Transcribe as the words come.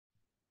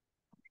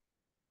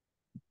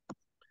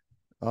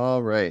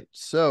All right.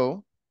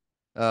 So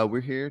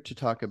we're here to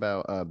talk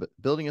about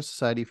building a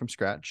society from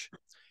scratch.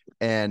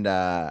 And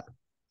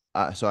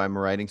so I'm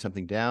writing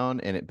something down,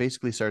 and it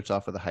basically starts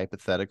off with a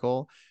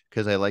hypothetical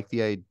because I like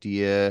the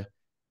idea.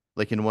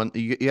 Like in one,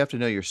 you have to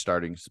know your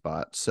starting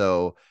spot.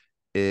 So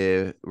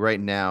right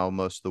now,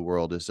 most of the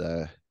world is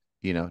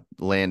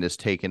land is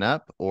taken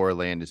up or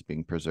land is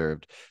being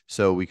preserved.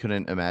 So we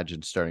couldn't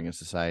imagine starting a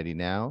society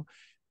now.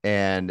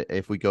 And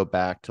if we go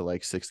back to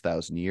like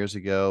 6,000 years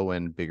ago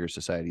when bigger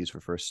societies were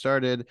first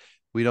started,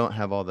 we don't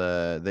have all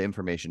the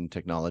information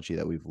technology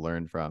that we've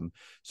learned from.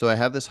 So I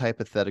have this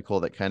hypothetical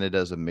that kind of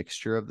does a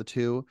mixture of the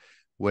two,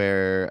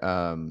 where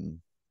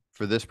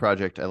for this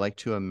project, I like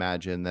to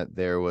imagine that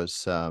there was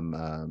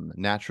some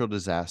natural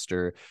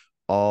disaster.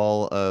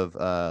 All of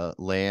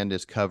land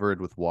is covered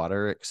with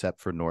water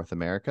except for North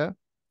America,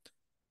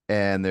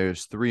 and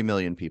there's 3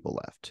 million people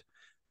left.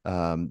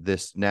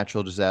 This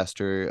natural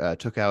disaster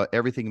took out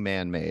everything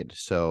man-made.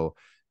 So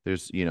we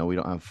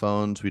don't have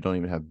phones, we don't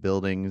even have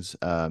buildings.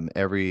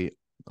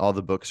 All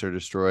the books are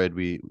destroyed.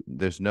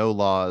 There's no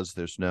laws,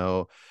 there's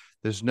no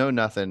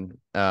nothing.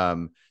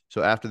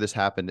 So after this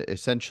happened,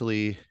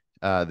 essentially,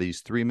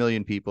 these 3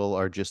 million people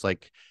are just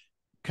like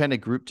kind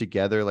of grouped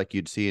together like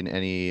you'd see in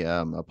any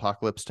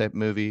apocalypse type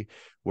movie,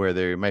 where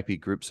there might be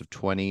groups of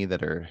 20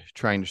 that are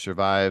trying to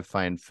survive,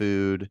 find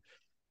food,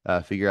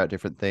 figure out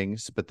different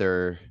things, but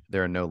there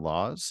are no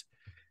laws.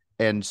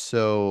 And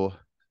so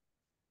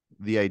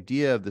the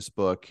idea of this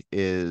book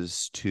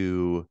is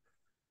to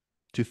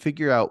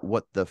figure out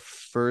what the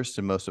first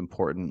and most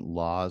important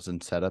laws and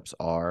setups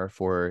are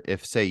for,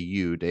 if say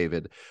you,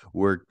 David,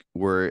 were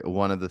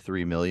one of the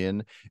 3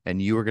 million,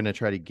 and you were going to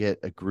try to get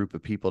a group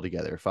of people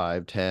together,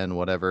 5, 10,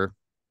 whatever,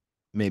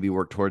 maybe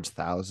work towards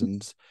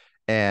thousands,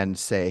 and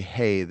say,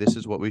 hey, this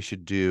is what we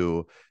should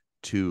do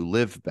to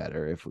live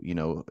better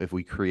if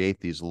we create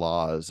these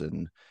laws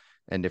and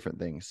different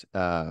things.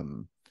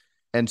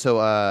 And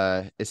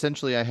so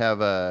essentially I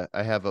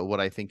have what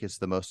I think is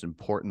the most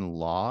important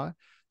law,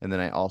 and then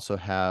I also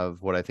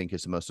have what I think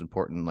is the most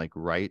important like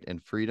right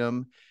and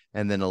freedom,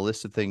 and then a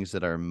list of things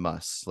that are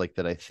musts, like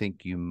that I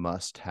think you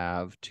must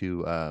have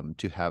to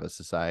have a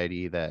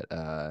society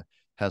that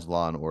has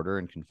law and order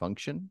and can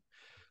function.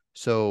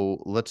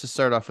 So let's just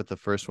start off with the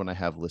first one I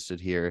have listed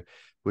here,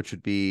 which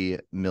would be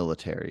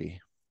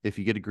military. If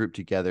you get a group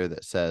together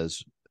that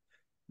says,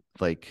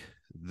 like,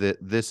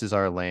 this is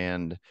our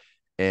land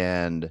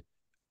and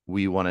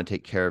we want to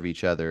take care of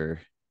each other,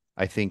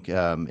 I think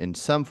in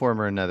some form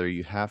or another,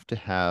 you have to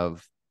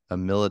have a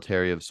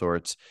military of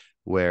sorts,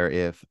 where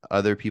if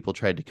other people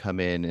tried to come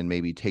in and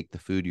maybe take the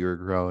food you're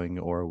growing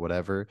or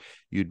whatever,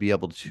 you'd be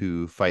able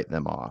to fight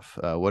them off.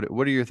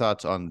 What are your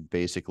thoughts on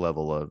basic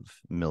level of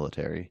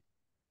military?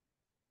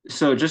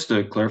 So just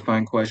a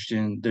clarifying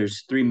question.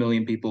 There's 3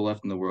 million people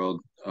left in the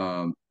world,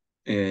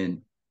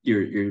 and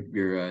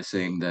you're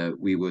saying that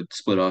we would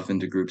split off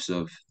into groups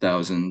of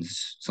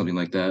thousands, something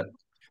like that.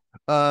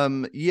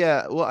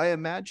 Yeah, well, I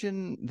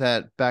imagine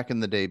that back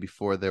in the day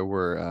before there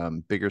were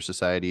bigger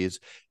societies,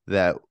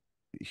 that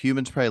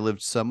humans probably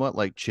lived somewhat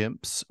like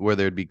chimps, where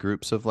there'd be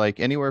groups of like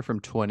anywhere from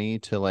 20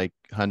 to like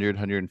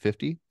 100,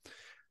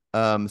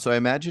 so I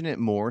imagine it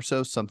more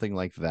so something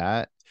like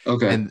that.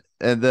 Okay,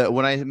 And the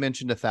when I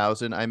mentioned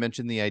 1,000, I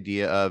mentioned the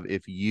idea of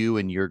if you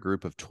and your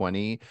group of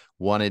 20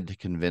 wanted to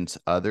convince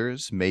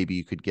others, maybe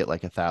you could get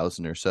like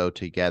 1,000 or so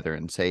together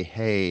and say,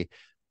 hey,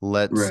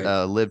 let's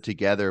right, live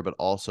together, but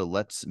also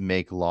let's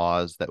make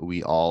laws that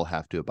we all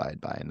have to abide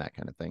by and that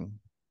kind of thing.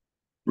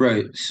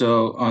 right.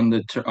 So on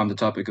the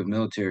topic of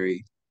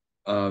military,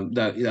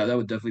 that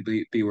would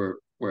definitely be where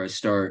I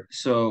start.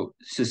 So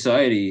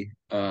society,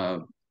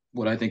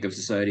 what I think of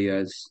society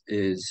as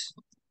is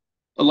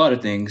a lot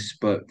of things,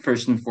 but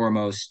first and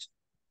foremost,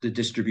 the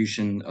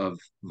distribution of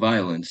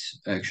violence,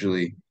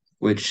 actually,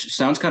 which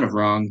sounds kind of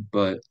wrong,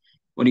 but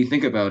when you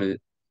think about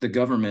it, the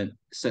government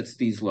sets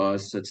these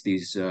laws, sets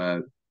these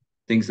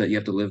things that you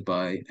have to live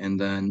by, and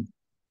then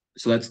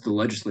so that's the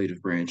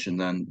legislative branch, and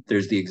then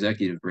there's the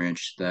executive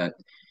branch that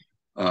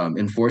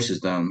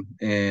enforces them.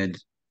 And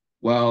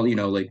while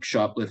like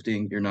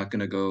shoplifting, you're not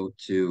going to go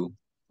to,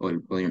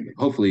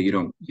 hopefully you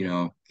don't,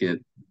 get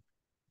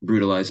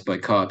brutalized by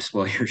cops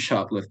while you're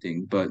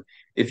shoplifting. But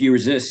if you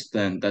resist,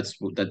 then that's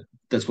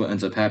what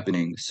ends up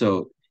happening.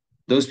 So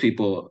those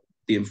people,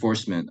 the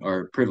enforcement,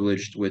 uh,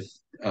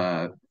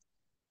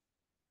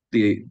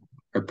 the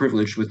are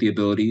privileged with the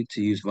ability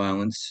to use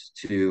violence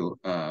to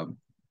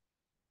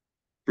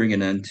bring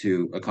an end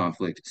to a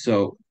conflict.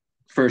 So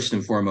first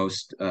and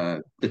foremost,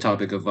 the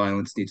topic of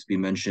violence needs to be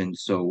mentioned.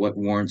 So what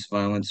warrants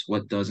violence,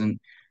 what doesn't,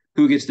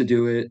 who gets to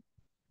do it,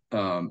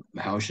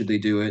 how should they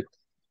do it?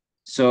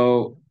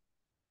 So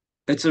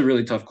it's a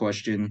really tough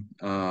question.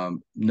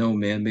 No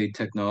man-made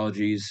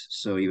technologies,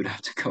 so you'd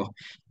have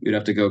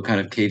to go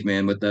kind of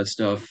caveman with that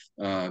stuff.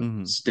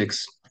 Hmm.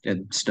 Sticks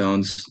and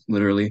stones,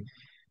 literally.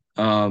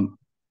 Um,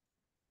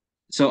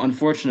 so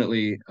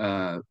unfortunately,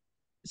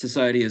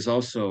 society is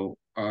also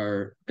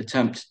our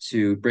attempt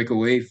to break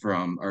away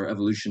from our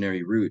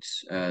evolutionary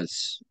roots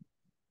as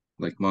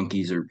like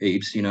monkeys or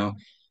apes,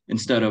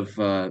 instead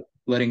of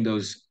letting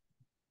those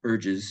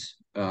urges,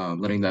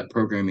 letting that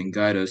programming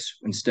guide us.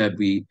 Instead,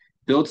 we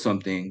build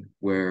something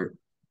where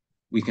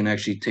we can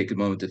actually take a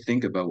moment to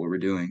think about what we're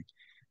doing.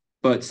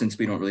 But since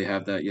we don't really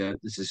have that yet,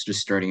 this is just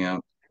starting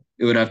out.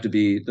 It would have to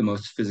be the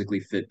most physically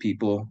fit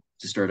people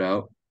to start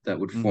out that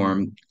would Hmm.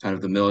 form kind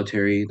of the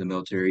military,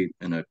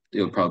 and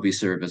it would probably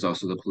serve as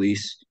also the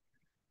police.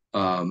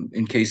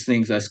 In case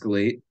things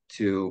escalate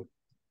to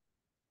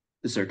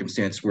the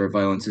circumstance where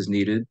violence is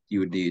needed, you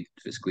would need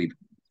physically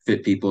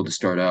fit people to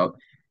start out.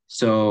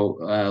 So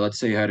let's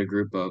say you had a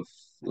group of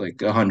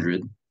like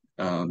 100.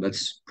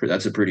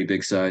 That's a pretty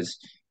big size.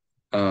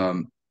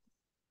 Um,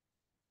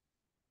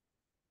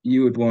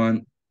 you would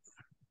want.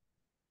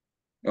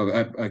 Oh,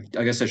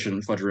 I guess I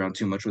shouldn't fudge around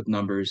too much with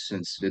numbers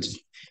since it's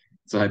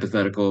a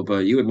hypothetical,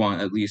 but you would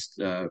want at least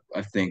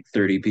I think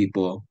 30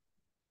 people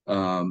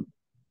um,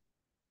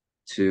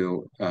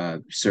 to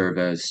serve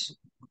as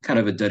kind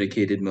of a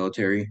dedicated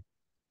military.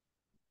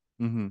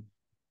 Hmm.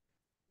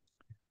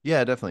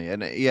 Yeah, definitely.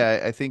 And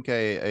yeah, I think I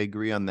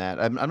agree on that.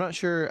 I'm not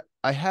sure.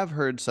 I have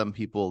heard some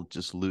people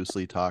just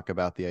loosely talk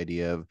about the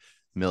idea of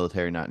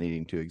military not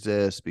needing to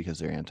exist because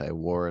they're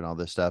anti-war and all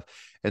this stuff.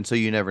 And so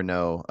you never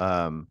know.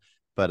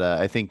 But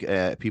I think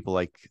people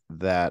like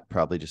that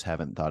probably just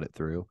haven't thought it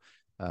through.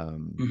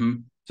 Um, Hmm.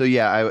 so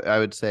yeah, I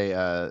would say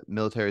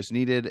military is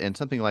needed, and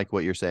something like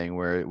what you're saying,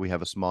 where we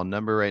have a small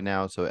number right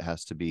now, so it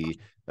has to be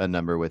a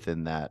number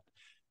within that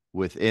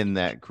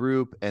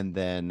group, and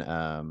then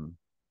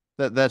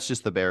that's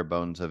just the bare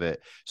bones of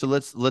it. So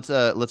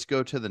let's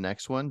go to the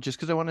next one, just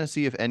because I want to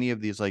see if any of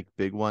these like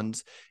big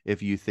ones,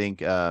 if you think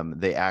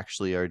they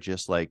actually are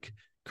just like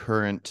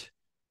current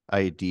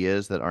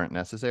ideas that aren't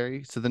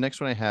necessary. So the next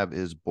one I have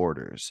is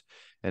borders,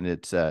 and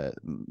it's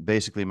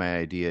basically my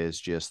idea is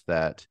just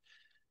that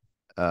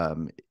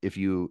if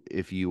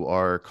you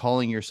are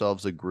calling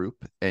yourselves a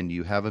group and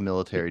you have a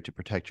military to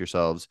protect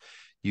yourselves,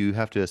 you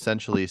have to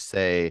essentially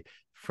say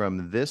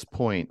from this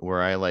point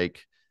where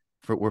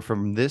we're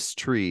from this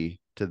tree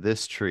to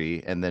this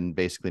tree, and then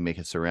basically make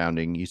a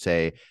surrounding. You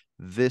say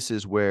this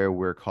is where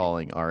we're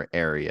calling our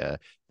area.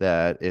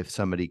 That if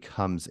somebody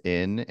comes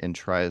in and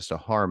tries to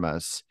harm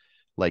us,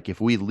 like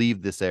if we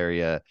leave this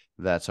area,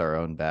 that's our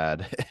own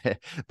bad.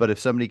 But if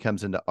somebody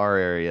comes into our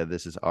area,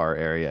 this is our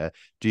area.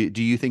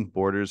 Do you think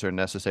borders are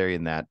necessary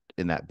in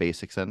that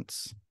basic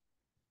sense?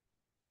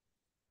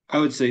 I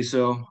would say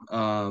so,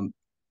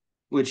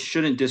 which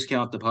shouldn't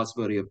discount the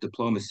possibility of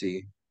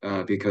diplomacy,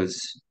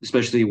 because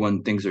especially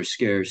when things are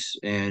scarce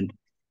and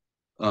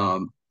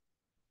um,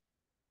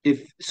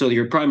 if so,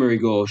 your primary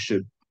goal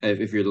should,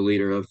 if you're the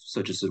leader of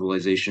such a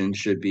civilization,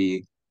 should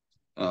be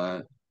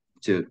uh,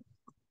 to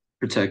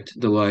protect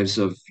the lives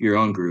of your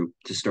own group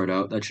to start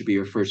out. That should be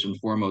your first and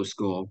foremost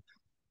goal.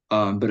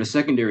 But a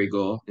secondary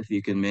goal, if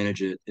you can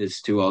manage it,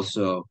 is to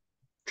also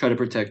try to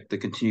protect the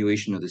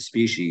continuation of the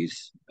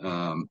species.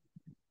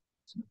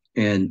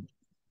 And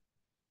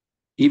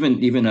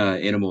even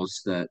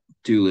animals that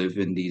do live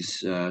in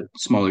these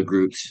smaller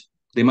groups,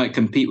 they might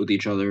compete with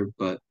each other,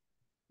 but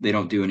they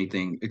don't do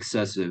anything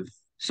excessive.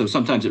 So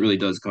sometimes it really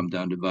does come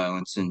down to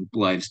violence, and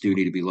lives do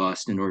need to be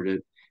lost in order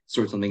to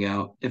sort something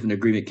out if an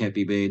agreement can't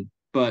be made.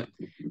 But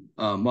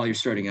while you're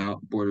starting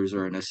out, borders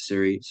are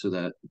necessary so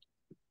that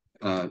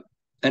uh,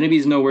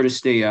 enemies know where to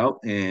stay out,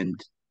 and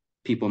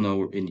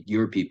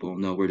your people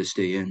know where to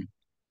stay in.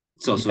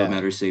 It's also a Yeah.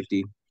 matter of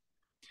safety.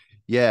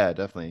 Yeah,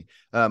 definitely.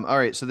 All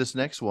right, so this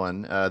next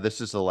one, this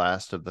is the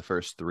last of the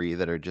first three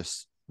that are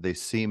just they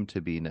seem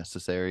to be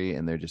necessary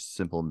and they're just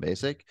simple and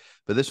basic,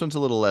 but this one's a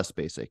little less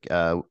basic.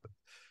 I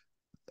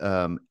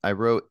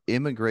wrote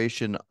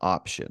immigration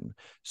option.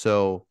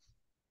 So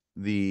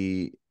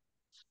the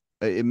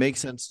it makes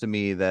sense to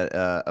me that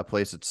a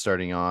place that's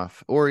starting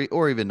off,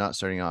 or even not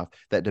starting off,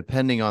 that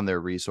depending on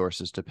their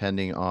resources,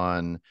 depending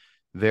on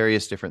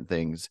various different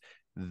things,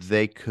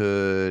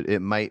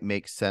 it might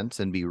make sense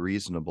and be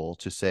reasonable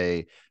to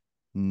say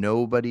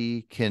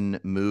nobody can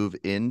move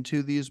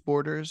into these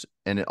borders,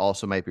 and it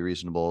also might be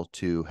reasonable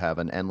to have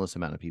an endless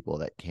amount of people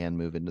that can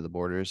move into the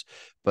borders.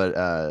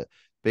 But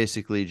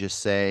basically just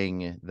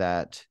saying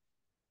that,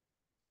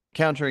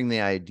 countering the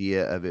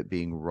idea of it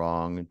being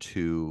wrong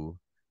to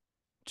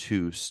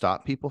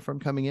stop people from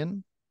coming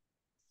in,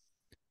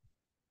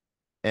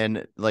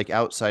 and like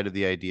outside of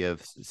the idea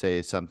of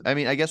say something. I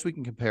mean, I guess we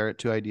can compare it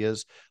to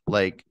ideas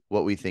like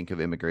what we think of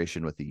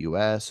immigration with the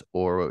US,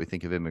 or what we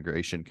think of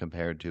immigration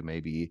compared to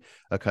maybe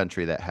a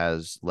country that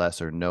has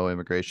less or no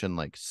immigration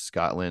like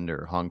Scotland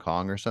or Hong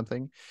Kong or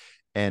something.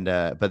 And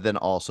but then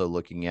also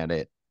looking at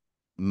it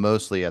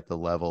mostly at the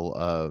level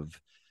of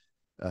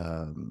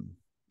um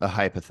a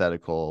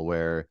hypothetical,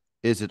 where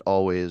is it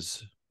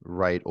always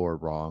right or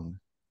wrong?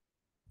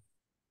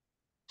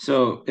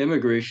 So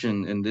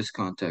immigration in this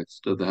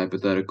context of the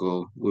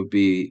hypothetical would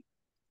be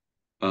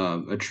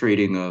a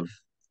trading of,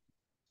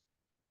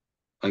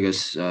 I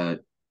guess,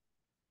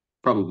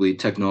 probably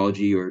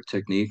technology or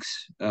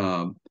techniques.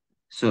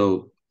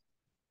 So,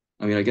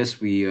 I mean, I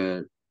guess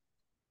we're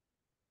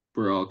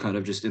all kind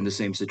of just in the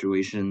same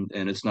situation,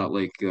 and it's not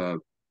like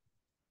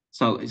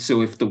So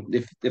so if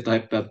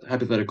the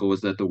hypothetical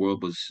was that the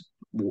world was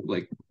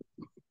like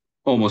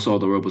almost all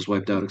the world was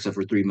wiped out except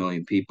for 3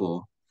 million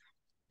people,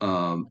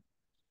 um,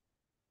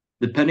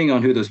 depending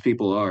on who those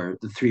people are,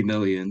 the 3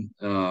 million,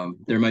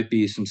 there might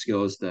be some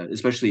skills that,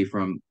 especially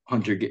from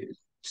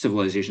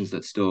civilizations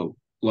that still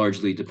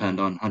largely depend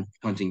on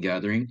hunting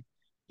gathering,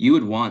 you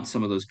would want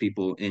some of those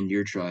people in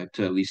your tribe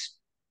to at least,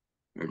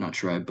 or not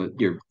tribe, but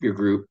your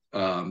group,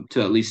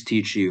 to at least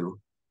teach you,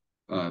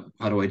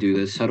 how do I do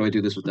this? How do I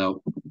do this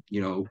without,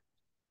 you know,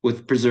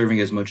 with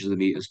preserving as much of the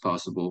meat as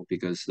possible,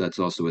 because that's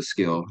also a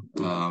skill.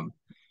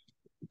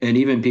 And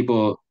even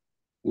people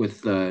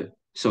with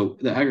so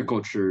the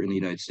agriculture in the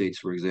United States,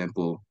 for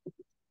example,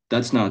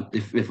 that's not,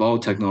 if all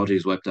technology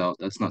is wiped out,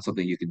 that's not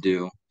something you could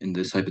do in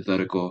this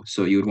hypothetical.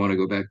 So you would want to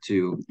go back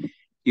to,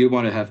 you would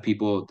want to have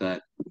people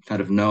that kind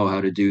of know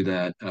how to do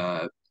that,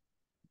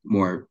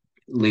 more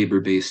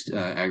labor-based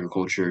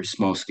agriculture,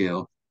 small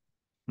scale,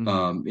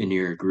 Hmm. in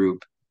your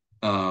group.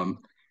 Um,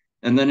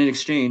 and then in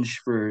exchange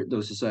for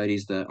those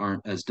societies that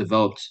aren't as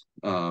developed,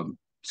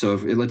 so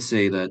if let's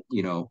say that,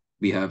 you know,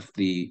 we have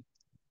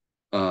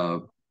uh,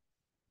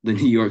 the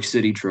New York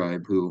City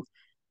tribe who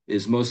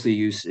is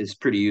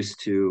pretty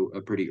used to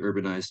a pretty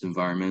urbanized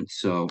environment.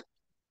 So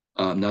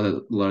now that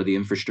a lot of the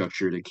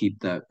infrastructure to keep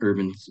that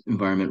urban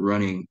environment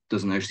running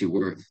doesn't actually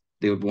work,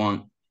 they would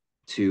want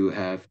to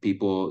have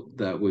people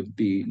that would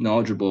be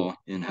knowledgeable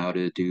in how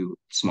to do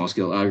small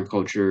scale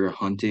agriculture,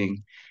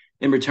 hunting.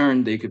 In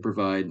return, they could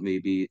provide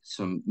maybe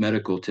some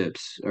medical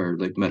tips, or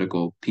like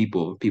medical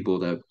people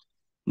that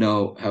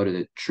know how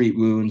to treat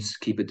wounds,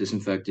 keep it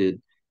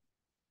disinfected,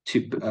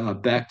 to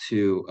back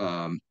to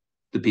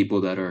the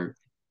people that are,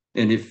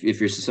 and if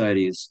your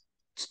society is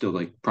still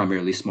like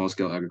primarily small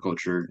scale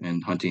agriculture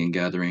and hunting and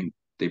gathering,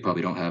 they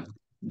probably don't have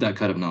that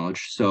kind of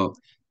knowledge. So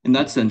in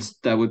that sense,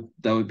 that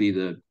would be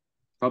the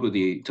probably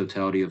the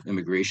totality of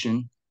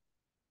immigration.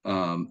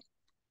 Um,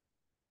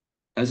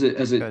 as it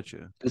as it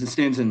Gotcha. as it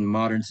stands in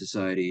modern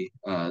society,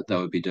 that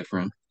would be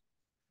different.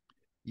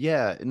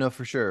 Yeah, no,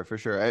 for sure, for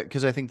sure.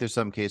 Because I think there's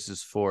some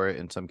cases for it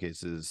and some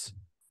cases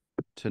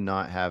to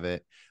not have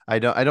it. I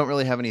don't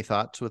really have any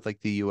thoughts with like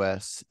the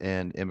US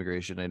and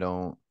immigration. I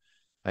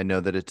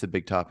know that it's a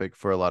big topic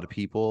for a lot of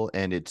people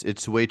and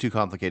it's way too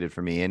complicated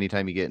for me.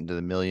 Anytime you get into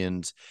the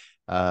millions,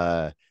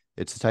 uh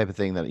it's the type of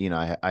thing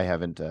that, I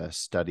haven't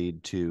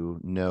studied to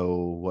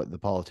know what the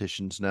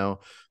politicians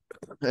know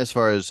as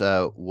far as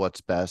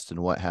what's best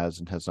and what has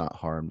and has not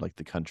harmed like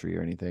the country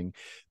or anything.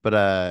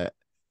 But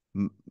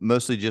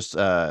mostly just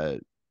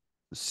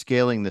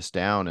scaling this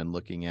down and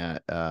looking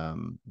at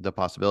the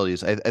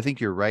possibilities. I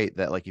think you're right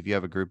that like if you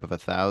have a group of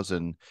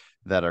 1,000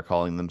 that are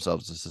calling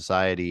themselves a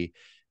society,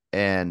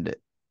 and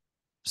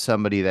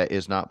somebody that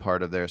is not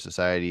part of their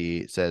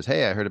society says,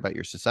 "Hey, I heard about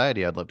your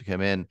society. I'd love to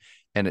come in,"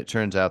 and it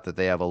turns out that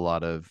they have a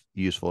lot of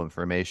useful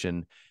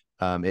information,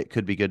 it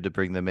could be good to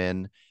bring them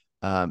in.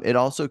 It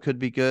also could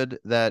be good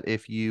that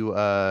if you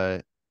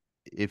go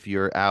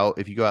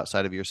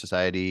outside of your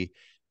society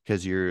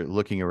because you're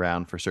looking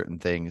around for certain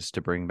things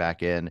to bring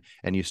back in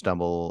and you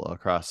stumble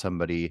across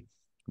somebody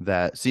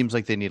that seems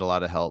like they need a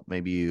lot of help.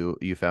 Maybe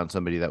you found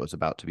somebody that was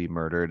about to be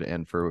murdered,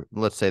 and for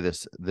let's say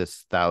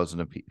this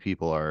thousand of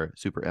people are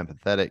super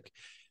empathetic,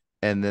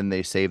 and then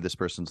they save this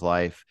person's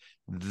life.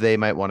 They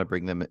might want to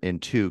bring them in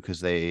too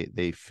because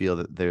they feel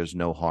that there's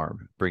no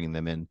harm bringing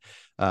them in.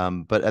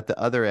 But at the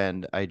other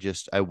end,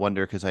 I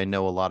wonder because I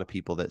know a lot of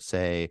people that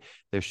say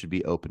there should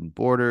be open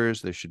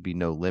borders, there should be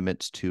no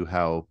limits to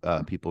how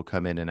people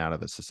come in and out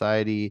of a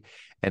society,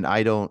 and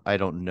I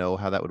don't know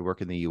how that would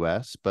work in the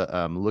U.S. But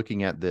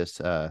looking at this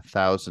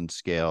 1,000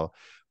 scale,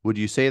 would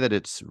you say that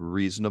it's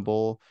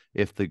reasonable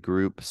if the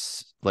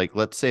groups, like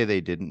let's say they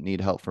didn't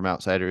need help from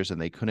outsiders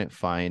and they couldn't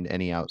find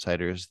any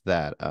outsiders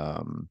that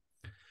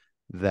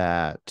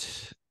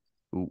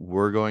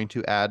were going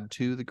to add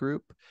to the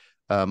group,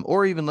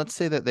 or even let's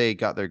say that they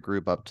got their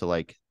group up to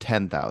like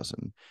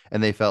 10,000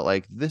 and they felt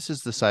like this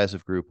is the size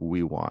of group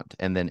we want,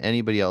 and then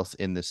anybody else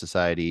in this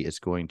society is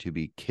going to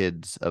be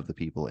kids of the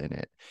people in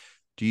it.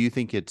 Do you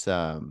think it's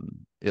at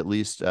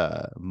least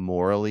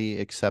morally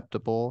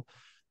acceptable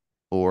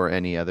or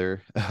any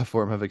other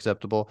form of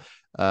acceptable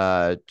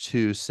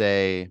to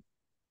say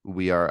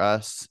we are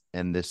us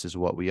and this is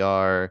what we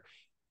are?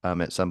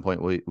 At some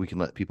point, we can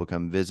let people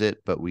come visit,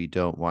 but we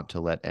don't want to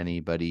let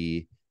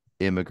anybody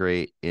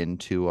immigrate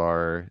into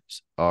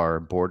our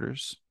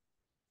borders.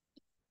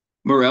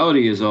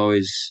 Morality is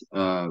always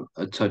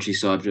a touchy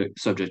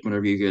subject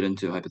whenever you get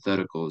into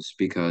hypotheticals,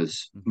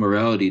 because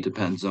morality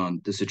depends on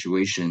the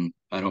situation.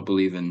 I don't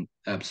believe in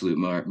absolute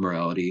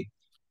morality.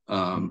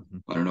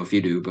 Mhm. I don't know if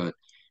you do, but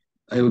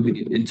it would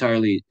be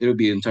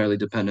entirely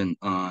dependent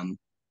on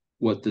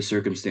what the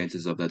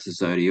circumstances of that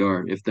society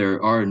are. If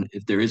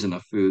there is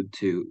enough food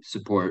to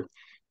support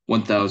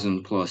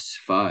 1,000 plus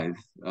five,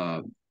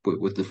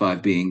 with the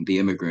five being the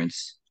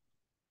immigrants,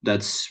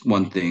 that's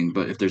one thing.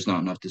 But if there's not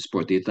enough to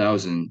support the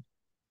 1,000,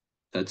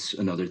 that's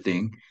another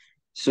thing.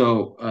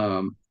 So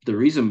the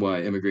reason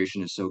why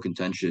immigration is so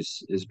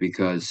contentious is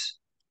because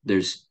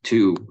there's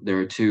two. There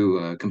are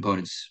two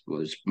components.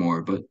 Was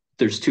more, but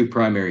there's two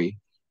primary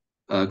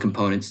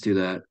components to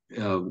that.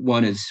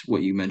 One is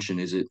what you mentioned.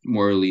 Is it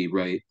morally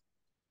right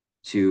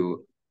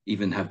to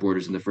even have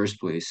borders in the first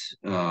place?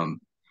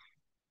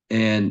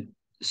 And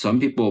some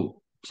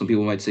people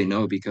might say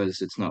no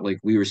because it's not like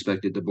we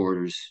respected the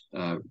borders.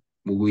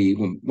 We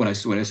when I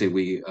say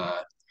we,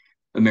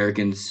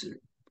 Americans,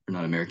 or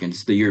not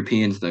Americans, the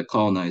Europeans that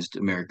colonized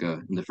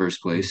America in the first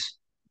Mm. place.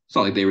 It's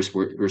not like they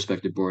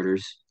respected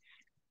borders.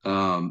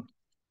 Um,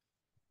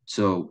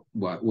 so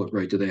what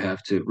right do they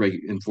have to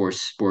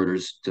enforce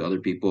borders to other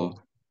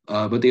people?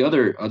 But the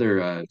other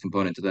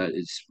component to that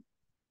is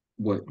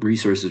what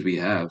resources we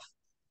have.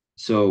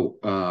 So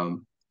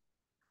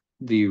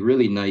the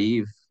really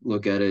naive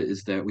look at it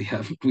is that we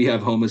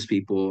have homeless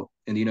people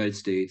in the United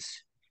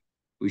States.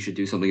 We should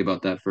do something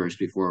about that first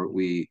before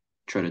we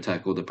try to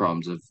tackle the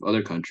problems of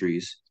other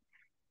countries.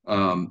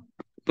 Um,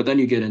 but then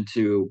you get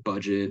into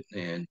budget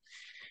and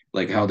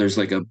like how there's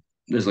like a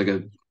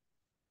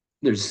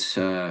there's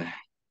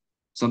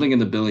something in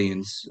the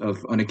billions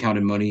of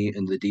unaccounted money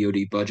in the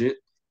DoD budget.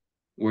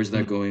 Where's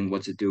that Mm. going?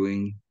 What's it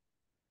doing?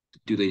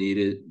 Do they need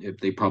it? If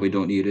they probably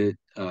don't need it,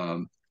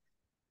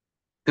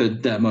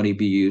 could that money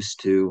be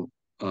used to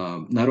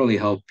not only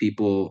help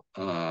people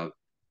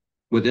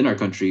within our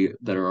country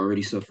that are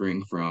already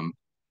suffering from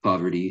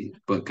poverty,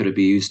 but could it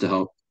be used to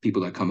help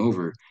people that come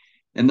over?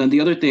 And then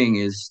the other thing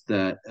is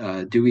that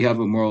do we have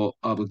a moral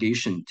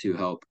obligation to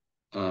help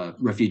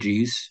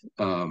refugees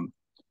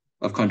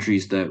of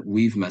countries that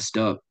we've messed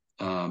up?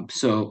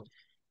 So,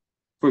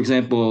 for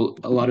example,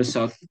 a lot of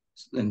South,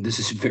 and this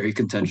is very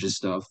contentious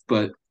stuff,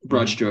 but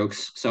broad Mm-hmm.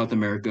 strokes, South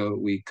America,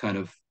 we kind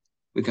of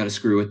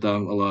screw with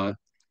them a lot.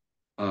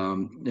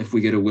 If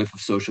we get a whiff of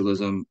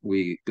socialism,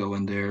 we go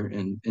in there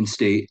and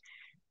state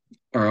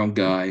our own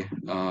guy.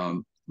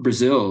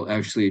 Brazil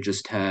actually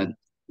just had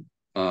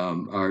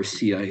our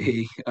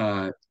CIA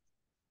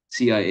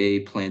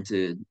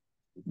planted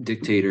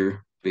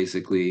dictator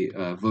basically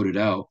voted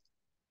out.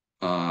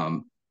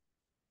 Um,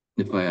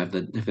 if I have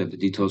the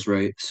details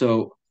right.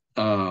 So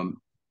um,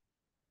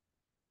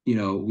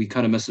 we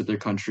kind of messed up their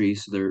country,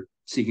 so they're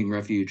seeking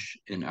refuge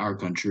in our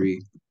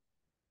country.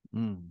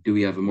 Mm. Do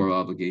we have a moral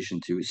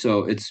obligation to?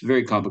 So it's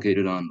very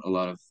complicated on a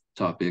lot of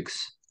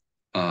topics.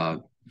 Uh,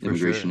 For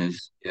Immigration sure.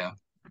 is, yeah.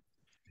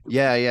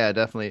 Yeah, yeah,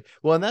 definitely.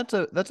 Well, and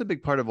that's a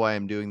big part of why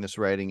I'm doing this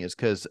writing is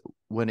because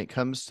when it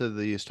comes to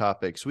these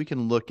topics, we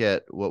can look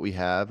at what we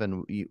have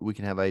and we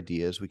can have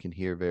ideas, we can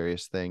hear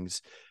various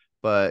things,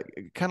 but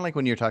kind of like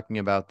when you're talking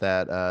about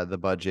that, the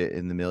budget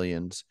in the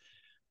millions,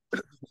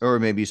 or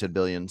maybe you said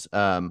billions.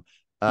 Hmm.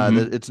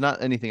 It's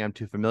not anything I'm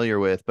too familiar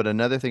with, but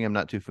another thing I'm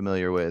not too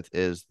familiar with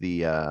is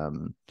the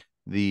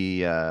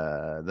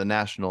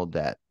national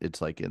debt. It's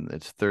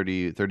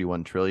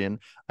 31 trillion.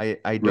 Right.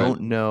 I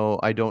don't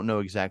know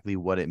exactly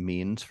what it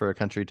means for a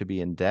country to be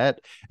in debt.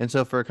 And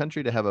so for a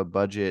country to have a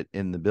budget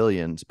in the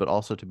billions, but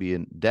also to be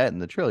in debt in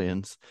the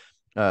trillions,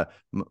 uh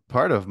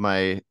part of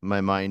my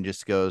mind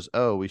just goes,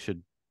 oh, we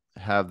should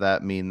have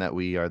that mean that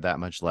we are that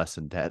much less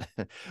in debt.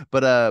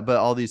 But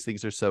all these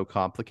things are so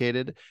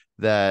complicated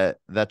that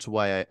that's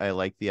why I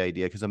like the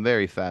idea, because I'm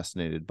very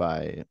fascinated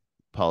by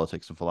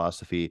politics and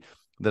philosophy,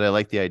 that I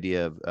like the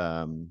idea of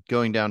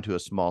going down to a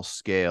small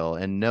scale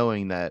and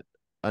knowing that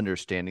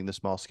understanding the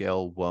small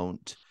scale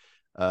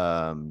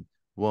um,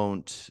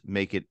 won't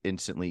make it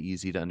instantly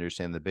easy to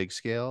understand the big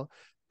scale.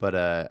 But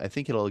I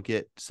think it'll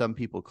get some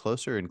people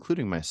closer,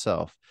 including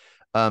myself.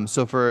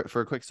 So for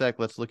a quick sec,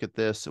 let's look at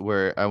this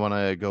where I want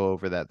to go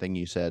over that thing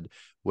you said,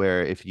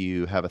 where if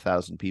you have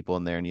 1,000 people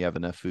in there and you have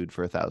enough food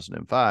for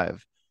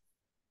 1,005,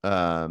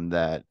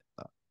 that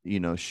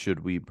should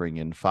we bring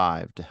in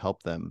five to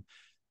help them?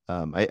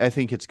 I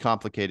think it's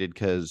complicated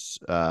because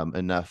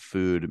enough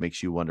food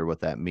makes you wonder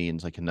what that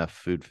means, like enough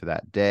food for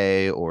that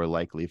day or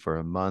likely for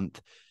a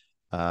month.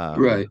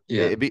 Right.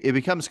 Yeah. It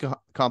becomes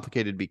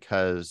complicated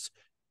because,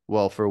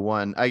 well, for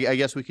one, I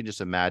guess we can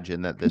just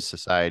imagine that this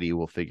society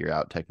will figure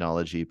out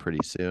technology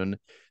pretty soon,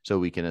 so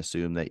we can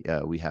assume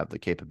that we have the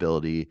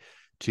capability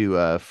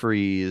to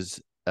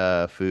freeze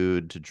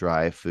food, to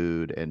dry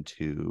food, and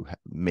to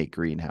make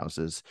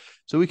greenhouses.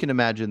 So we can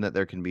imagine that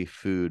there can be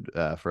food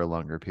for a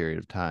longer period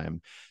of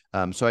time.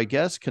 So I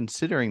guess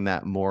considering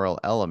that moral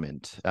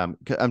element,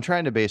 I'm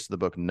trying to base the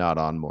book not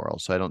on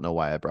morals, so I don't know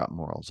why I brought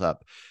morals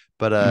up,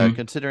 but Hmm.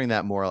 considering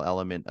that moral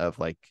element of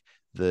like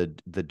the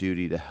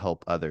duty to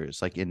help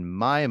others, like in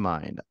my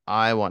mind,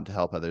 I want to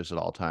help others at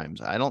all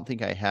times. I don't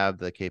think I have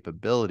the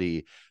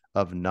capability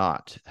of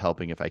not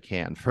helping if I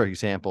can. For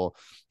example,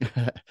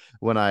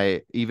 when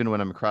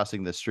I'm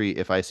crossing the street,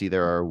 if I see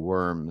there are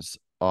worms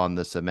on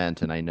the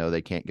cement and I know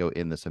they can't go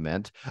in the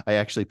cement, I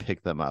actually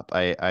pick them up.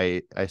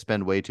 I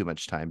spend way too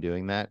much time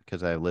doing that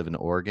because I live in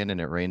Oregon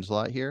and it rains a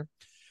lot here.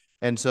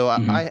 And so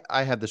Hmm.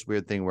 I have this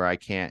weird thing where I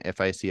can't,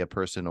 if I see a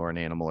person or an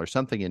animal or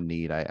something in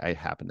need, I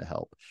happen to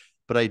help.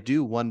 But I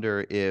do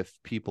wonder if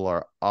people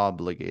are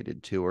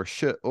obligated to, or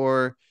should,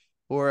 or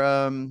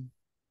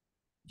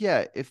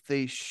yeah, if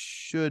they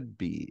should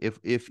be,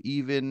 if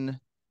even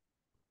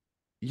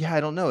Yeah,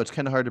 I don't know. It's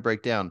kind of hard to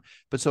break down.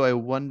 But so I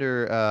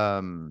wonder,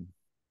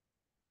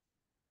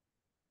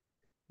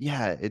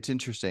 yeah, it's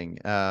interesting.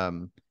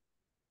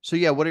 So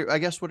yeah, I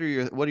guess what are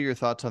your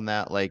thoughts on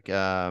that? Like,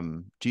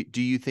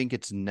 do you think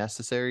it's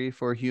necessary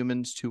for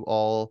humans to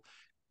all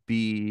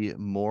be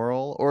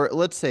moral? Or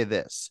let's say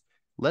this.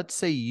 Let's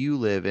say you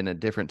live in a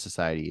different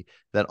society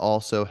that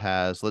also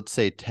has, let's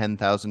say,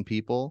 10,000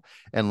 people,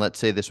 and let's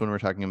say this one we're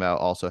talking about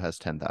also has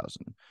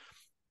 10,000.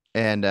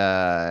 And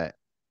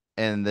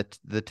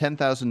the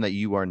 10,000 that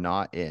you are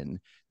not in,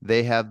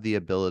 they have the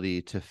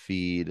ability to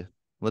feed,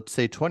 let's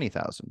say,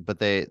 20,000, but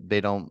they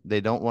don't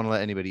want to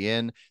let anybody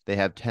in. They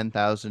have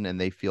 10,000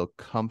 and they feel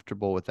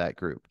comfortable with that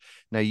group.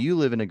 Now you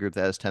live in a group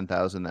that has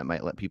 10,000 that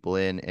might let people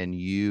in, and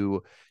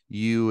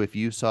if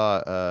you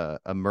saw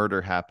a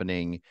murder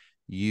happening,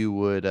 you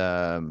would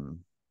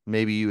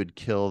maybe you would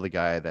kill the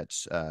guy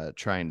that's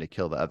trying to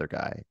kill the other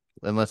guy.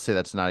 And let's say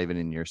that's not even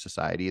in your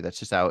society, that's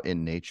just out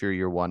in nature,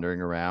 you're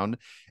wandering around,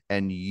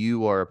 and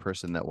you are a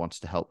person that wants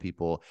to help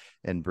people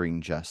and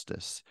bring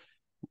justice.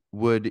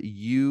 Would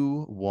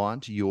you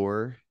want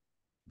your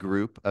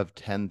group of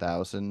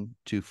 10,000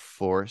 to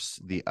force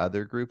the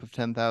other group of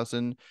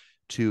 10,000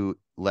 to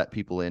let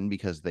people in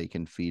because they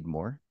can feed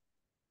more?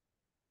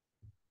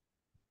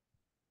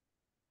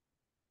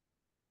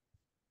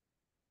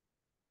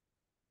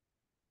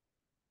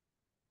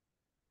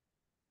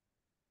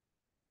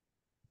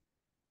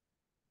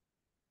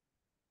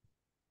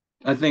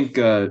 I think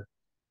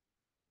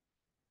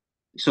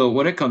so.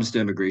 When it comes to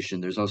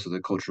immigration, there's also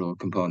the cultural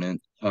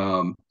component.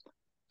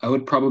 I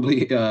would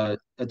probably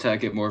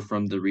attack it more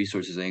from the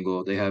resources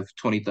angle. They have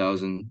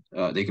 20,000.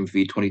 They can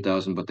feed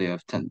 20,000, but they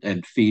have 10.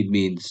 And feed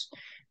means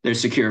they're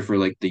secure for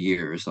like the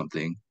year or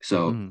something.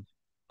 So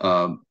Mm-hmm.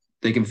 um,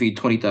 they can feed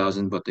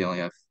 20,000, but they only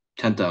have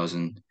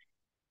 10,000.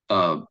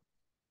 Uh,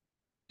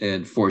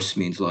 and force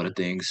means a lot of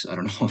things. I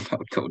don't know if I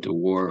would go to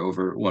war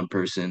over one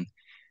person,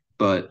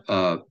 but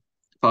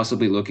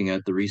possibly looking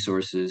at the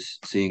resources,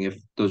 seeing if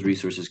those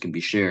resources can be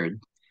shared.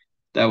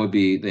 That would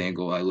be the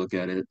angle I look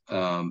at it.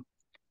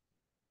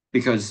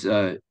 Because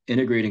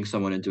integrating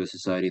someone into a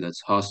society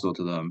that's hostile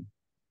to them,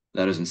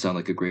 that doesn't sound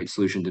like a great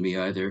solution to me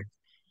either.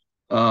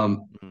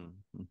 Um,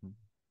 Mm-hmm.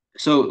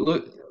 so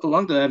look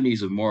along the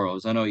avenues of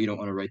morals. I know you don't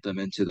want to write them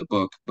into the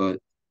book, but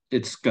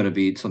it's going to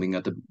be something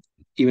at the,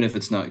 even if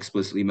it's not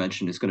explicitly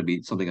mentioned, it's going to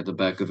be something at the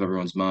back of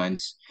everyone's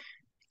minds.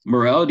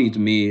 Morality to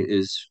me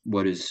is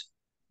what is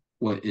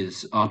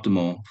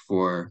optimal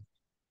for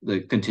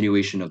the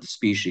continuation of the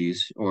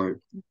species, or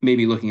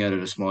maybe looking at it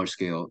at a smaller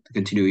scale, the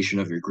continuation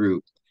of your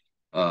group.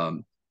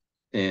 Um,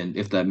 and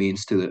if that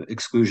means to the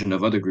exclusion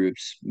of other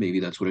groups, maybe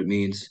that's what it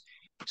means.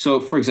 So,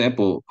 for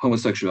example,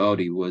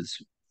 homosexuality was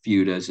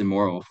viewed as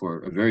immoral for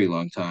a very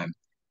long time,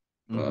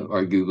 Mm-hmm.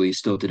 arguably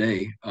still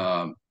today.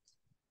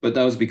 But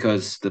that was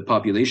because the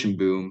population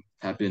boom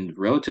happened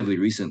relatively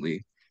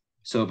recently.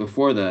 So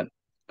before that,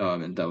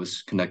 and that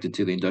was connected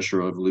to the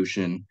Industrial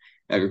Revolution,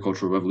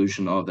 Agricultural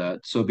Revolution, all of that.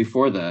 So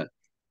before that,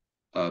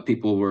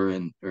 people were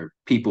in, or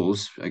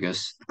peoples, I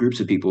guess, groups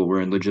of people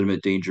were in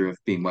legitimate danger of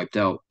being wiped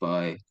out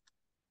by,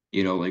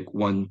 like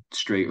one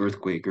stray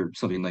earthquake or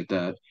something like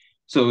that.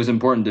 So it was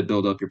important to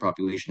build up your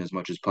population as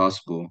much as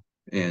possible.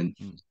 And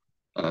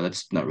Mm-hmm.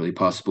 that's not really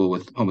possible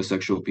with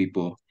homosexual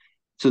people.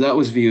 So that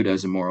was viewed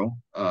as immoral.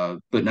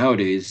 But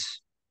nowadays,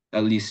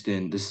 at least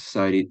in the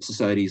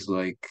societies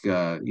like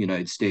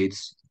United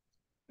States,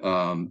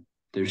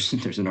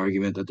 there's an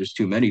argument that there's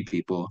too many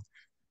people.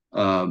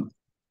 Um,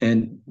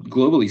 and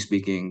globally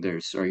speaking,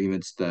 there's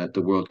arguments that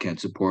the world can't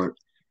support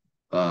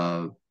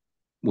uh,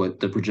 what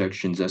the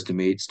projections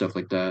estimate, stuff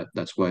like that.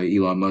 That's why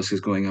Elon Musk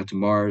is going out to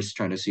Mars,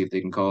 trying to see if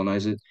they can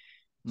colonize it.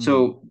 Mm-hmm.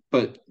 So,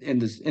 but in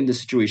this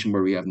situation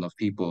where we have enough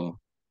people,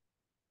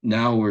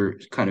 now we're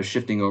kind of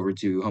shifting over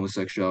to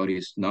homosexuality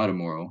is not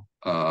immoral.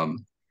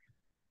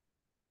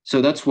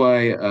 So that's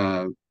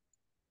why,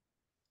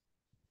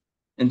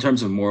 in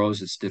terms of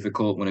morals, it's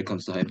difficult when it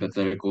comes to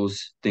hypotheticals.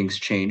 Things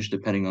change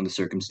depending on the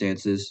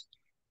circumstances.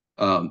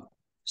 Um,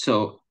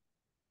 so,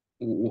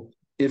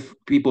 if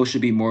people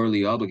should be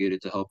morally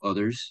obligated to help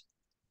others,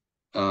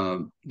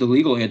 the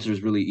legal answer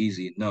is really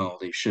easy. No,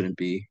 they shouldn't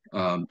be.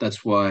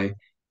 That's why,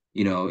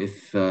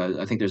 if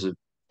I think there's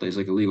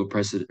like a legal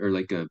precedent, or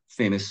like a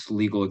famous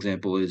legal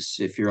example is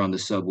if you're on the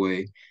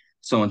subway,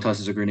 someone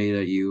tosses a grenade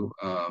at you,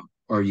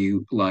 are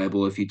you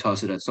liable if you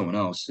toss it at someone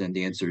else? And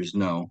the answer is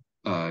no.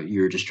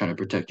 You're just trying to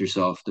protect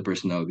yourself. The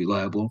person that would be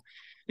liable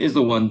is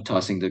the one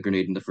tossing the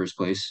grenade in the first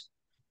place.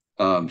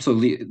 So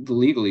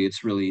legally,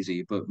 it's really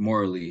easy, but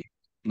morally,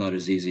 not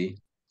as easy.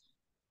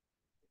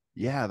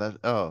 Yeah,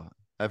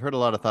 I've heard a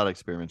lot of thought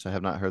experiments. I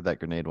have not heard that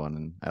grenade one,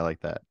 and I like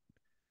that.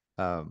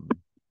 Um,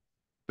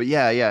 but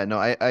yeah, no,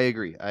 I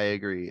agree. I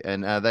agree.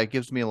 And that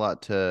gives me a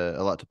lot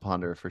to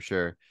ponder for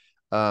sure.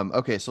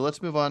 Okay, so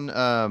let's move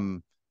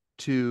on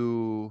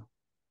to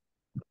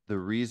the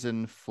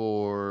reason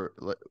for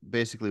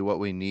basically what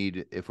we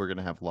need if we're going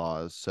to have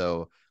laws.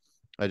 So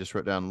I just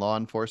wrote down law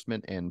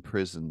enforcement and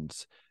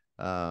prisons.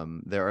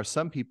 There are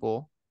some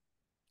people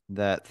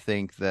that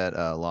think that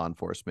law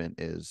enforcement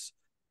is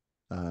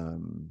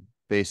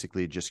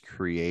basically just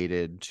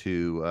created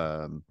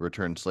to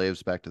return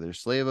slaves back to their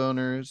slave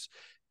owners.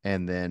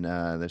 And then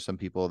there's some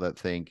people that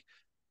think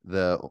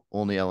the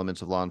only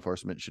elements of law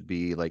enforcement should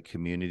be like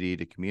community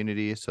to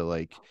community. So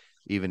like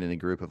even in a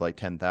group of like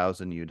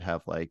 10,000, you'd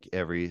have like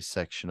every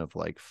section of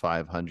like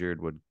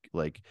 500 would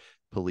like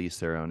police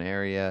their own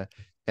area.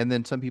 And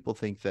then some people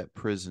think that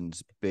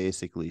prisons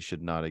basically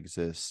should not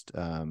exist.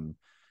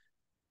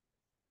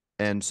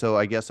 And so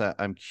I guess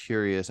I'm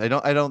curious. I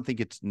don't think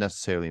it's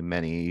necessarily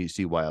many. You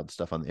see wild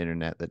stuff on the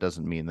internet. That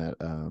doesn't mean that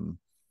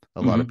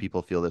a lot of Hmm.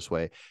 people feel this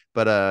way.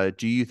 But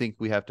do you think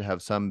we have to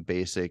have some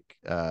basic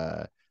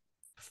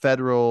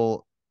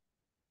federal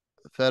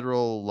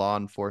federal law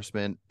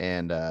enforcement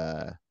and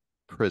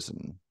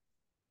prison,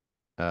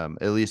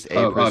 at least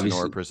a prison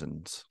or Obviously,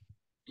 prisons?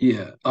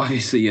 yeah,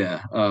 obviously,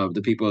 yeah.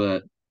 The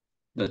people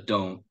that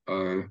don't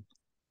are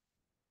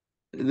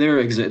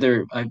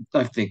they're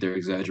I think they're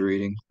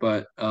exaggerating,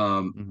 but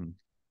Hmm.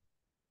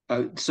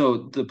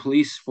 so the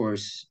police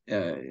force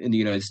in the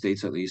United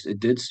States, at least, it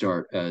did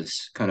start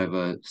as kind of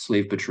a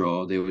slave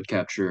patrol. They would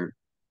capture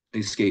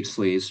escaped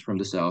slaves from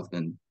the South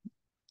and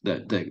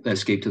that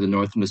escaped to the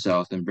North from the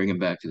South and bring them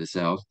back to the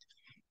South.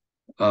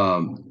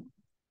 Um,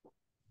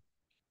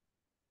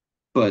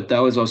 but that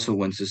was also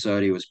when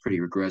society was pretty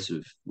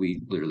regressive.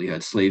 We literally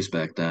had slaves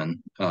back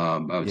then. I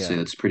would say Yeah.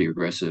 that's pretty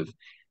regressive.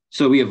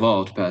 So we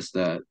evolved past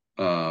that.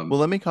 Well,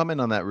 let me comment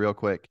on that real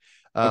quick.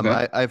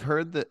 Okay. I've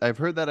heard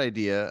that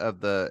idea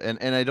of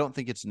and I don't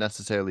think it's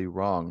necessarily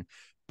wrong,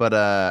 but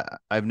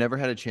I've never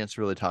had a chance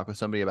to really talk with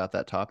somebody about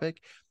that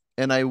topic.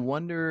 And I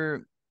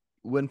wonder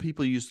when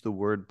people use the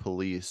word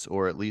police,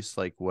 or at least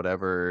like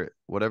whatever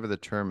the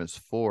term is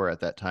for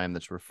at that time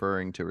that's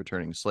referring to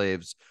returning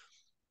slaves,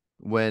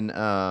 when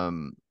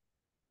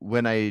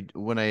when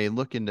I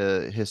look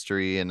into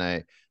history and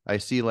I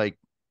see like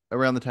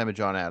around the time of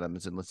John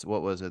Adams and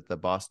what was it, the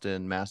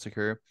Boston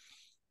Massacre.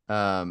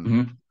 Um,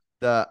 Hmm.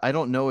 I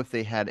don't know if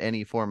they had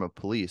any form of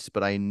police,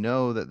 but I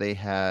know that they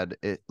had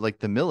it, like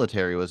the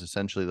military was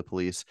essentially the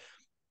police.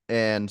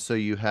 And so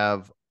you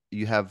have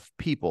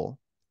people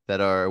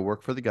that are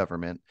work for the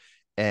government,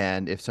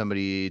 and if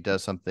somebody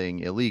does something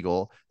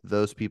illegal,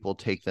 those people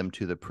take them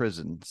to the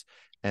prisons,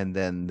 and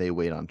then they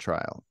wait on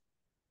trial.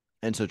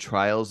 And so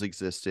trials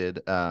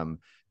existed.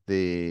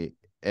 The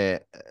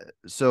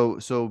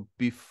so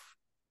bef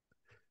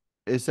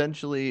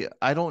essentially,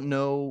 I don't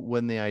know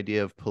when the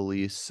idea of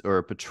police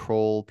or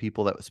patrol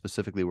people that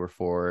specifically were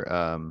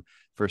for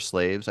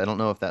slaves. I don't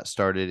know if that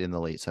started in the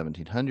late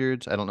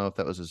 1700s. I don't know if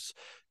that was as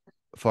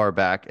far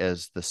back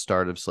as the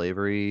start of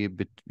slavery.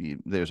 But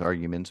there's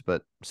arguments,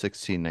 but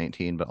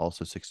 1619, but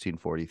also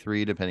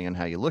 1643, depending on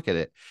how you look at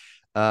it.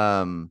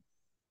 Um,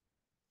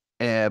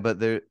 but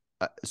there,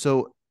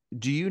 so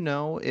do you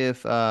know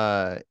if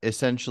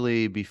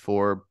essentially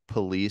before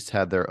police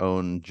had their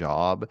own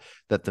job,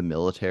 that the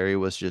military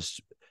was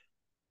just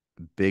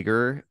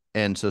bigger,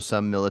 and so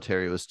some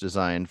military was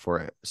designed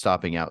for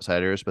stopping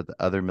outsiders, but the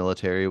other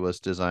military was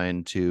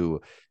designed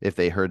to, if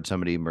they heard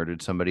somebody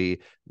murdered somebody,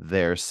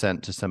 they're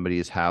sent to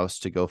somebody's house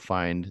to go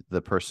find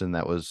the person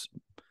that was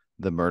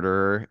the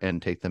murderer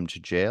and take them to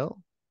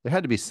jail? There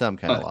had to be some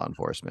kind of Uh, law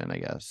enforcement, I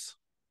guess.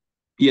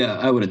 yeah,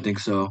 I wouldn't think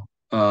so.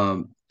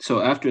 So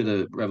after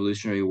the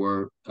Revolutionary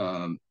War,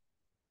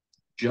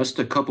 just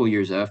a couple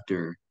years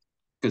after,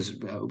 because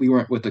we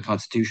weren't with the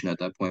Constitution at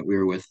that point, we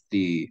were with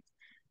the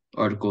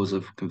Articles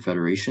of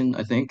Confederation,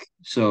 I think.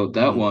 So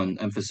that Mm. one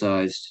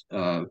emphasized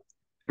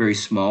very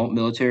small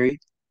military.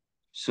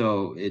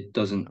 So it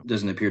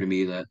doesn't appear to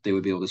me that they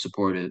would be able to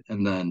support it.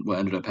 And then what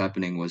ended up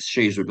happening was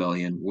Shays'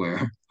 Rebellion,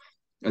 where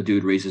a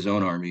dude raised his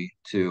own army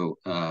to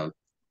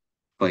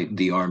fight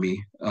the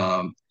army.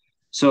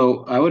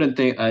 So I wouldn't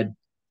think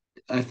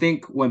I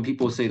think when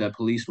people say that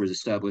police was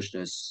established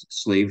as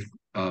slave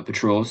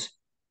patrols,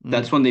 Mm.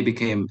 that's when they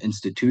became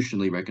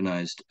institutionally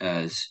recognized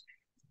as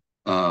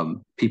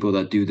people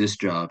that do this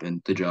job,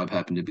 and the job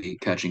happened to be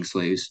catching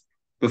slaves.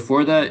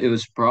 Before that, it Mm.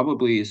 was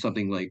probably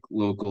something like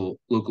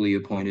locally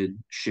appointed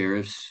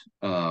sheriffs,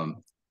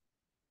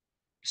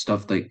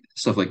 stuff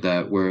like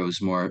that, where it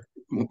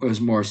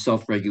was more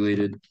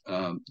self-regulated.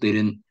 They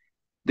didn't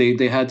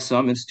they had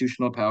some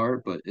institutional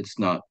power, but it's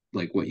not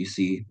like what you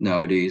see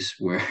nowadays,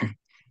 where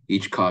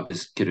each cop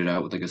is kitted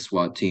out with like a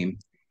SWAT team.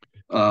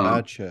 Um,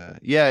 Gotcha.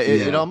 Yeah,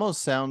 it yeah,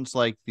 almost sounds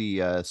like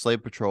the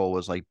slave patrol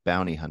was like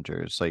bounty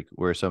hunters, like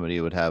where somebody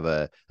would have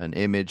an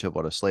image of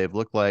what a slave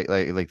looked like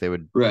they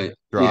would right.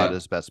 draw it Yeah,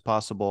 as best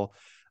possible.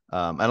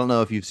 I don't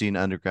know if you've seen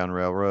Underground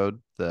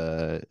Railroad,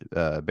 the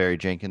Barry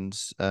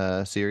Jenkins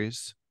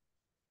series.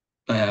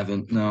 I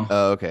haven't. No.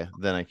 Oh, okay,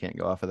 then I can't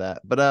go off of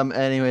that. But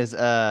anyways,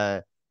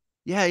 yeah,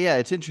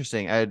 it's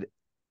interesting.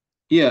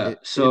 Yeah. It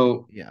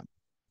So yeah.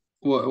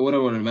 what I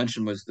wanted to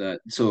mention was that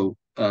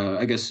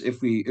I guess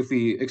if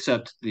we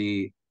accept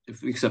the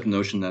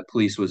notion that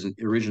police was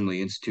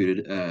originally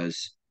instituted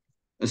as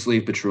a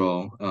slave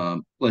patrol,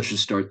 let's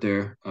just start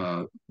there.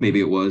 Maybe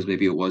Hmm. it was,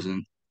 maybe it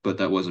wasn't, but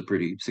that was a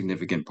pretty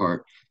significant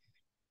part.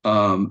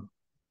 Um,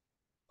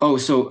 Oh,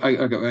 so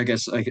I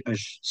guess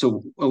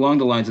so along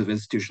the lines of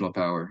institutional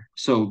power.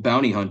 So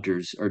bounty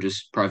hunters are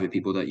just private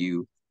people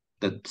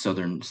that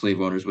Southern slave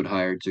owners would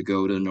hire to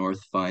go to the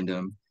North, find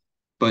them.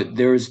 But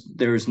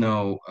there's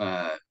no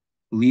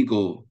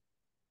legal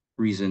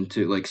reason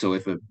to like. So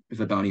if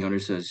a bounty hunter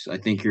says, "I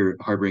think you're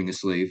harboring a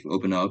slave,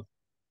 open up,"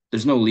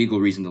 there's no legal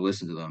reason to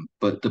listen to them.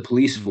 But the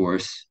police Mm,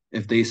 force,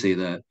 if they say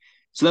that,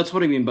 so that's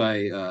what I mean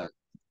by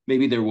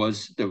maybe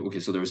okay,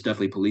 so there was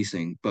definitely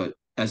policing, but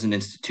as an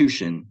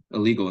institution, a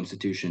legal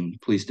institution,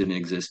 police didn't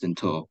exist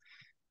until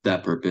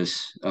that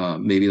purpose.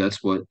 Maybe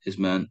that's what is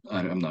meant.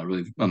 I'm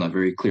not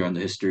very clear on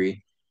the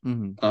history.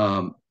 mm-hmm,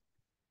 Um,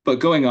 but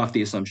going off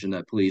the assumption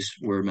that police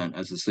were meant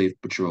as a slave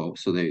patrol,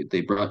 so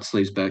they brought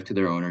slaves back to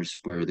their owners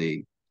where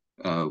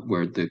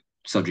the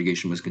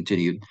subjugation was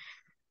continued.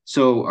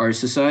 So our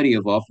society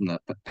evolved from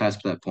that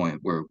past that point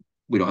where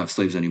we don't have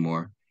slaves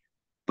anymore.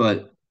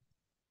 But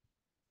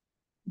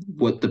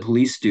what the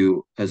police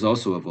do has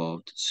also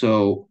evolved.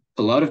 So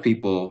a lot of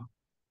people,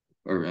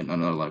 or not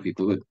a lot of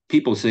people, but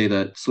people say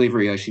that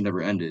slavery actually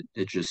never ended.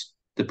 It just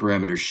the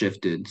parameters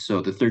shifted.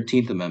 So the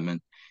 13th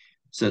Amendment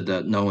said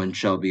that no one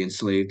shall be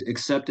enslaved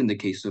except in the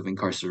case of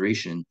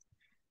incarceration.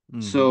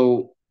 mm-hmm,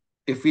 So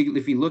if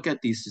we look at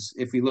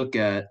if we look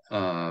at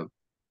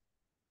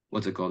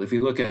what's it called? If we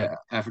look at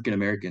African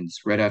Americans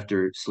right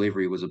after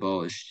slavery was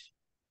abolished,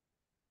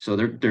 so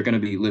they're going to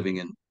be living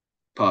in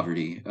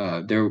poverty.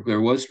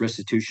 There was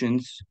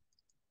restitutions.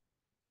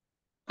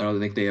 I don't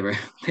think they ever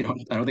they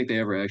don't I don't think they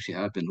ever actually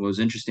happened. What was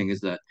interesting is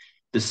that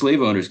the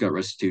slave owners got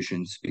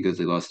restitutions because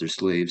they lost their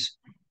slaves.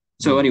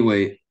 So mm.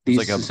 anyway, It's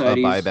these like a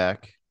societies,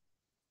 buyback.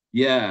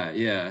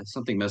 yeah,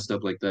 something messed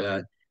up like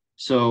that.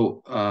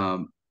 So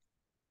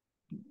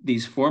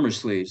these former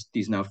slaves,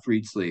 these now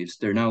freed slaves,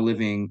 they're now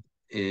living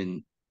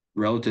in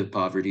relative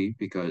poverty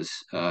because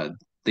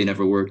they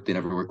never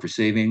work for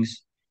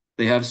savings.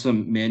 They have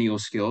some manual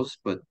skills,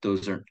 but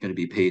those aren't going to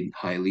be paid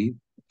highly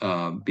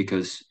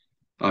because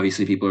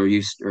obviously people are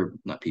used, or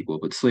not people,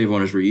 but slave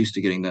owners were used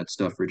to getting that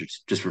stuff for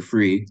just for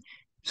free.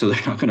 So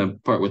they're not going to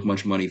part with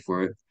much money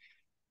for it.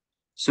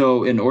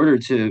 So in order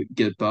to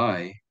get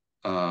by,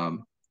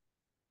 um,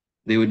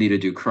 they would need to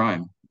do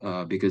crime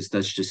because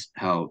that's just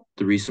how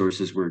the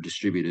resources were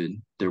distributed.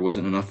 There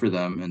wasn't enough for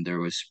them, and there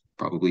was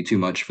probably too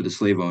much for the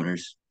slave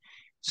owners.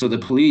 So the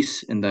Mm-hmm,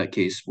 police, in that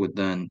case, would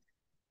then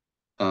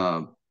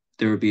uh,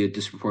 there would be a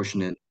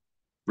disproportionate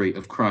rate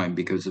of crime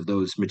because of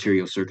those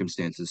material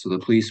circumstances. So the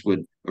police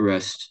would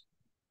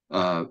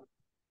uh,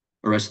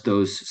 arrest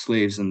those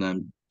slaves and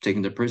then take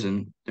them to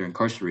prison. They're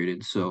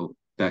incarcerated. So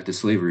back to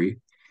slavery.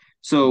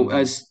 So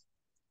mm-hmm.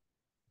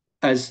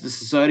 as the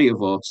society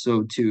evolved,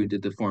 so too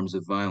did the forms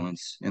of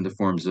violence and the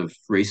forms of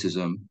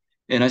racism.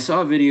 And I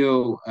saw a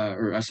video,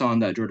 or I saw on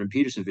that Jordan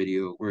Peterson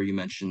video where you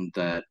mentioned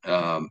that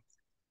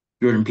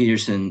Jordan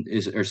Peterson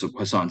is, or so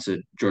Hassan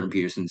said Jordan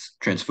Peterson's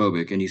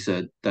transphobic, and he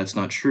said that's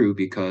not true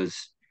because,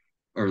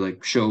 or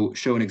like show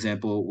an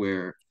example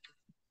where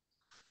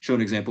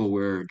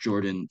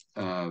Jordan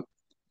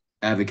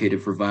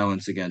advocated for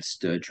violence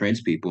against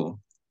trans people.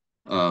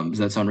 Does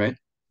that sound right?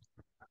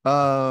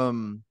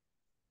 Um,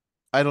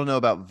 I don't know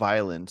about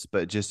violence,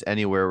 but just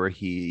anywhere where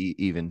he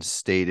even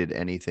stated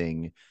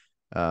anything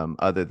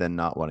other than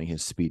not wanting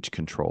his speech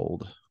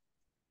controlled.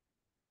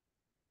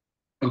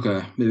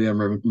 Okay, maybe I'm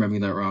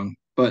remembering that wrong,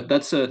 but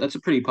that's a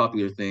pretty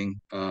popular thing.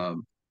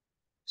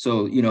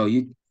 So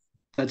you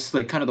that's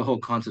like kind of the whole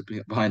concept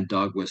behind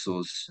dog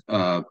whistles,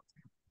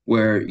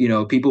 where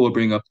people will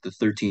bring up the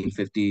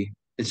 1350.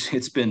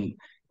 It's been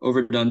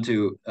overdone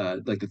to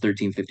like the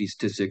 1350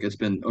 statistic. It's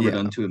been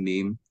overdone Yeah. to a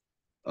meme.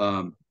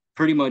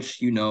 Pretty much,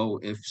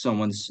 if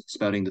someone's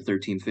spouting the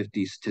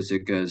 1350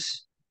 statistic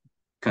as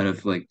kind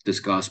of like this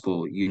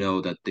gospel, you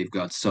know that they've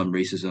got some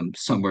racism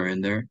somewhere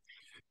in there.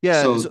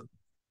 Yeah. So So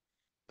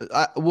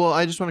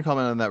I just want to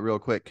comment on that real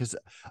quick because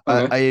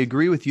I okay,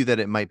 agree with you that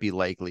it might be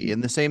likely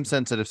in the same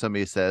sense that if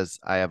somebody says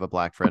I have a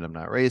black friend, I'm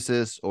not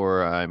racist,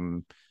 or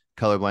I'm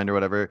colorblind or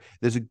whatever,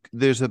 I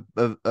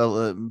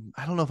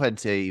don't know if I'd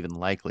say even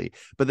likely,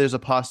 but there's a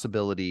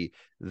possibility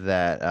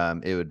that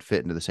it would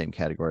fit into the same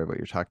category of what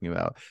you're talking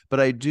about.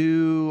 But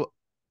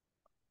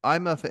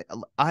I'm a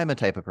I'm a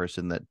type of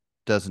person that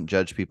doesn't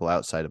judge people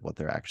outside of what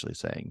they're actually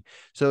saying.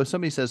 So if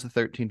somebody says the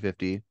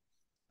 1350,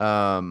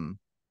 um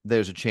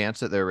there's a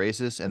chance that they're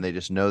racist and they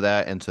just know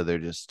that, and so they're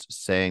just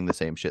saying the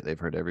same shit they've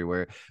heard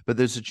everywhere. But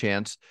there's a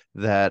chance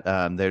that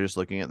they're just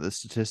looking at the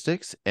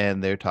statistics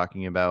and they're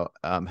talking about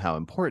how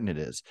important it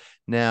is.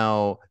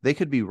 Now they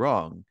could be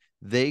wrong.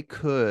 They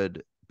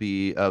could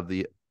be of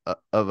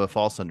a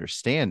false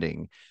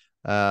understanding.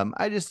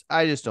 I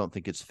just don't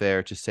think it's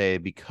fair to say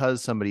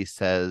because somebody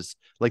says,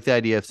 like, the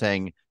idea of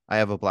saying I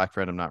have a black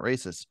friend, I'm not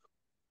racist.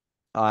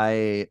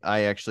 I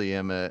actually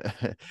am a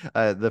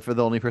the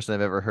only person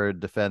I've ever heard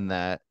defend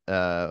that,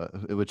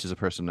 which is a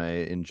person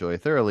I enjoy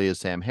thoroughly, is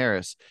Sam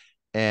Harris,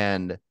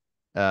 and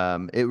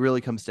it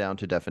really comes down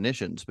to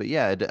definitions. But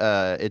yeah,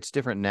 it's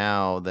different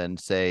now than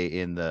say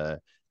in the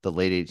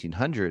late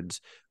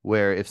 1800s,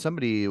 where if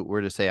somebody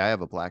were to say I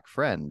have a black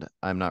friend,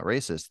 I'm not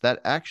racist, that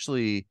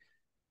actually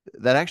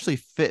that actually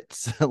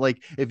fits.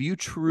 Like if you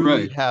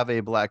truly Right, have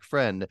a black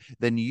friend,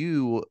 then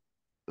you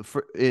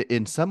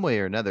in some way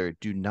or another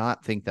do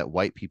not think that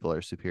white people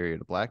are superior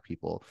to black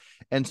people.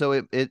 And so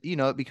it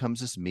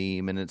becomes this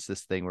meme, and it's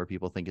this thing where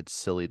people think it's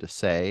silly to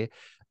say.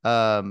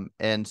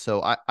 And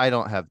so I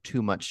don't have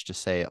too much to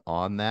say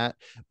on that,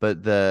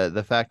 but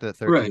the fact that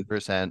right,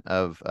 13%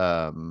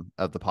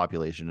 of the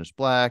population is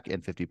black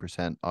and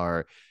 50%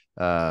 are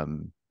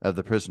of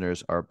the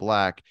prisoners are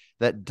black,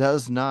 that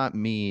does not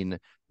mean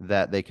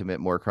that they commit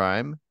more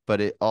crime, but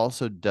it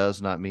also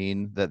does not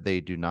mean that they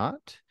do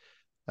not.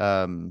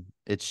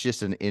 It's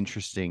just an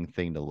interesting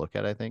thing to look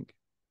at, I think.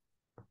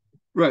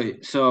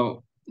 right.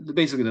 So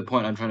basically, the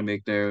point I'm trying to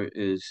make there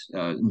is,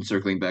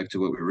 circling back to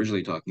what we were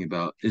originally talking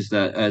about, is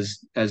that as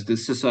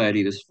this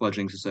society, this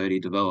fledgling society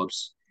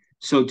develops,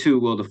 so too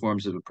will the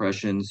forms of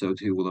oppression, so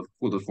too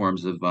will the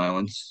forms of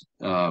violence.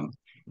 Mhm.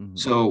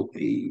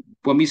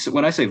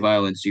 When I say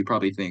violence, you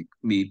probably think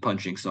me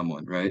punching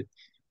someone, right?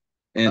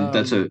 And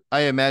that's a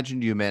I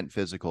imagined you meant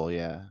physical,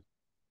 yeah.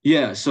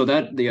 yeah.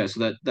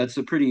 That's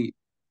a pretty.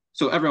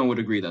 So everyone would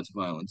agree that's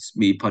violence,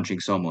 me punching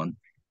someone.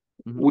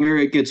 Mhm. Where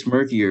it gets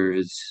murkier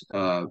is,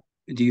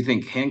 do you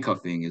think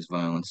handcuffing is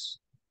violence?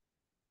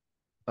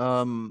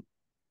 Um,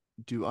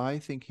 do I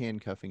think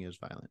handcuffing is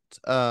violent?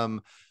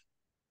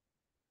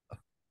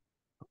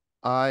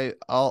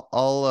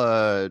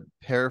 I'll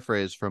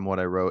paraphrase from what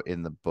I wrote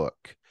in the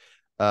book.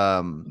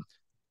 Um,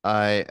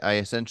 I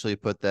essentially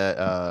put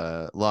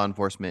that law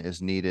enforcement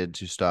is needed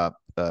to stop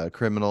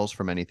criminals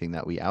from anything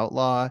that we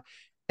outlaw,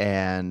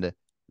 and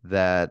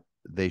that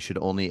they should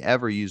only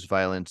ever use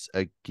violence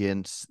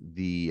against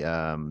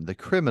the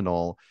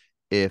criminal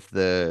if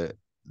the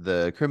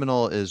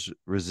criminal is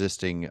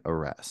resisting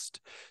arrest.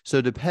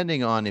 So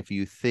depending on if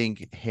you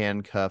think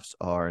handcuffs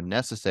are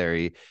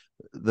necessary,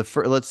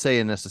 let's say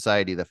in a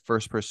society, the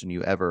first person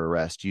you ever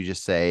arrest, you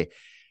just say,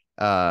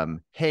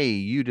 hey,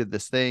 you did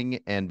this thing,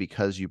 and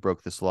because you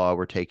broke this law,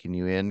 we're taking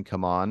you in.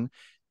 Come on.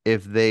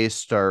 If they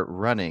start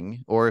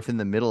running, or if in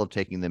the middle of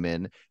taking them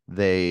in,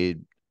 they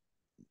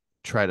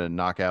try to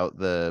knock out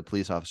the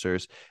police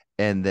officers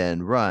and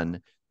then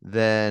run,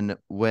 then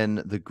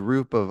when the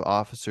group of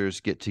officers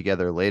get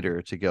together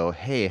later to go,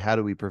 hey, how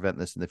do we prevent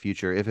this in the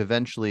future? If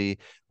eventually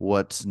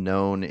what's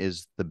known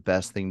is the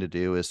best thing to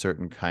do is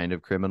certain kind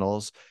of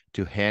criminals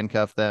to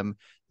handcuff them,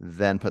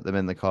 then put them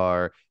in the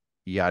car,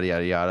 yada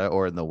yada yada,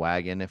 or in the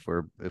wagon if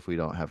we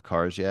don't have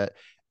cars yet.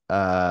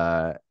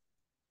 Uh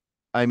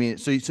I mean,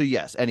 so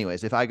yes.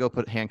 Anyways, if I go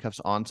put handcuffs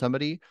on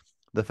somebody,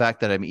 the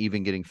fact that I'm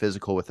even getting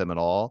physical with them at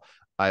all,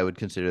 I would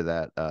consider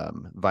that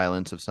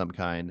violence of some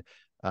kind.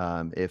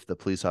 If the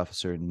police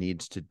officer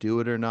needs to do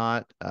it or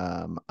not,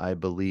 I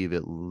believe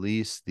at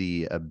least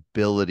the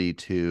ability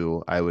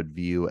to, I would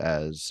view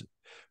as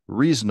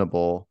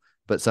reasonable,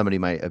 but somebody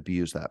might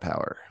abuse that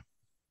power.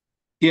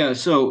 Yeah,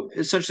 so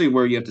essentially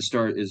where you have to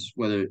start is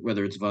whether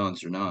it's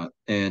violence or not.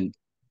 And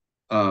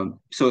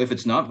so if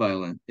it's not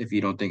violent, if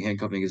you don't think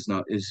handcuffing is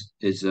not is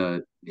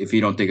if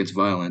you don't think it's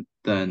violent,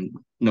 then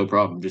no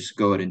problem. Just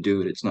go ahead and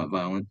do it. It's not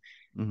violent.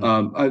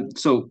 Mm-hmm.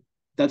 So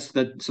that's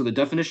that. So the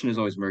definition is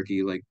always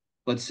murky. Like,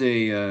 let's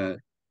say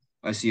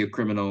I see a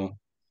criminal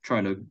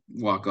trying to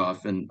walk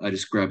off, and I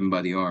just grab him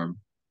by the arm.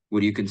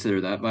 Would you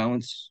consider that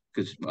violence?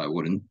 Because I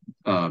wouldn't,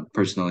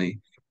 personally.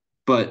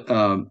 But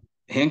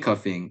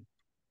handcuffing.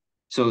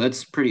 So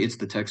that's pretty. It's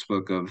the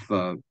textbook of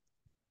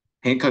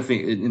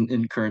handcuffing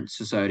in current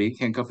society.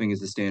 Handcuffing is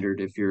the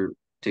standard. If you're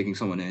taking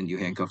someone in, you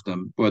handcuff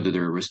them, whether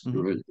they're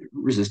Mm-hmm.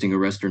 resisting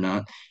arrest or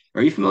not.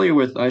 Are you familiar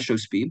with I Show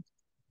Speed?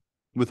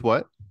 With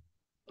what?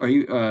 Are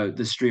you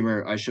the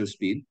streamer I Show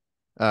Speed?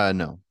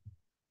 No.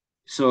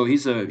 So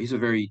he's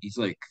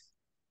like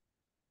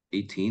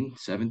 18,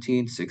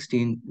 17,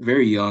 16,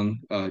 very young,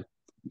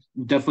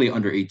 definitely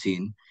under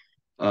 18.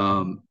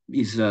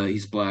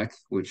 He's black,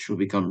 which will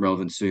become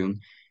relevant soon.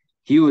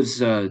 He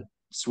was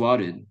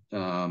swatted,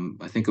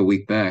 I think a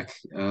week back,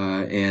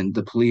 and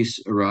the police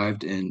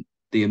arrived, and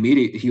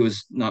he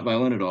was not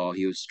violent at all.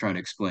 He was trying to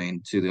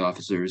explain to the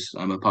officers,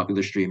 I'm a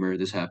popular streamer.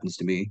 This happens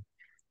to me.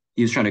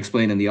 He was trying to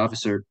explain, and the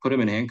officer put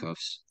him in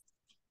handcuffs.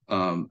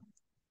 Um,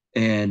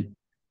 and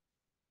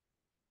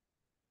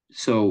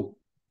so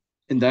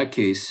in that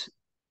case,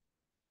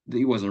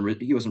 he wasn't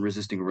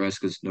resisting arrest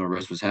because no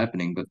arrest was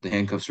happening, but the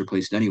handcuffs were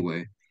placed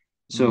anyway. Mm.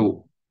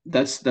 So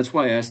that's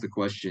why I asked the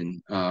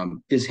question: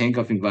 is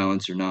handcuffing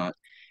violence or not?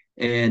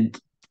 And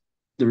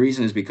the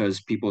reason is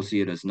because people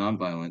see it as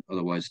nonviolent.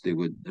 Otherwise, they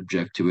would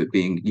object to it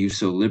being used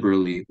so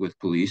liberally with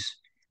police.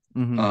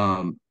 Mm-hmm.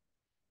 Um,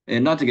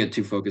 and not to get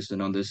too focused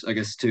in on this, I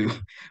guess to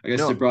I guess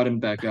to No. broaden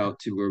back out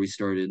to where we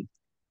started.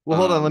 Well,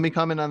 hold on. Let Um, me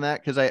comment on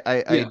that because I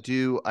yeah.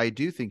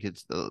 do think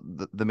it's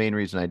the main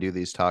reason I do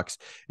these talks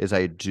is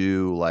I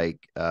do like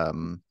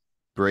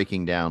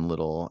breaking down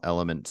little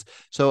elements.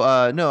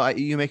 So no,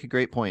 you make a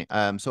great point.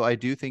 So I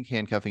do think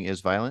handcuffing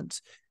is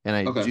violence, and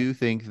I Okay. do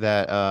think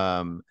that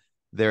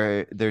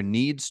there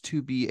needs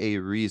to be a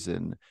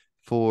reason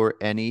for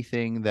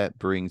anything that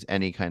brings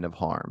any kind of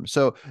harm.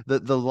 So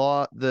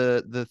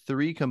the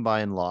three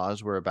combined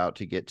laws we're about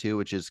to get to,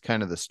 which is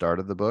kind of the start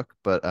of the book,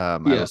 but I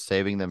Yeah. was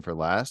saving them for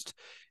last,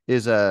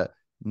 is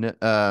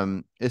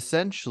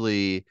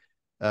essentially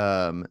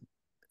um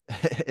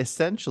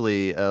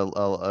essentially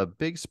a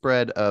big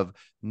spread of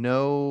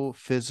no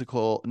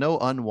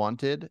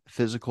unwanted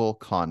physical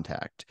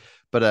contact,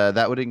 but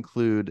that would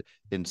include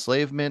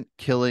enslavement,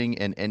 killing,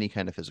 and any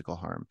kind of physical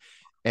harm.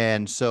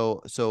 And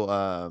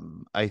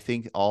I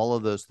think all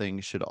of those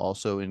things should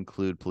also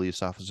include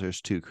police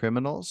officers to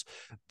criminals,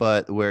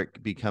 but where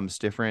it becomes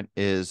different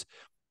is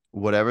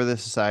whatever the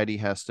society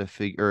has to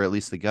figure, or at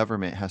least the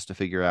government has to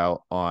figure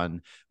out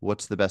on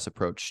what's the best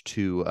approach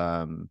to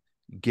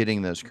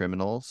getting those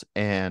criminals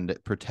and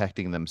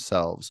protecting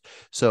themselves.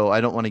 So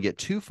I don't want to get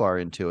too far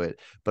into it,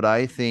 but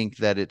I think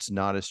that it's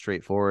not as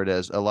straightforward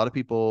as a lot of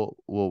people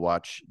will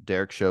watch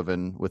Derek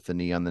Chauvin with the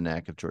knee on the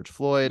neck of George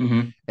Floyd.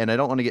 Hmm. And I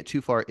don't want to get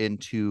too far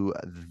into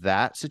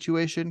that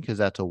situation because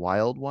that's a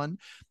wild one.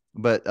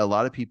 But a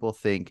lot of people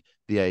think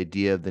the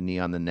idea of the knee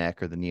on the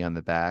neck or the knee on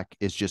the back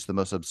is just the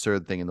most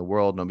absurd thing in the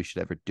world. Nobody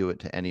should ever do it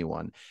to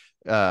anyone.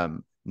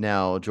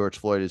 Now, George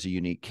Floyd is a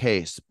unique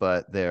case,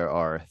 but there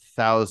are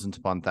thousands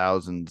upon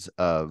thousands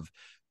of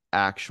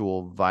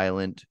actual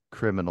violent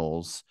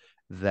criminals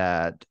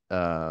that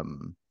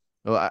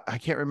well, I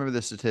can't remember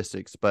the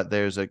statistics, but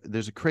there's a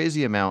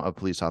crazy amount of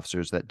police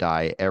officers that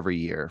die every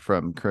year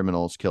from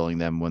criminals killing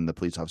them when the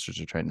police officers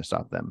are trying to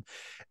stop them.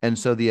 And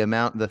so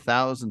the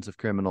thousands of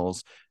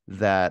criminals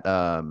that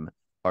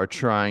are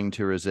trying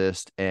to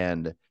resist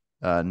and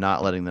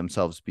not letting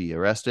themselves be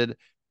arrested,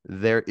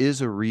 there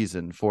is a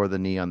reason for the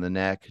knee on the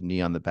neck,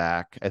 knee on the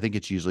back. I think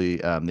it's usually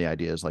the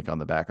idea is like on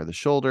the back or the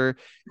shoulder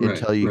Right.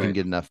 until you can Right.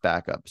 get enough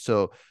backup.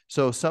 So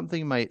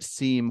something might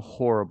seem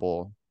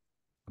horrible,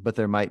 but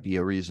there might be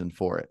a reason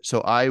for it.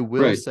 So I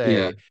will Right.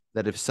 Yeah. say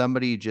that if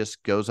somebody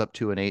just goes up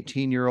to an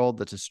 18-year-old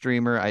that's a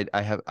streamer,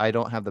 I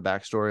don't have the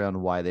backstory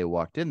on why they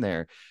walked in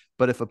there,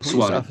 but if a police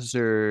Swatted.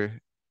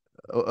 officer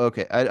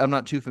okay, I'm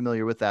not too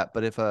familiar with that,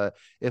 but if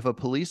a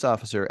police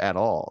officer at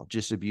all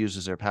just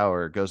abuses their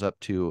power, goes up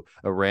to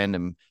a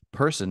random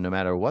person, no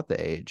matter what the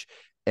age,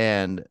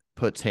 and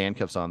puts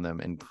handcuffs on them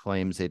and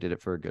claims they did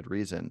it for a good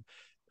reason,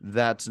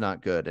 that's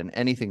not good. And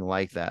anything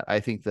like that,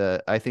 I think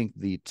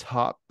the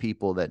top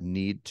people that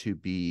need to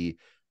be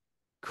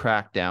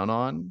cracked down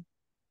on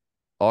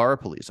are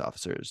police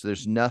officers.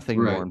 There's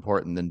nothing more Right.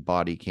 important than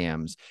body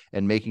cams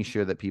and making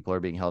sure that people are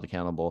being held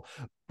accountable.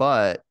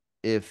 But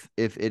if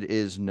it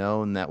is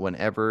known that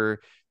whenever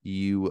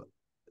you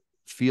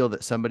feel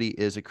that somebody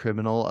is a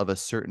criminal of a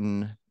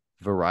certain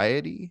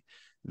variety,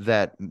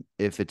 that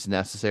if it's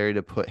necessary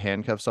to put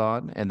handcuffs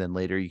on and then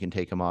later you can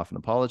take them off and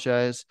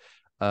apologize,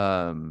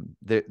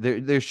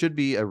 there should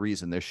be a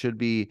reason. It should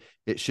be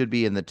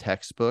in the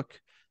textbook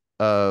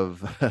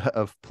of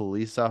of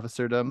police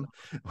officerdom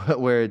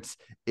where it's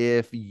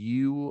if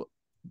you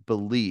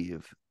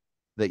believe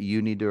that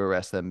you need to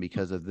arrest them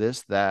because of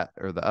this, that,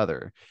 or the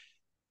other,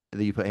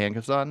 that you put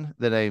handcuffs on,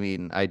 then I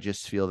mean, I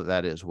just feel that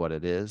that is what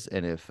it is.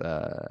 And if,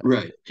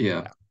 Right.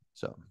 Yeah. yeah,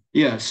 so,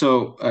 Yeah,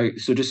 so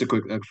just a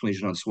quick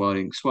explanation on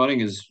swatting.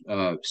 Swatting is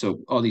so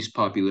all these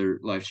popular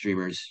live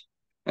streamers,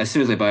 as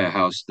soon as they buy a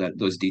house, that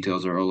those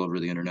details are all over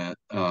the internet.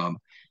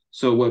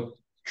 So what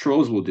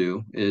trolls will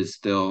do is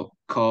they'll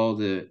call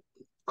the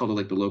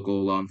like the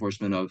local law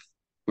enforcement of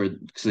where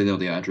because they know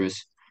the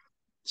address,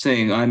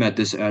 saying I'm at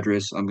this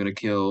address, I'm gonna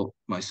kill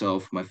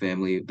myself, my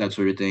family, that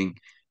sort of thing.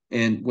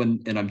 And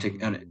I'm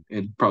taking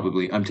and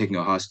probably I'm taking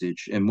a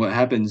hostage. And what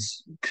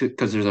happens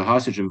because there's a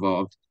hostage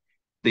involved,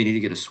 they need to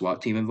get a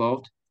SWAT team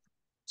involved.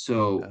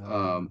 So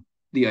um,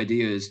 the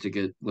idea is to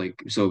get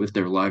like so if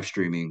they're live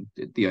streaming,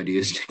 the idea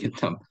is to get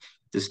them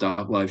to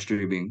stop live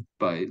streaming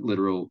by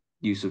literal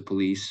use of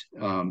police.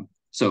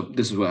 So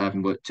this is what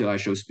happened with to I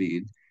Show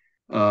Speed.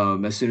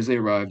 As soon as they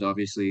arrived,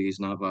 obviously he's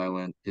not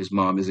violent. His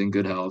mom is in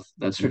good health,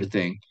 that sort of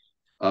thing.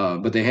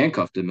 But they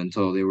handcuffed him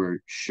until they were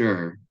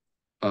sure.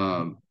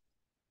 Um,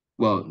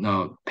 well,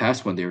 no,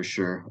 past when they were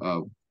sure.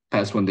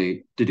 Past when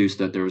they deduced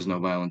that there was no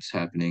violence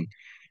happening.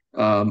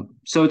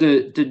 So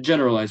to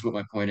generalize what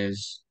my point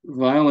is,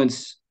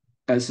 violence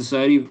as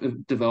society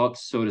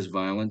develops, so does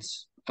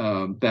violence.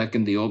 Back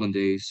in the olden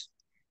days,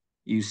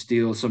 you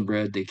steal some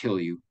bread, they kill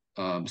you.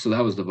 So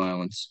that was the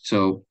violence.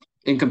 So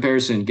in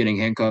comparison, getting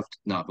handcuffed,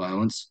 not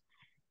violence.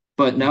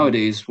 But mhm,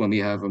 nowadays, when we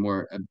have a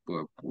more,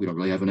 well, we don't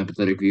really have an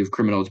empathetic view of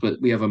criminals, but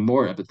we have a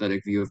more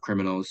empathetic view of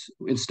criminals.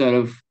 Instead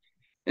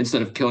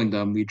of killing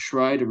them, we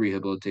try to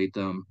rehabilitate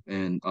them.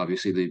 And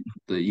obviously,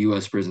 the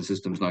U.S. prison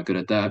system is not good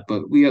at that,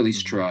 but we at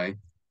least mhm, try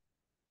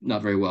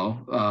not very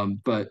well.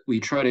 But we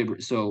try to.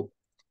 So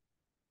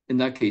in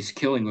that case,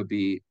 killing would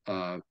be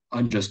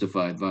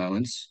unjustified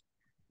violence,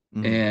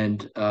 mhm,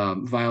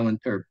 and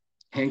violent or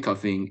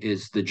handcuffing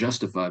is the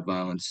justified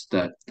violence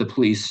that the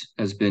police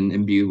has been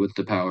imbued with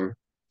the power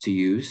to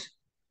use.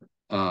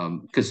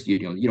 Because you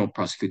don't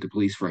prosecute the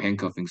police for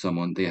handcuffing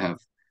someone. They have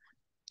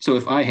so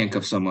if I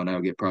handcuff someone, I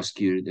would get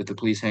prosecuted. If the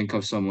police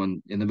handcuff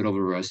someone in the middle of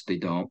arrest, they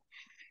don't.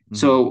 mhm,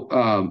 So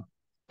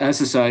as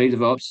society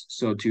develops,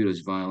 so too does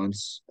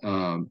violence.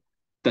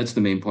 That's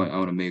the main point I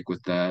want to make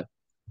with that.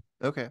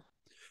 Okay.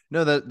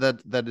 No,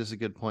 that is a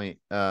good point.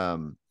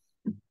 But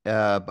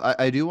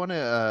I do want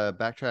to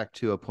backtrack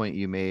to a point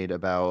you made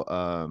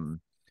about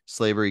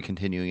slavery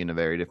continuing in a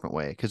very different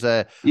way because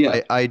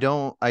Yeah. I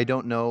don't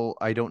know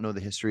the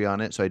history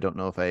on it, so I don't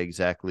know if I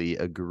exactly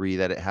agree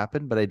that it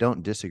happened, but I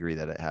don't disagree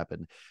that it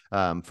happened.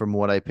 From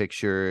what I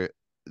picture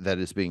that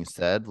is being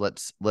said,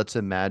 let's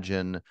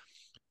imagine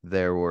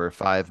there were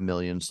 5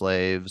 million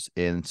slaves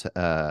in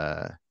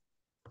the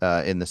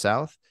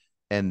South.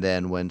 And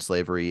then when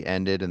slavery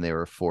ended and they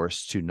were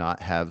forced to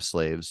not have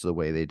slaves the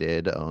way they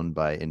did, owned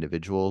by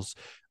individuals,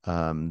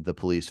 the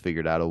police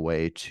figured out a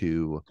way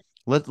to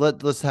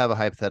let's have a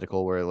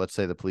hypothetical where let's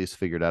say the police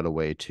figured out a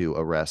way to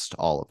arrest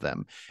all of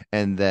them,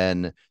 and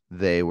then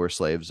they were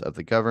slaves of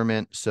the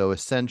government. So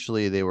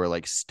essentially, they were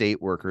like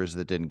state workers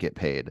that didn't get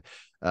paid.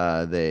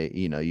 They,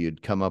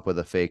 you'd come up with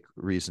a fake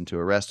reason to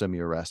arrest them,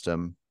 you arrest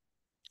them,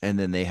 and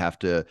then they have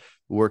to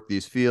work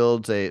these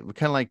fields. They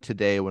kind of like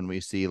today when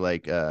we see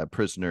like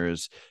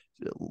prisoners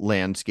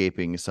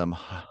landscaping some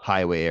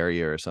highway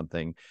area or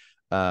something.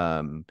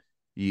 um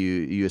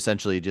you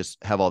essentially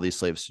just have all these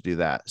slaves to do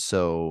that,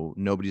 so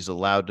nobody's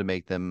allowed to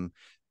make them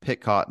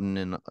pick cotton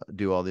and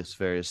do all this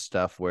various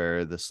stuff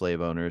where the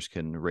slave owners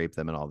can rape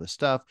them and all this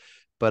stuff.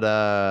 But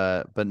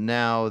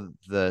now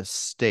the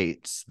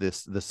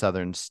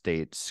southern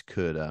states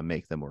could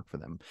make them work for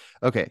them.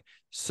 Okay,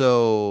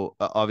 so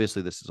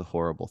obviously this is a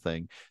horrible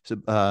thing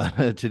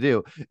to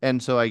do.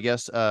 And so I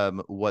guess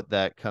what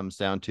that comes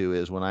down to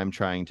is when I'm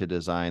trying to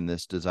design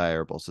this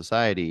desirable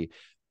society,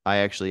 I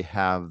actually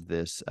have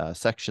this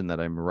section that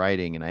I'm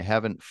writing, and I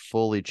haven't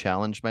fully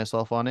challenged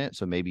myself on it.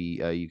 So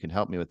maybe you can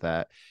help me with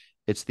that.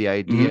 It's the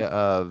idea Hmm.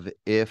 of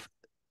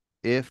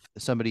if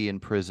somebody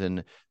in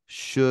prison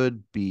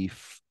should be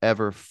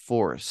ever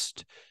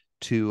forced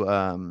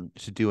to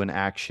do an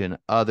action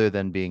other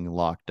than being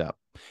locked up.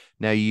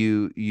 Now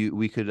you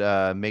we could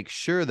make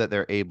sure that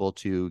they're able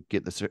to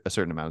get a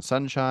certain amount of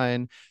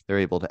sunshine, they're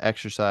able to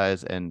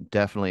exercise, and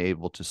definitely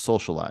able to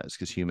socialize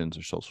because humans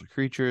are social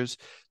creatures.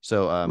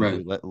 So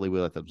Right. we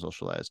let them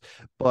socialize.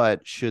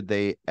 But should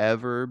they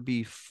ever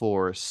be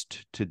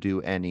forced to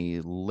do any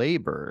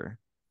labor?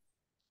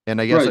 And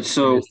I guess I'm Right.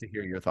 curious to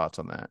hear your thoughts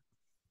on that.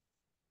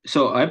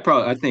 So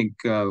I think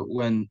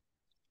when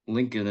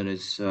Lincoln and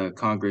his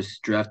Congress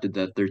drafted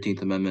that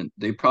 13th Amendment,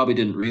 they probably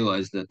didn't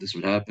realize that this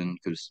would happen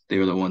because they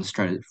were the ones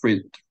trying to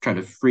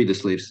free the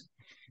slaves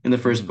in the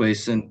first Mm-hmm.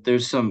 place. And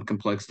there's some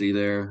complexity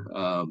there.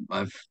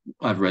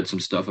 I've read some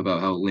stuff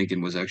about how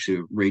Lincoln was actually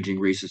a raging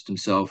racist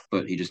himself,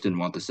 but he just didn't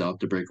want the South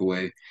to break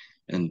away,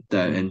 and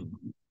that and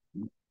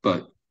Mm-hmm.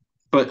 but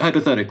but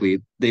hypothetically,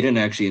 they didn't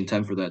actually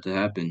intend for that to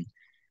happen.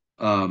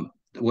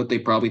 What they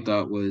probably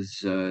thought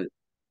was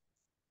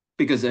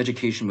because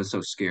education was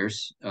so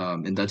scarce,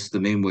 and that's the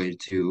main way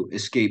to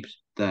escape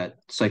that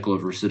cycle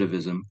of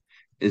recidivism,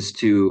 is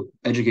to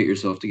educate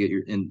yourself to get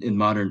your in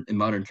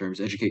modern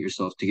terms, educate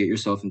yourself to get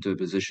yourself into a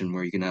position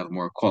where you can have a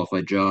more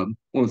qualified job,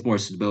 one with more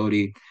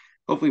stability,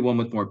 hopefully one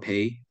with more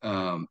pay,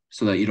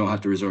 so that you don't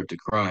have to resort to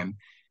crime.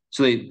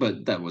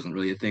 But that wasn't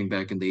really a thing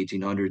back in the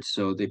 1800s.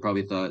 So they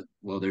probably thought,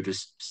 well, they're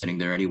just sitting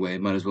there anyway.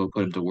 Might as well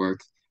put them to work.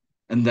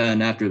 And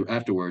then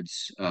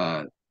afterwards,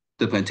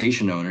 the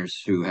plantation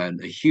owners who had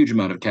a huge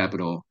amount of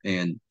capital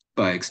and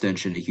by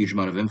extension a huge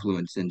amount of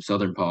influence in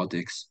Southern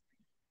politics,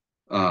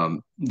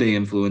 they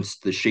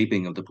influenced the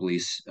shaping of the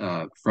police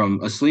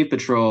from a slave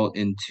patrol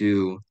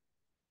into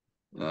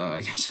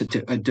I guess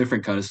a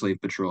different kind of slave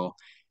patrol.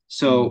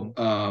 Mm-hmm.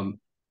 So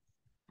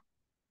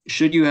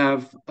should you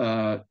have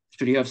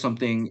should you have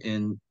something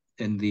in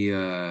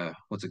the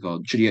what's it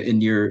called? Should you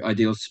in your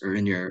ideals or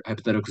in your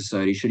hypothetical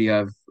society, should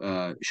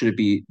it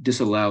be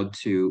disallowed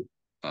to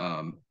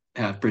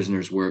have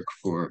prisoners work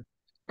for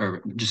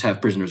or just have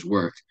prisoners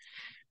work?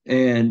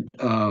 And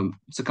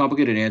it's a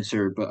complicated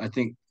answer, but I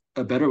think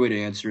a better way to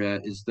answer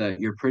that is that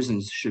your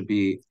prisons should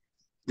be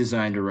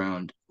designed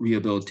around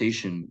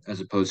rehabilitation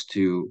as opposed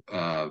to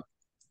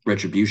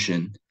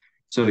retribution.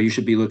 So you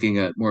should be looking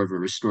at more of a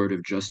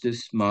restorative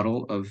justice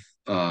model of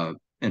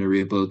and a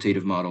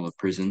rehabilitative model of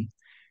prison. Mm-hmm.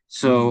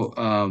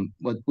 So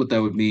what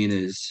that would mean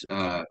is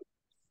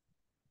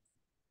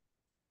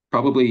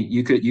probably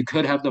you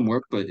could have them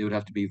work, but it would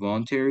have to be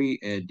voluntary,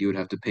 and you would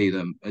have to pay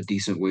them a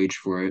decent wage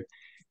for it.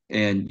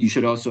 And you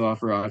should also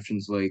offer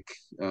options like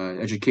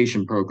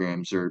education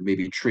programs or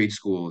maybe trade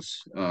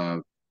schools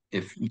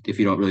if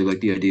you don't really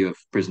like the idea of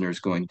prisoners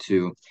going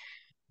to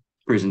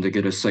prison to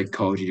get a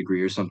psychology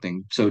degree or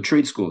something. So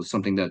trade school is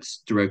something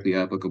that's directly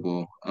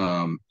applicable,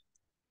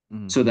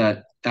 Mm-hmm. so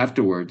that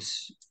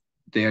afterwards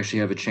they actually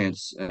have a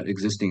chance at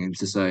existing in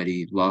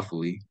society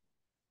lawfully.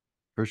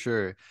 For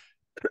sure.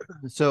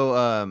 So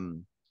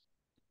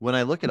when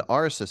I look at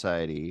our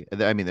society,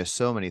 I mean, there's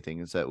so many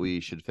things that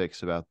we should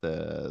fix about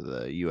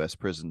the U.S.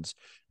 prisons.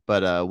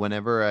 But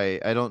whenever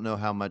I don't know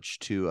how much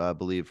to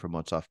believe from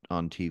what's off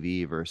on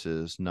TV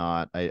versus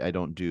not. I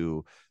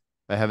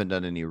haven't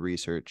done any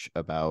research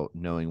about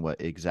knowing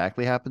what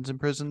exactly happens in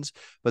prisons,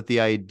 but the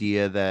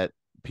idea that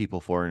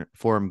people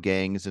form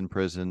gangs in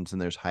prisons,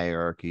 and there's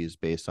hierarchies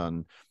based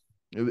on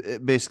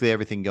basically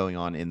everything going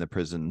on in the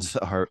prisons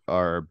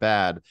are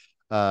bad.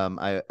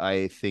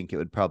 I think it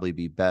would probably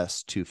be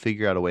best to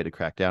figure out a way to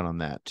crack down on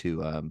that,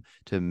 to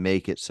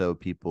make it so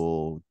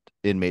people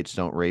inmates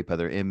don't rape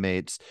other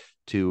inmates,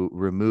 to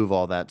remove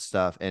all that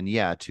stuff, and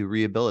yeah, to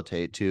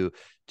rehabilitate, to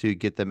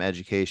get them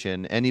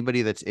education.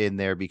 Anybody that's in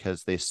there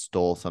because they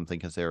stole something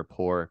because they were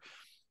poor,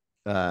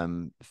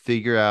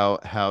 figure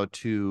out how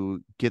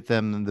to get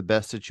them in the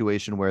best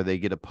situation where they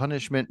get a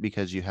punishment,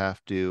 because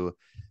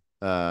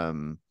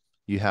um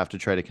you have to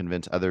try to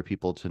convince other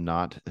people to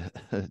not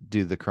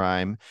do the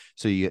crime,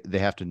 so they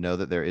have to know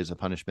that there is a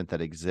punishment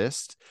that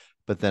exists,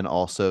 but then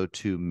also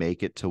to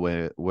make it to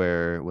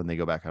where when they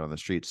go back out on the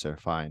streets they're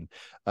fine.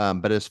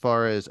 But as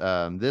far as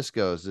this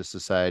goes, this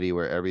society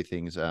where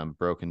everything's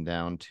broken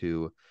down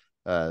to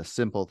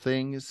simple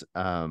things,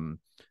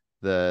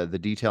 the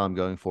detail I'm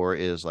going for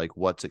is like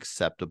what's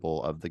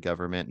acceptable of the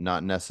government,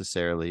 not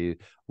necessarily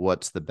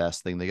what's the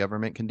best thing the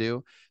government can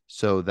do.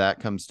 So that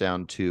comes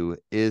down to,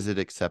 is it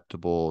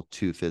acceptable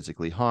to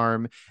physically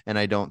harm? And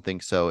I don't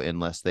think so,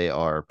 unless they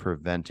are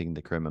preventing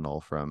the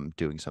criminal from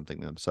doing something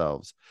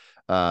themselves.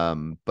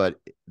 But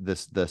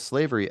the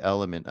slavery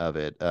element of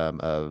it,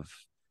 of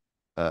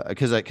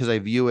because I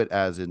view it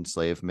as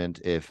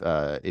enslavement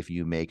if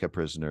you make a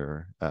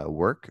prisoner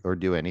work or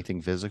do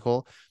anything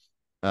physical.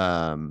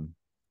 Um,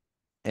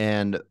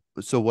 and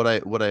so what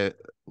I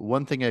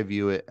one thing I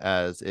view it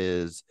as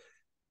is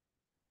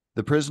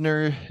the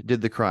prisoner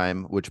did the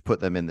crime which put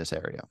them in this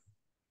area.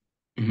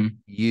 Hmm.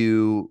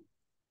 You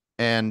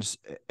and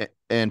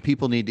and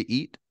people need to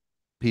eat.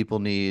 People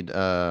need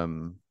I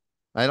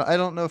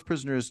don't know if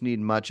prisoners need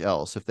much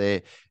else. If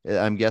they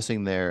I'm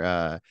guessing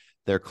their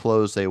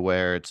clothes they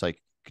wear, it's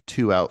like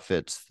two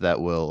outfits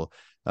that will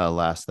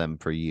last them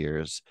for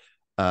years.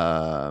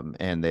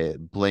 And the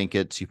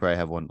blankets, you probably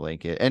have one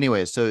blanket.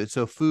 Anyway, so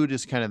food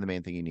is kind of the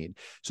main thing you need.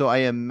 So I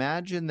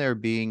imagine there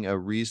being a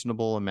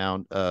reasonable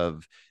amount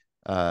of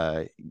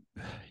uh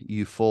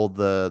you fold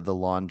the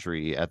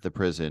laundry at the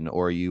prison,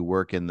 or you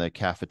work in the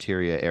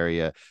cafeteria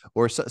area,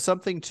 or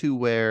something to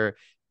where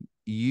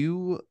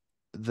you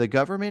the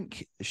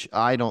government,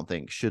 I don't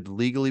think, should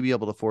legally be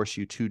able to force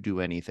you to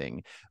do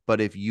anything. But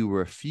if you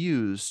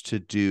refuse to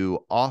do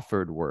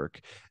offered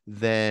work,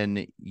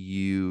 then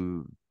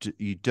you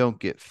don't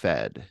get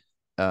fed.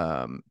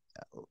 um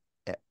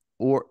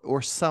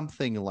or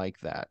something like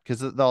that, because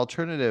the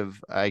alternative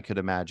I could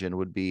imagine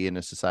would be, in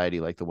a society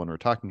like the one we're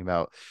talking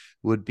about,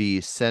 would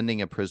be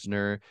sending a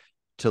prisoner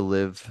to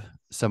live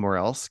somewhere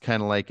else,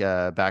 kind of like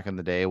back in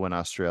the day when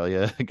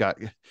Australia got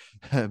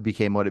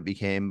became what it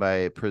became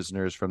by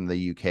prisoners from the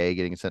UK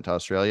getting sent to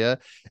Australia.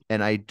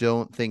 And I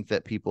don't think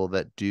that people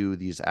that do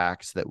these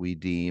acts that we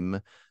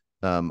deem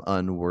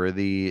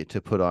unworthy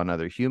to put on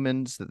other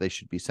humans, that they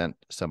should be sent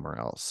somewhere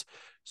else.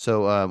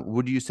 So,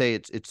 would you say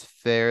it's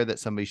fair that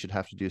somebody should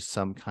have to do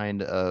some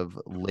kind of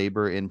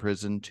labor in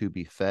prison to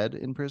be fed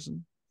in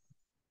prison?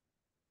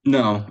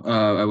 No,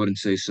 I wouldn't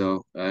say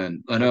so.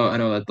 And Okay. I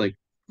know that like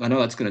I know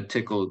that's gonna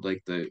tickle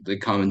like the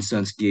common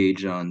sense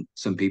gauge on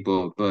some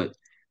people, but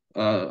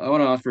I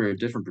want to offer a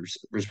different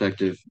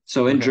perspective.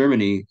 So in Okay.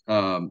 Germany,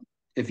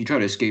 if you try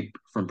to escape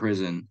from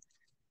prison,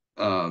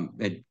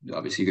 and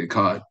obviously you get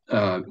caught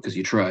because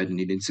you tried and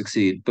you didn't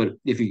succeed. But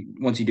if you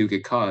once you do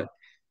get caught,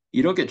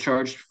 you don't get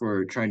charged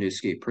for trying to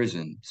escape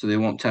prison. So they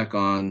won't tack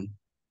on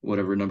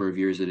whatever number of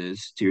years it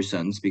is to your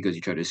sentence because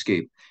you try to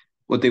escape.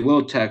 What they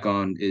will tack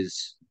on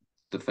is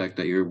the fact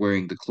that you're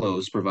wearing the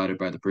clothes provided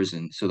by the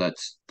prison. So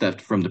that's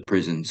theft from the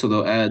prison. So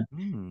they'll add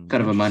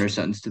kind of a minor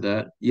Interesting. sentence to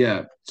that.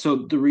 Yeah.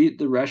 So the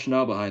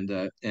rationale behind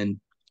that, and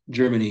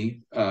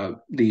Germany,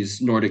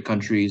 these Nordic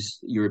countries,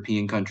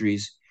 European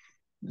countries,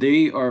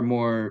 they are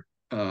more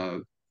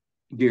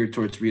geared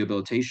towards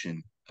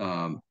rehabilitation.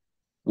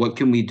 What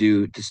can we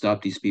do to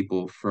stop these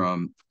people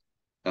from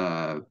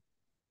uh,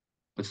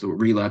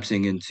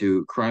 relapsing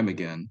into crime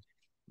again?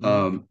 Mm,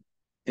 Um,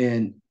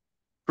 and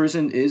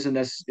prison is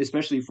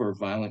especially for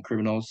violent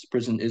criminals.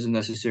 Prison isn't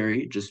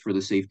necessary just for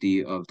the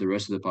safety of the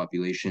rest of the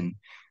population.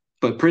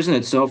 But prison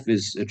itself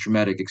is a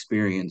traumatic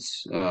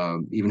experience.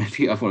 Even if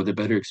you have one of the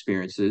better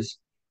experiences,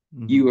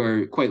 hmm. you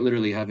are quite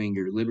literally having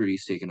your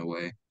liberties taken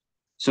away.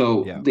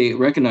 So Yeah. they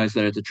recognize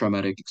that it's a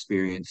traumatic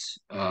experience,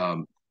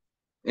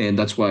 and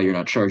that's why you're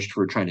not charged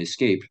for trying to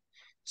escape.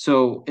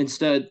 So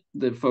instead,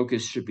 the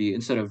focus should be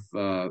instead of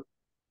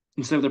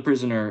the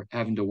prisoner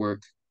having to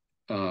work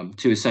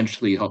to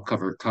essentially help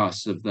cover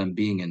costs of them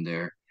being in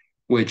there,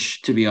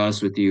 which, to be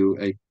honest with you,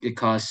 it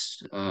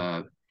costs.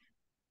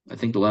 I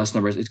think the last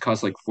number is it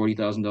costs like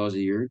 $40,000 a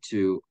year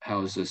to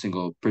house a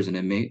single prison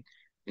inmate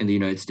in the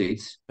United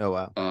States. Oh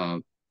wow. Uh,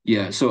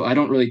 yeah, so I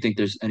don't really think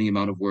there's any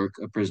amount of work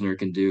a prisoner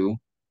can do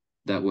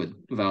that would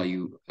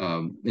value,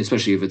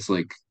 especially if it's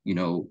like,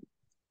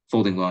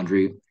 folding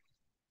laundry.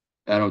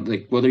 I don't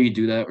like whether you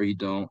do that or you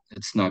don't,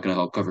 it's not going to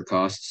help cover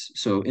costs.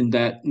 So in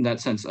that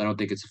sense, I don't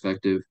think it's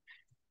effective.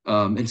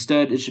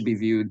 Instead, it should be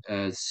viewed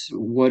as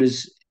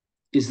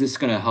is this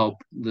going to help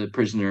the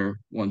prisoner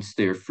once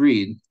they're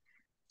freed?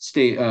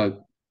 stay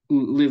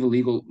live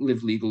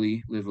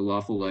legally, live a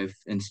lawful life,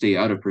 and stay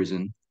out of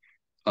prison.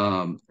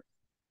 Um,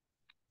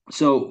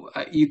 so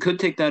you could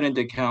take that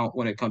into account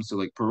when it comes to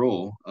like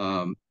parole.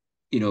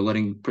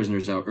 Letting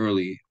prisoners out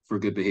early for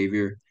good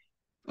behavior.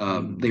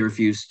 Hmm. They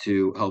refuse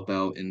to help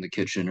out in the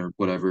kitchen or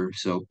whatever,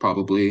 so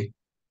probably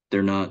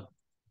they're not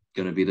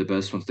going to be the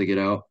best once they get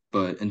out.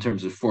 But in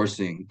terms of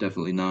forcing,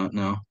 definitely not.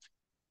 No.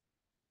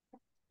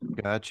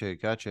 Gotcha,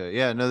 gotcha.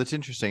 Yeah, no, that's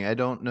interesting. I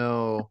don't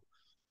know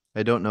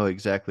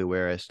exactly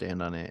where I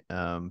stand on it,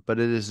 but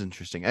it is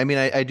interesting. I mean,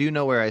 I do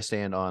know where I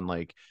stand on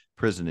like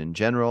prison in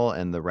general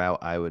and the route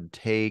I would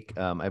take.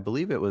 I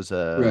believe it was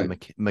Right.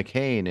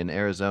 McCain in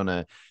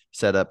Arizona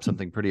set up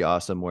something pretty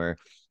awesome where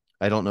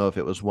I don't know if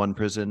it was one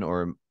prison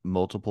or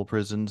multiple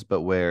prisons,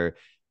 but where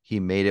he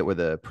made it where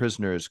the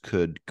prisoners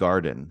could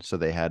garden. So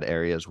they had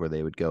areas where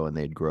they would go and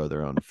they'd grow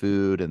their own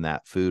food, and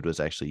that food was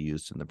actually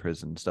used in the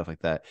prison, stuff like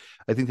that.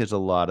 I think there's a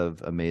lot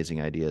of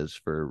amazing ideas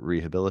for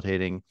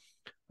rehabilitating.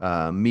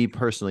 Me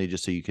personally,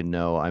 just so you can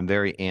know, I'm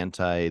very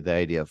anti the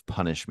idea of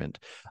punishment.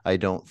 I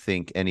don't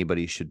think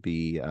anybody should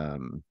be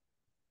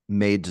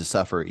made to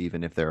suffer,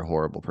 even if they're a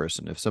horrible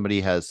person. If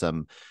somebody has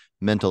some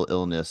mental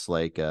illness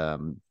like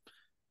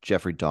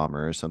Jeffrey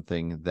Dahmer or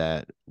something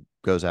that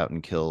goes out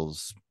and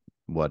kills,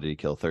 what did he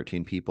kill,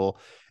 13 people?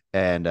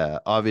 And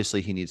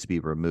obviously he needs to be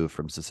removed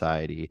from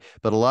society.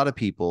 But a lot of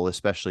people,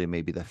 especially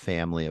maybe the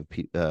family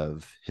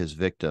of his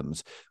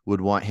victims,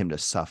 would want him to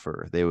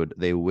suffer.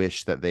 They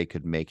wish that they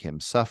could make him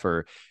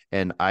suffer.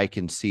 And I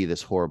can see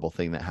this horrible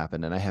thing that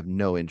happened, and I have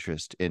no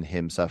interest in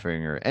him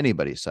suffering or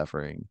anybody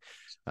suffering.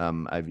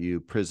 I view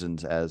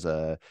prisons as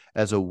a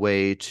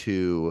way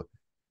to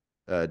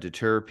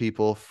deter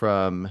people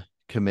from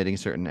committing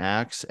certain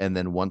acts. And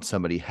then once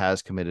somebody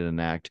has committed an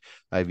act,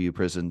 I view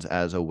prisons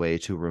as a way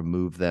to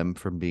remove them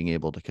from being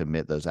able to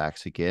commit those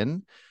acts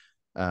again.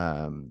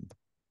 Um,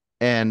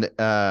 and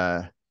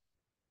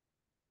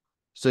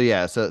so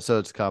yeah, so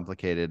it's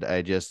complicated.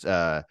 I just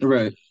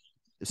Right.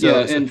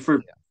 Yeah, so and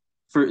for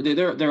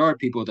there are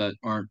people that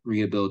aren't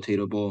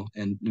rehabilitatable,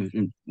 and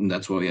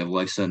that's why we have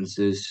life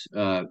sentences.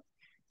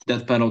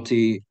 Death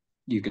penalty,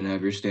 you can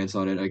have your stance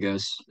on it, I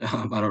guess.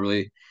 I don't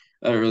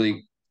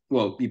really.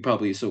 Well, you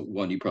probably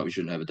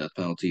shouldn't have a death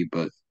penalty,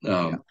 but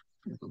yeah.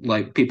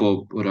 like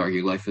people would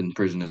argue, life in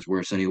prison is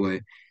worse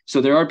anyway.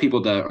 So there are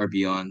people that are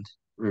beyond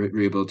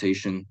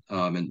rehabilitation,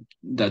 and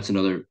that's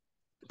another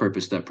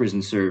purpose that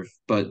prisons serve.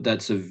 But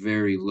that's a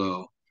very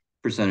low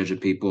percentage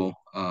of people,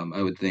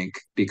 I would think,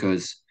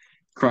 because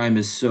crime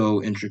is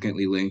so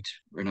intricately linked,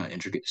 or not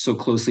intricate, so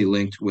closely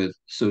linked with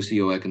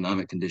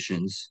socioeconomic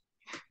conditions.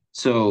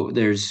 So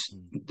there's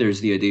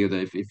the idea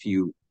that if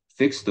you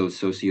fix those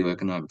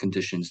socioeconomic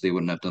conditions, they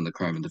wouldn't have done the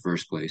crime in the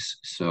first place.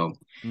 So,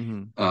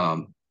 Mm-hmm.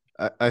 um,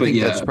 I but think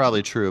that's yeah,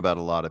 probably true about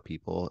a lot of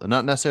people,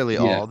 not necessarily yeah,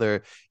 all.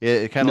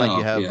 It kind of like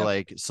you no, have yeah,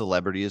 like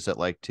celebrities that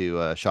like to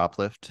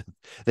shoplift.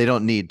 They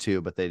don't need to,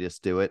 but they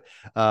just do it.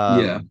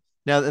 yeah,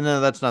 Now,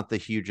 no, that's not the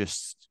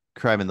hugest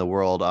crime in the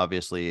world.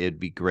 Obviously, it'd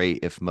be great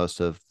if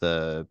most of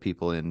the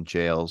people in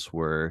jails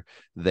were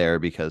there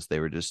because they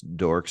were just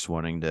dorks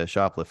wanting to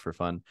shoplift for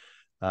fun.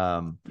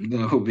 Um,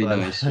 that would be but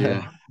nice.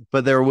 Yeah,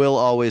 but there will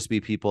always be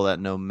people that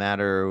no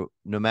matter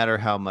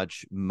how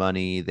much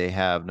money they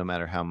have, no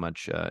matter how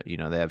much they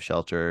have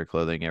shelter,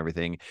 clothing,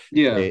 everything,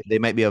 yeah, they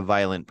might be a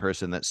violent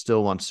person that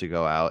still wants to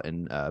go out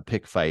and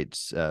pick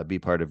fights, be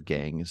part of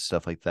gangs,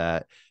 stuff like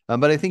that.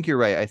 But I think you're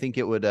right. I think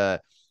it would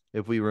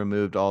if we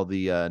removed all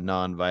the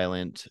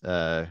non-violent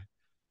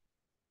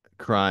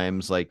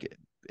crimes, like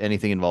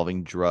anything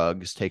involving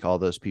drugs, take all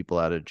those people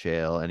out of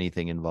jail,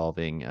 anything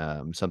involving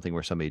something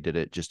where somebody did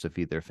it just to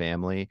feed their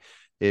family.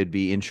 It'd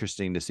be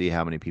interesting to see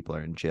how many people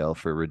are in jail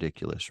for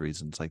ridiculous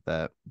reasons like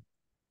that.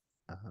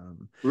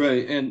 Um,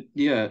 right. And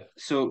yeah,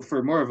 so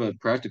for more of a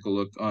practical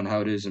look on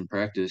how it is in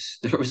practice,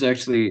 there was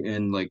actually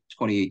in like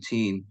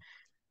 2018,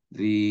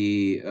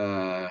 the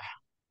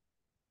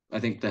I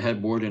think the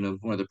head warden of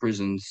one of the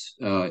prisons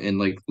in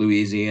like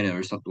Louisiana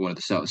or something, one of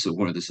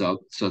the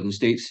southern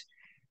states.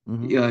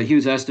 mhm. He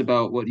was asked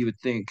about what he would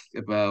think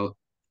about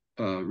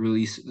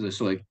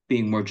so like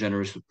being more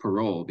generous with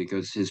parole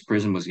because his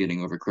prison was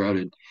getting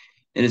overcrowded.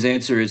 And his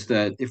answer is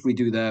that if we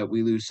do that,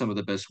 we lose some of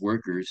the best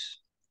workers.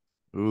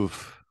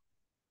 Oof.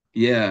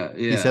 Yeah,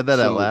 He yeah. said that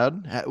out So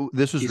loud.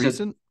 This was he said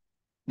recent.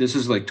 this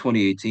is like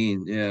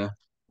 2018. Yeah.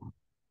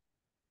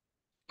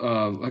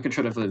 I can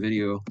try to find the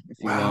video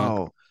if you want.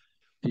 Wow.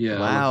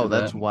 Yeah, I'll look Wow, for that.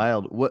 that's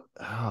wild. What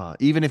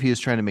even if he was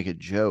trying to make a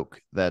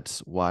joke,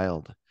 that's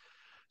wild.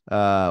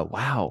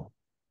 Wow.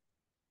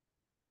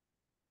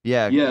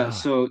 Yeah, Yeah,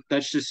 so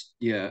that's just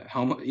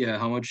how much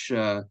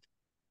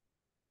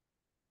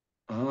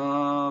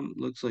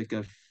looks like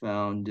I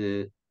found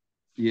it.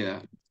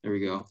 Yeah, there we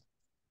go.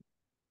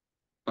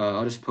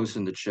 I'll just post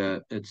in the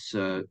chat. It's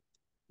not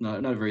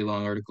a very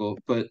long article,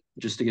 but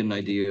just to get an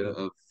idea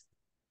of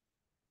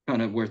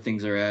kind of where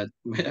things are at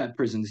at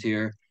prisons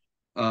here.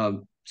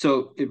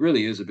 So it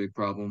really is a big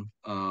problem.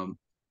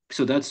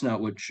 So that's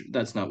not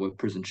what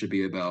prison should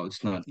be about.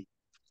 It's not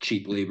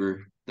cheap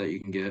labor that you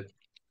can get.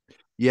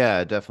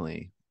 yeah,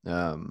 definitely.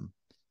 Um,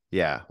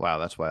 yeah, wow,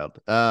 that's wild.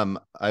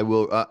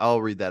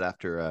 I'll read that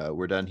after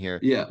we're done here.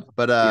 Yeah,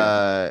 But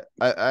yeah.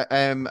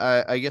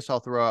 I guess I'll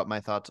throw out my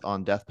thoughts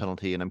on death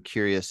penalty, and I'm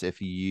curious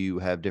if you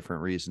have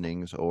different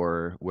reasonings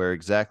or where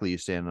exactly you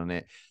stand on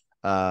it.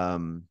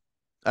 Um,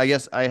 I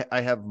guess I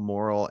have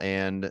moral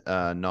and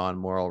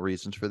non-moral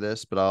reasons for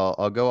this, but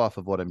I'll go off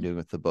of what I'm doing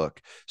with the book.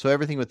 So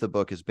everything with the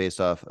book is based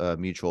off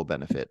mutual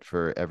benefit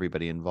for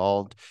everybody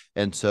involved.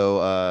 And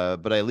so,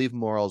 but I leave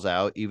morals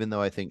out, even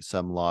though I think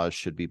some laws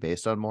should be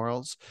based on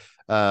morals.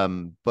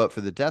 But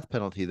for the death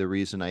penalty, the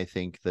reason I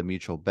think the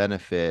mutual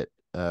benefit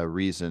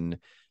reason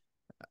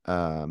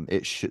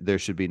it should there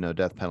should be no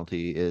death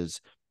penalty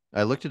is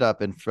I looked it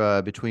up, and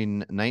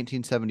between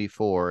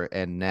 1974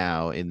 and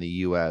now in the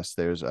U.S.,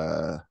 there's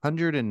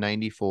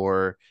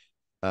 194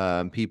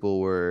 people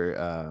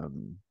were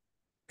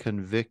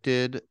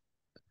convicted.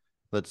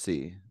 Let's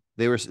see.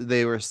 They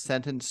were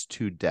sentenced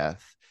to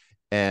death,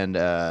 and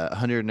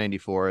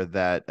 194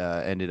 that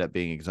ended up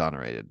being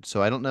exonerated.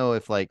 So I don't know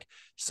if like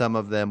some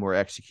of them were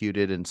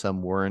executed and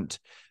some weren't,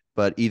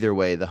 but either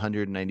way, the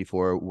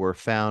 194 were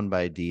found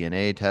by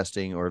DNA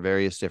testing or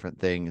various different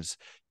things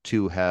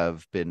to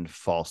have been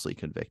falsely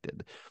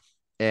convicted.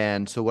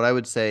 And so what I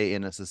would say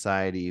in a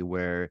society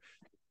where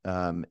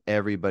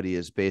everybody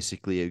is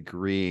basically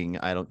agreeing,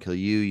 I don't kill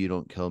you, you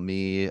don't kill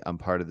me, I'm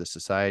part of the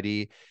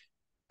society,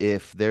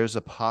 if there's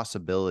a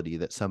possibility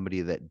that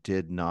somebody that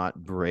did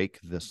not break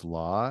this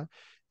law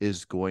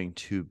is going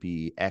to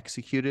be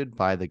executed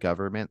by the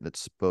government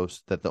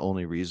that the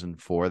only reason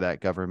for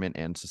that government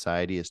and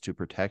society is to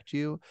protect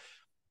you,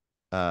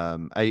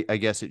 I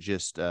guess it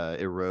just it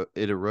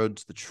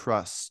erodes the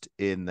trust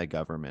in the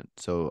government.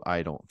 So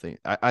I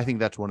think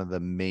that's one of the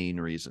main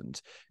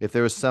reasons. If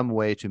there was some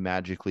way to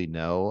magically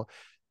know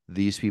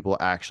these people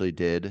actually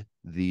did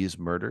these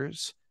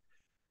murders,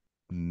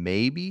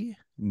 maybe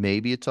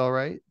it's all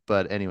right.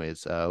 But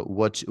anyways,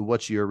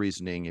 what's your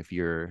reasoning if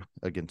you're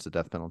against the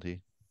death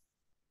penalty?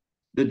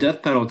 The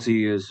death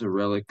penalty is a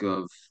relic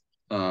of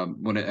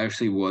when it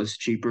actually was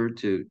cheaper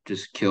to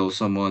just kill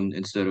someone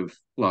instead of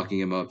locking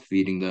them up,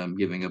 feeding them,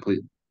 giving a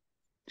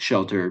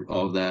shelter,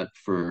 all of that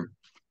for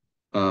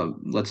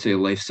let's say a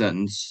life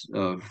sentence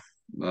of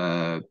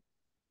uh,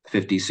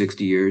 50,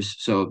 60 years.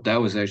 So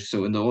that was actually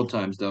so in the old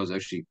times that was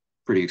actually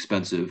pretty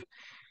expensive.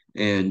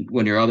 And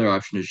when your other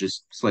option is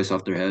just slice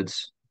off their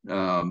heads,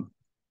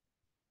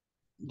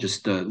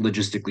 just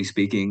logistically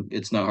speaking,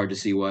 it's not hard to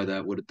see why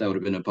that would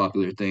have been a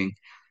popular thing.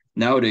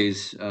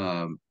 Nowadays,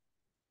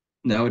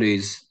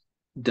 nowadays,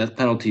 death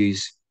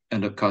penalties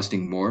end up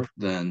costing more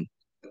than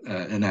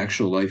an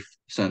actual life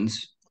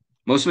sentence.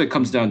 Most of it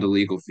comes Mm-hmm. down to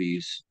legal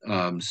fees.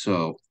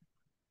 So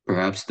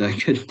perhaps that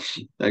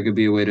could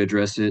be a way to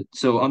address it.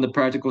 So on the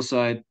practical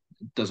side,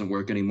 it doesn't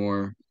work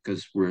anymore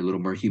because we're a little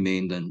more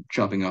humane than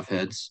chopping off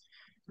heads.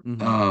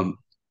 Mm-hmm. Um,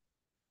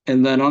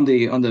 and then on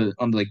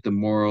like the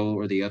moral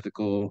or the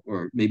ethical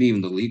or maybe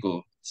even the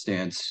legal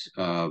stance,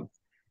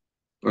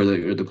 or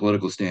the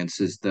political stance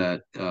is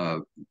that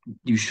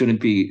you shouldn't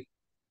be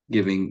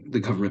giving the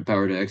government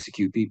power to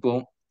execute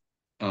people.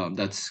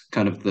 That's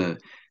kind of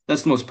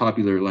that's the most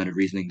popular line of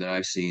reasoning that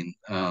I've seen.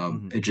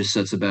 Mm-hmm. It just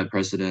sets a bad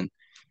precedent.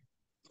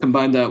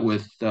 Combine that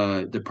with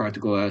the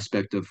practical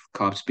aspect of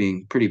cops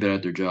being pretty bad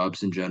at their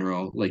jobs in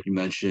general, like you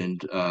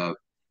mentioned, a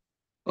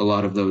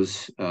lot of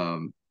those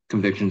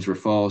convictions were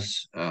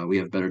false. We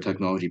have better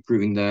technology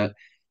proving that,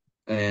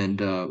 and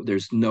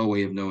there's no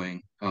way of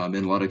knowing. In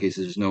a lot of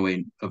cases, there's no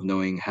way of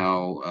knowing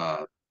how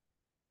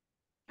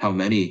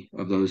many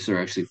of those are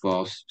actually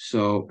false.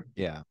 So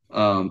Yeah.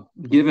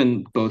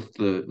 given both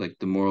the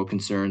moral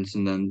concerns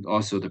and then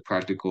also the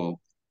practical,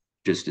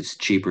 just it's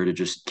cheaper to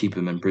just keep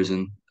him in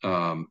prison.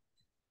 Mm-hmm.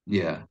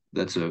 Yeah,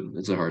 that's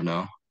a hard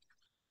no.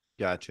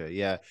 Gotcha.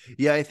 Yeah.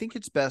 Yeah, I think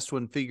it's best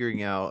when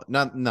figuring out,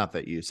 not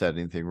that you said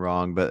anything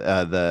wrong, but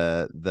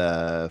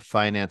the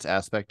finance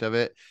aspect of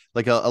it.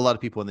 Like a lot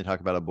of people when they talk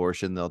about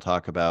abortion, they'll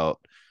talk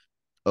about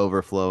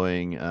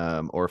overflowing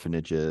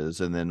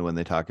orphanages, and then when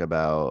they talk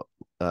about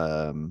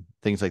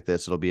things like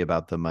this, it'll be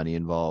about the money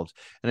involved.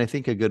 And I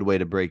think a good way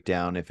to break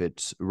down if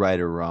it's right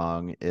or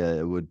wrong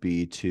would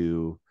be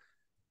to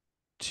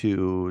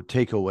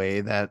take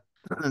away that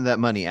that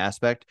money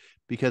aspect,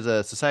 because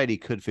a society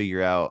could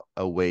figure out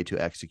a way to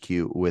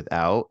execute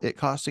without it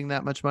costing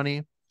that much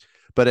money.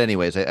 But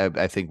anyways,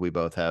 I think we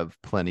both have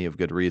plenty of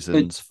good It,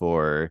 reasons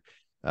for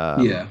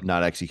yeah,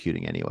 not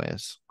executing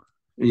anyways.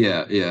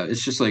 yeah.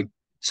 It's just like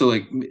so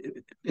like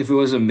if it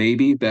was a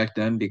maybe back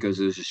then because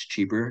it was just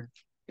cheaper,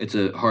 it's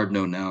a hard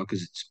no now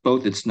because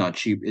it's not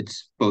cheap.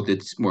 It's both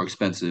it's more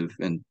expensive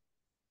and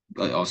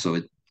also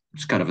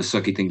it's kind of a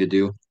sucky thing to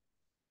do.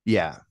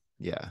 Yeah,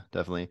 yeah,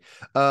 definitely.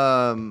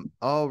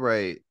 All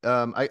right.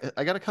 I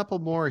got a couple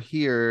more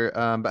here.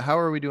 But how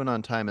are we doing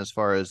on time as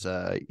far as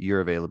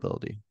your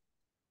availability?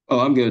 Oh,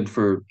 I'm good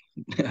for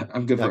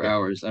I'm good for Okay.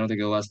 hours. I don't think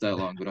it'll last that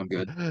long, but I'm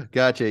good.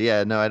 Gotcha.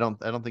 Yeah, no, I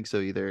don't think so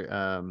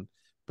either.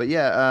 But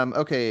yeah,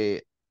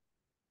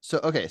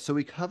 so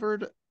we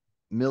covered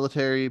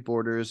military,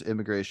 borders,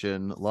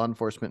 immigration, law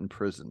enforcement, and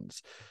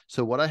prisons.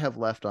 So what I have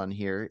left on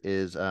here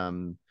is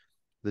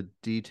The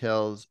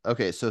details.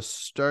 Okay, so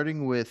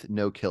starting with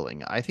no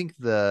killing. I think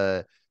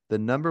the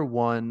number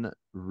one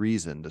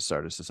reason to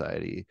start a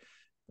society,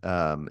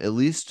 at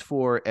least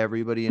for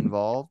everybody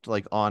involved,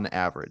 like on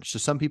average. So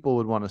some people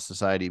would want a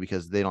society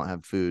because they don't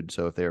have food.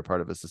 So if they are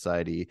part of a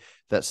society,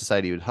 that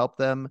society would help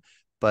them.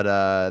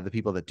 But the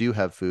people that do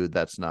have food,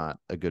 that's not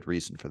a good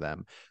reason for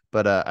them.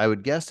 But I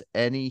would guess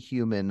any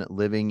human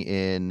living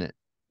in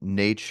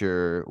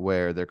nature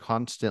where they're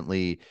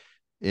constantly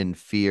in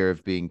fear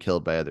of being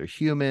killed by other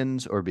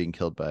humans or being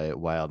killed by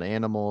wild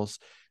animals,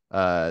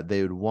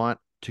 they would want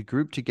to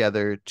group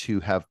together to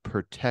have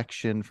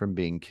protection from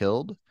being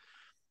killed.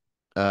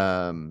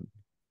 um,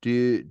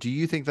 do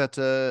you think that's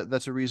a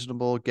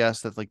reasonable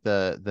guess that like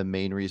the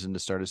main reason to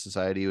start a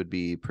society would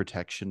be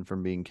protection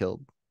from being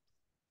killed?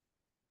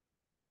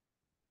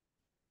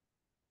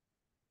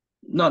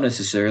 Not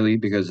necessarily,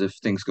 because if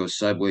things go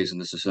sideways in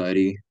the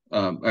society,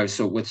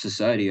 so with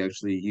society,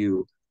 actually,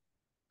 you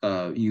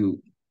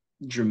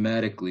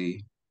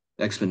dramatically,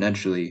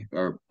 exponentially,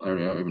 or I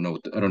don't even know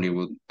I don't know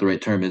what the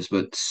right term is,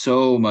 but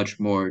so much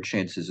more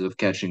chances of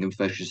catching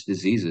infectious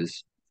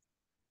diseases,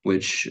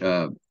 which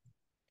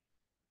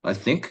I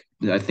think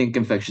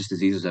infectious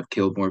diseases have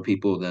killed more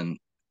people than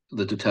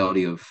the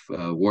totality of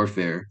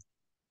warfare.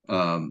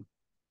 Um,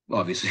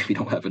 Obviously, we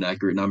don't have an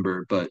accurate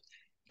number, but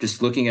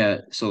just looking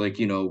at, so like,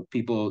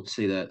 people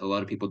say that a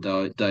lot of people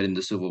died in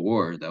the Civil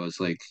War. That was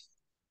like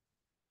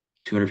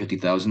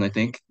 250,000, I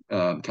think,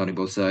 counting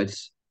both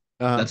sides.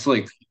 Uh-huh. That's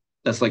like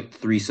that's like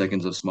 3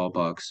 seconds of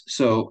smallpox.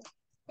 So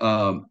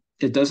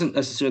it doesn't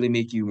necessarily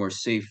make you more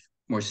safe.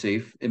 More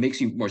safe. It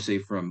makes you more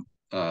safe from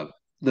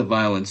the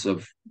violence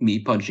of me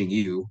punching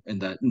you. In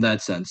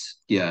that sense,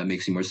 yeah, it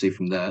makes you more safe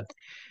from that.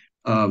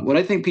 Mm-hmm. What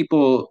I think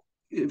people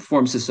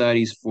form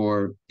societies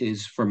for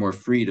is for more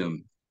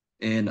freedom,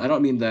 and I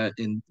don't mean that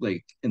in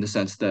the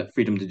sense that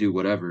freedom to do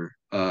whatever,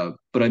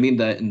 but I mean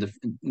that in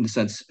the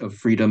sense of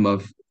freedom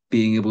of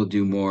being able to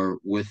do more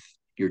with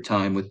your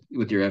time,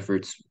 with your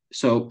efforts.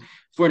 So,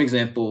 for an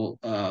example,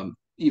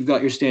 you've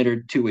got your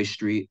standard two-way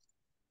street.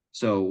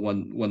 So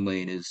one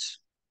lane is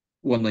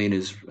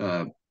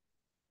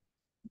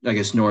I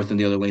guess north, and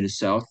the other lane is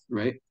south,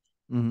 right?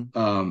 Mm-hmm.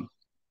 Um,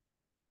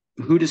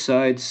 who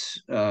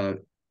decides?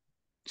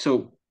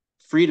 So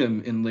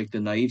freedom in like the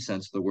naive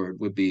sense of the word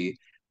would be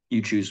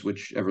you choose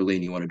whichever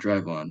lane you want to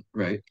drive on,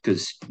 right?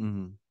 Because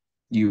Mm-hmm.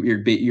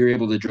 you're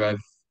able to drive,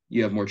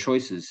 you have more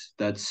choices.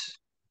 That's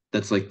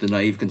like the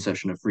naive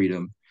conception of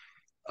freedom.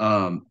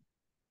 Um,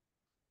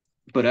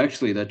 but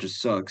actually that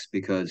just sucks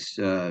because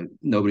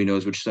nobody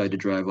knows which side to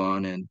drive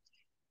on, and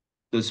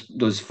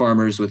those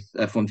farmers with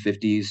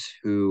F-150s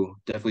who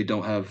definitely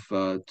don't have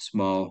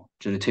small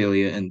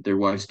genitalia, and their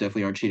wives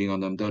definitely aren't cheating on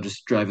them. They'll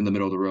just drive in the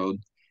middle of the road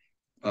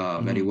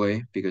Mm-hmm.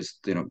 anyway because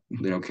they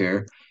don't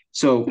care.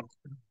 So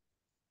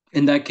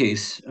in that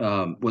case,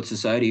 what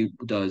society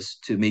does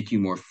to make you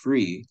more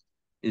free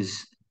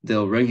is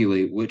they'll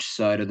regulate which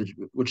side of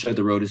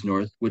the road is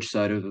north, which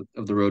side of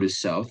the road is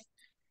south.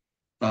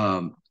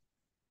 Um,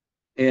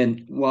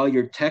 and while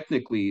you're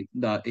technically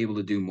not able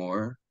to do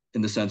more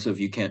in the sense of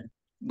you can't,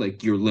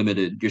 like you're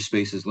limited, your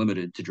space is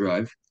limited to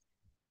drive,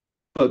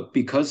 but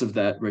because of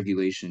that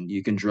regulation,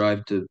 you can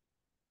drive to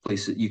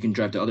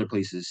other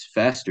places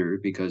faster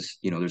because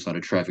there's not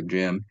a traffic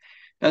jam,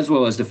 as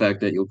well as the fact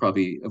that you'll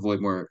probably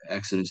avoid more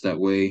accidents that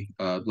way,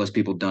 less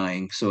people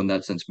dying, so in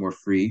that sense more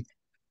free.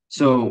 Mm-hmm.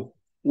 So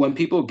when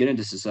people get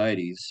into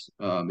societies,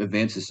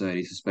 advanced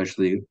societies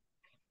especially,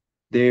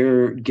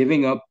 they're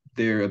giving up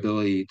their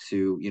ability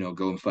to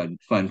go and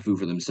find food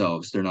for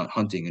themselves. They're not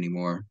hunting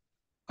anymore.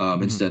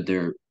 Mm-hmm. Instead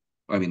they're,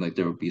 I mean, like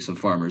there would be some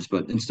farmers,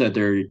 but instead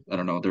they're, I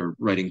don't know, they're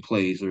writing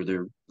plays, or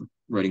they're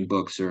writing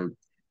books, or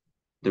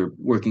they're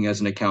working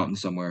as an accountant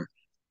somewhere.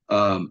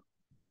 Um,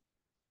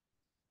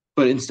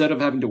 but instead of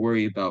having to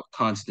worry about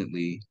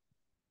constantly,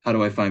 how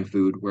do I find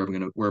food? Where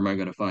am I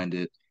gonna find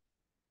it?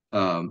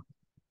 Um,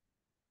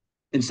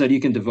 Instead,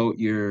 you can devote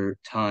your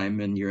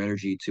time and your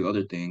energy to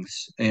other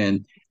things.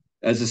 And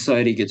as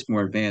society gets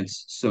more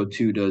advanced, so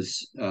too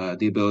does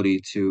the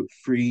ability to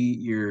free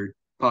your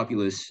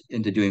populace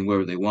into doing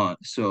whatever they want.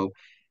 So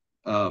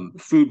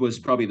food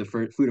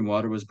and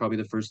water was probably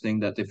the first thing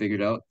that they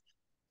figured out.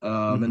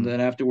 And Mm-hmm. then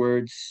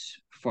afterwards,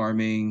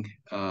 farming.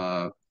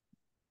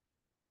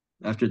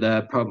 After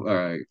that, probably,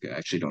 I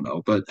actually don't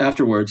know, but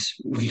afterwards,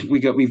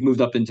 we've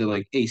moved up into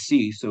like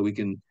AC, so we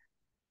can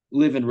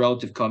live in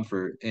relative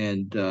comfort,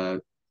 and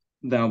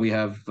now we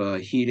have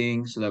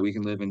heating, so that we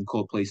can live in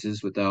cold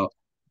places without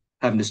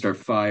having to start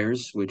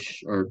fires,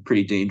 which are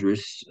pretty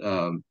dangerous,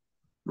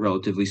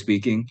 relatively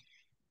speaking.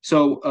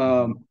 So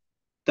Mm-hmm.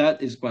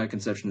 that is my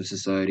conception of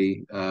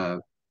society,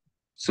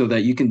 so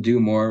that you can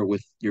do more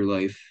with your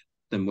life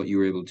than what you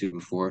were able to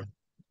before.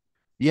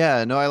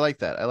 Yeah, no, I like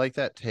that. I like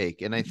that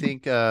take. And I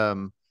think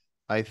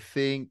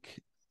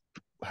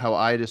how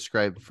I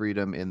describe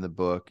freedom in the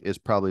book is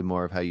probably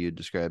more of how you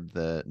describe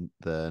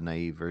the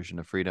naive version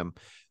of freedom.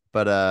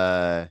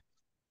 But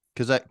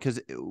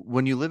because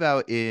when you live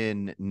out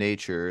in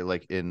nature,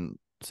 like in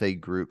say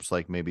groups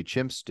like maybe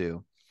chimps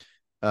do,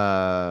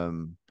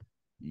 um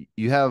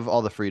you have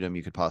all the freedom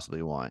you could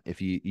possibly want.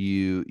 If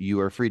you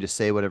are free to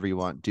say whatever you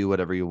want, do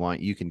whatever you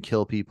want. You can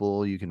kill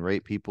people, you can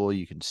rape people,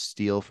 you can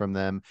steal from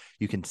them,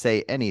 you can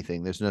say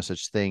anything. There's no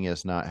such thing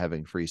as not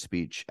having free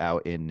speech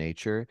out in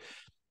nature.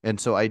 And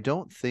so I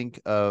don't think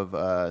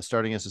of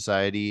starting a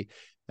society.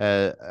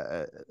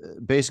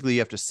 Basically, you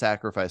have to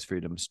sacrifice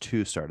freedoms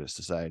to start a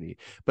society.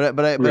 But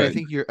I Right.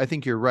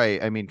 think you're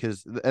right. I mean,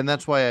 because and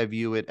that's why I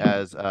view it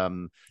as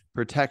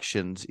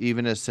protections,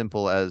 even as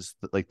simple as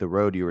like the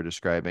road you were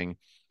describing.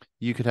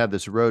 You could have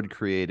this road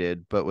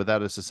created, but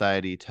without a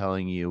society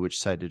telling you which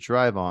side to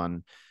drive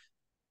on,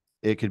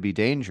 it could be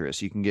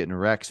dangerous. You can get in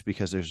wrecks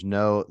because there's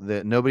no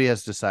that nobody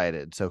has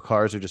decided. So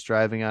cars are just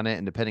driving on it,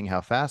 and depending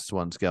how fast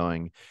one's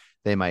going,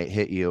 they might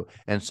hit you.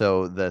 And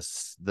so the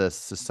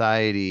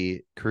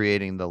society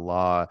creating the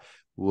law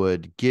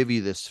would give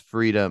you this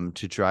freedom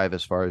to drive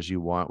as far as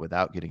you want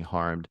without getting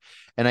harmed.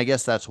 And I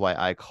guess that's why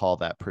I call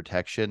that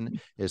protection.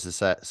 Is the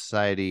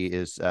society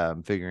is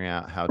figuring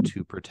out how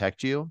to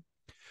protect you.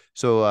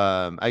 So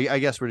I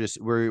guess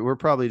we're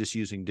probably just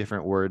using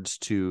different words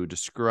to I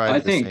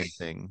describe the think same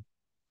thing.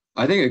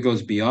 I think it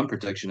goes beyond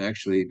protection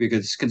actually,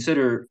 because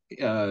consider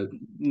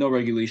no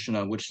regulation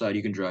on which side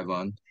you can drive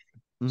on.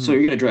 So Mm-hmm.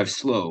 you're gonna drive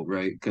slow,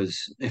 right? Because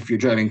if you're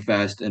driving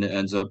fast and it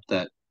ends up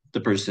that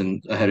the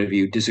person ahead of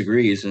you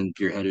disagrees and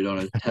you're headed on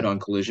a head-on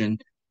collision,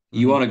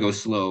 you Mm-hmm. want to go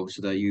slow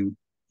so that you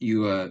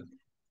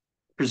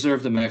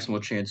preserve the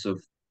maximal chance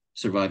of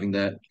surviving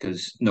that,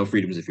 because no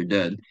freedoms if you're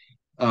dead.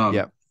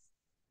 Yeah. Um,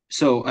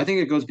 so I think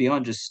it goes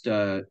beyond just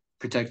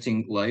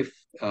protecting life,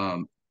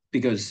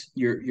 because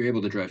you're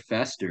able to drive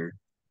faster,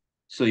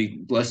 so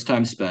less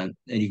time spent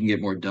and you can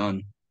get more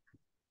done.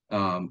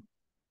 Um,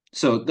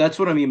 so that's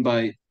what I mean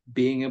by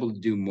being able to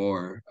do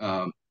more.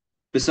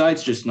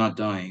 Besides just not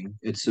dying,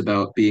 it's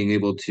about being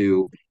able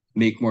to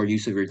make more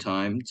use of your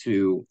time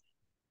to,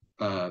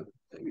 uh,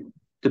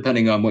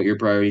 depending on what your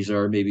priorities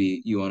are,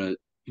 maybe you want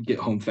to get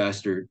home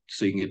faster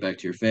so you can get back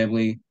to your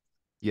family.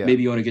 Yeah.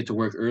 Maybe you want to get to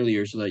work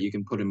earlier so that you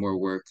can put in more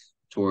work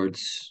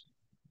towards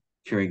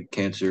curing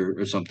cancer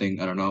or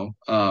something. I don't know.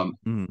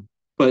 Mm-hmm.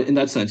 But in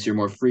that sense, you're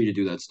more free to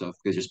do that stuff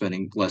because you're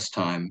spending less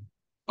time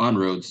on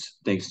roads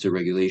thanks to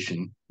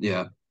regulation.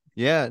 Yeah.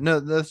 Yeah, no,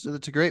 that's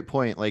a great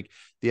point. Like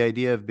the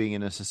idea of being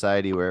in a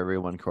society where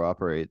everyone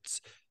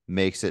cooperates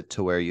makes it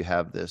to where you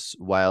have this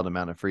wild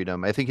amount of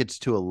freedom. I think it's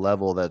to a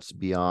level that's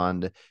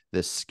beyond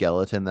this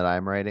skeleton that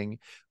I'm writing.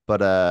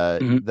 But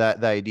Hmm.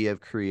 that the idea of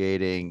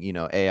creating,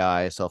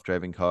 AI,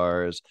 self-driving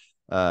cars,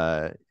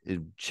 uh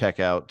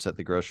checkouts at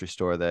the grocery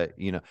store that,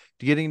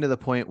 getting to the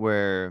point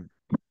where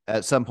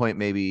at some point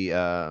maybe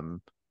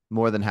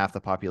more than half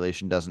the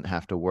population doesn't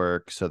have to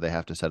work, so they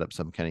have to set up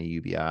some kind of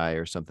UBI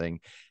or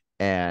something,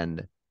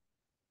 and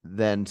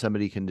then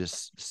somebody can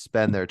just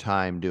spend their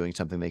time doing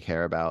something they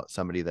care about.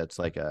 Somebody that's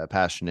like a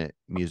passionate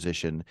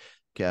musician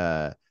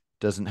uh,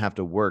 doesn't have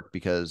to work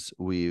because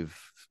we've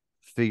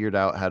figured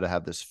out how to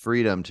have this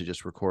freedom to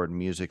just record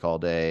music all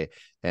day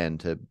and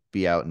to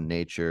be out in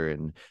nature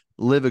and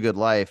live a good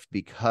life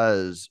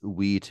because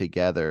we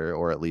together,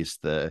 or at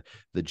least the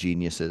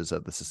geniuses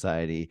of the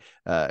society,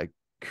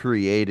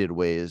 created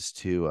ways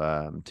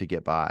to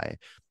get by.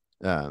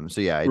 So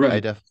yeah,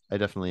 Right. I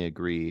definitely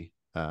agree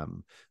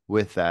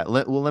with that.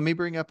 Let me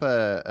bring up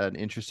an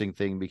interesting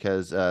thing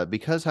because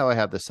how I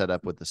have this set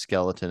up with the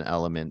skeleton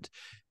element,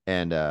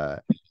 and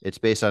it's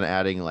based on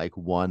adding like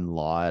one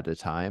law at a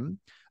time.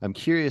 I'm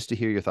curious to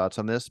hear your thoughts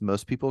on this.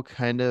 Most people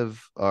kind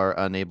of are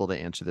unable to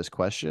answer this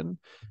question.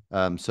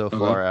 So Okay.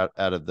 far,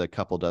 out of the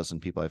couple dozen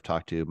people I've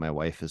talked to, my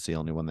wife is the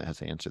only one that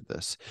has answered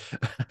this.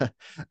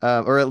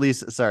 Or at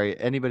least, sorry,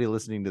 anybody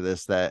listening to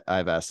this that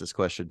I've asked this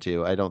question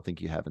to, I don't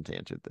think you haven't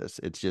answered this.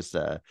 It's just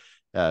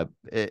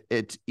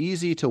it's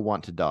easy to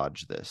want to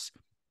dodge this.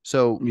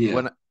 So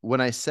Yeah. when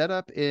I set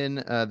up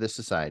in this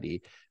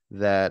society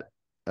that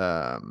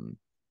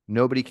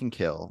nobody can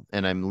kill,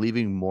 and I'm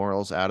leaving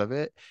morals out of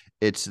it,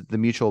 it's the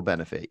mutual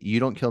benefit.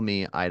 You don't kill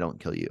me, I don't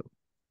kill you.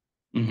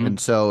 And Hmm.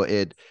 so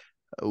it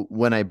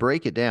when I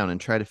break it down and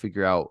try to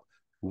figure out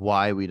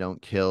why we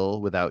don't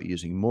kill without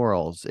using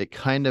morals, it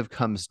kind of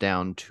comes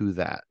down to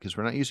that because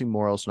we're not using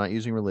morals, not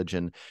using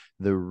religion.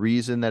 The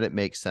reason that it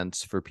makes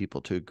sense for people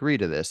to agree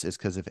to this is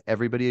because if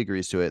everybody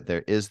agrees to it,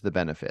 there is the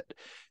benefit.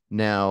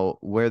 Now,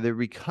 where there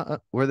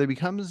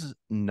becomes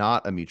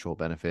not a mutual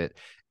benefit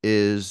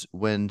is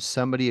when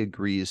somebody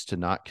agrees to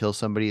not kill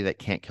somebody that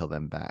can't kill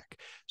them back.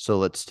 So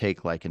let's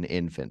take like an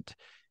infant.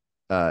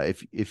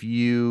 If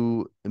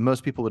you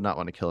most people would not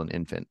want to kill an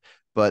infant,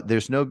 but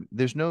there's no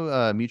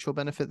mutual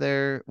benefit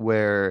there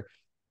where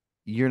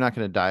you're not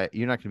going to die,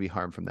 you're not going to be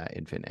harmed from that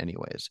infant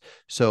anyways.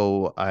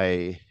 So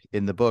I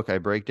in the book I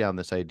break down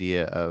this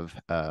idea of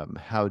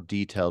how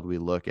detailed we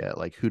look at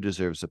like who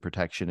deserves the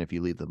protection if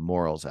you leave the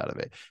morals out of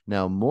it.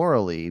 Now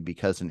morally,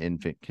 because an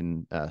infant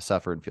can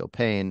suffer and feel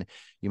pain,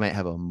 you might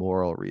have a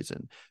moral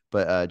reason,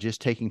 but just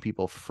taking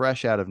people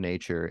fresh out of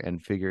nature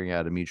and figuring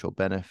out a mutual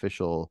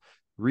beneficial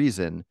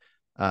reason,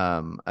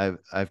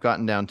 I've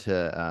gotten down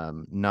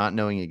to not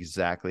knowing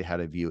exactly how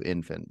to view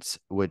infants,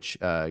 which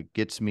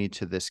gets me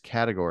to this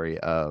category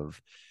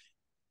of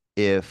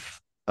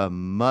if a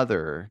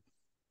mother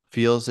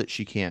feels that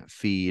she can't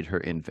feed her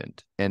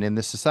infant. And in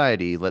this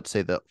society, let's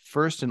say the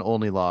first and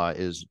only law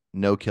is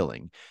no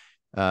killing.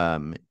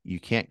 You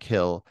can't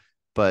kill,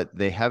 but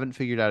they haven't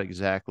figured out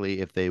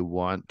exactly if they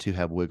want to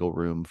have wiggle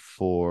room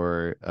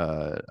for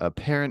a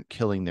parent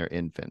killing their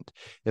infant.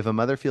 If a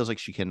mother feels like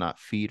she cannot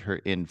feed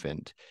her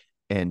infant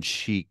and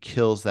she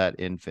kills that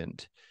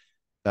infant,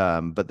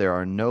 but there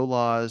are no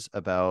laws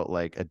about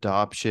like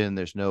adoption.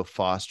 There's no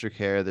foster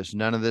care. There's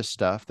none of this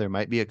stuff. There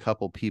might be a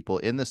couple people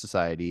in the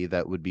society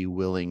that would be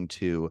willing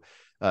to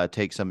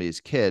take somebody's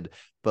kid,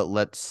 but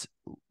let's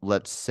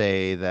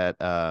say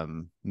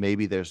that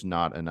maybe there's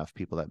not enough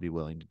people that be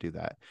willing to do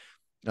that.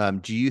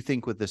 Do you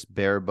think with this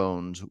bare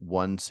bones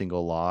one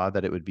single law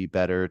that it would be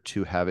better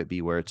to have it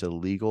be where it's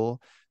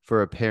illegal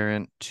for a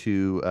parent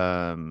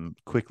to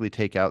quickly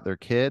take out their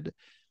kid,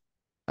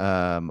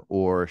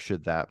 or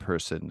should that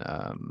person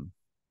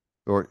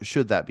or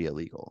should that be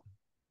illegal?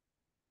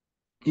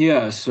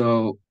 Yeah,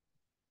 so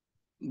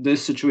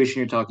this situation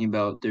you're talking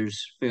about,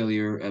 there's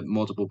failure at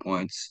multiple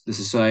points. The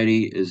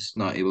society is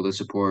not able to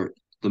support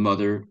the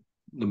mother.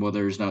 The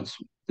mother is not,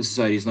 the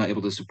society is not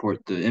able to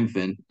support the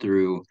infant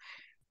through,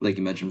 like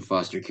you mentioned,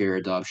 foster care,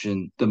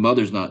 adoption. The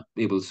mother's not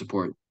able to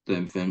support the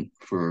infant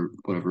for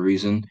whatever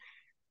reason.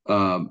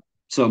 Um,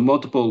 so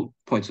multiple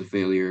points of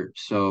failure.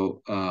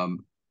 So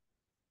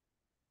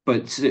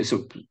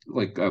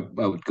like I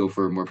would go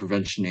for a more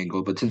prevention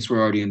angle. But since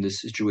we're already in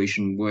this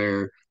situation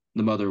where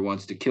the mother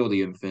wants to kill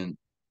the infant,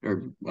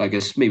 or I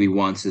guess maybe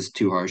wants is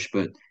too harsh,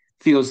 but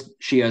feels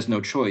she has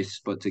no choice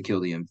but to kill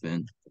the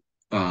infant.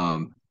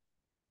 Um,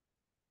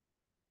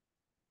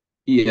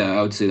 yeah,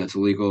 I would say that's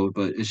illegal,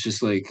 but it's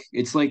just like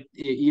it's like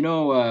you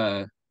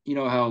know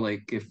how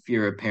like if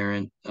you're a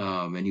parent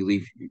and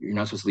you're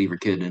not supposed to leave your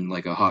kid in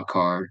like a hot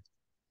car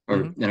or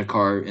Hmm. in a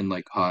car in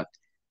like hot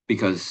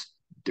because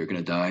they're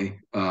gonna die.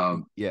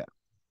 Yeah.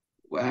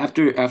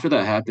 After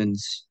that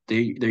happens,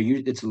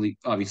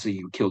 obviously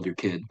you killed your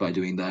kid by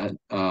doing that.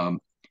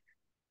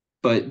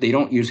 But they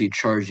don't usually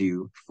charge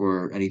you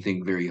for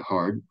anything very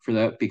hard for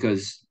that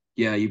because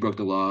yeah, you broke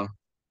the law.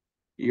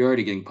 You're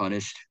already getting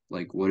punished.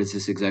 Like, what is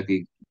this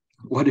exactly?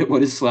 What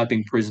is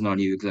slapping prison on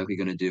you exactly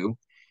going to do?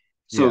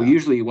 So Yeah.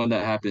 usually when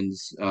that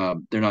happens,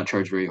 they're not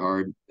charged very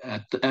hard.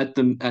 At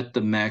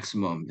the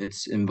maximum,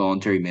 it's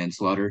involuntary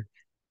manslaughter,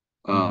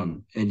 Hmm.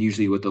 and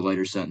usually with the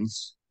lighter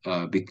sentence,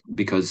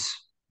 because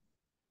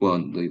well,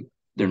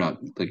 they're not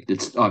like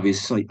it's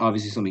obviously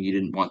something you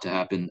didn't want to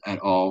happen at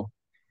all.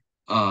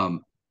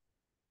 Um,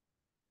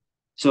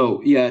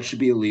 so yeah, it should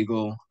be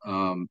illegal.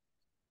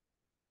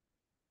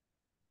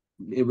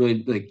 It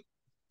really like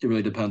it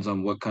really depends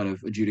on what kind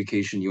of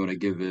adjudication you want to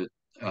give it.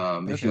 If you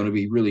want Okay. to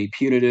be really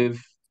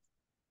punitive,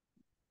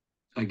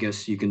 I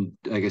guess you can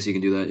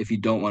do that. If you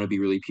don't want to be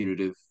really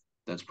punitive,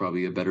 that's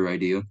probably a better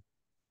idea.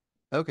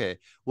 Okay.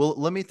 Well,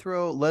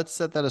 let's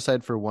set that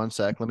aside for one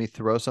sec. Let me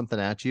throw something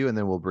at you and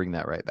then we'll bring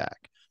that right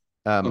back.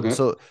 Okay.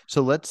 So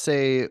let's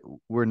say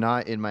we're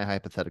not in my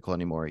hypothetical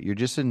anymore. You're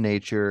just in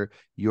nature.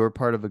 You're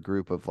part of a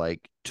group of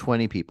like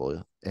 20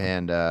 people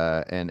and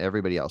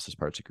everybody else is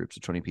parts of groups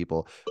of 20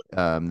 people.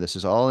 This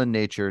is all in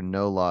nature,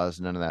 no laws,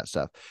 none of that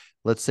stuff.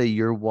 Let's say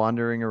you're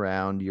wandering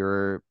around,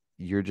 you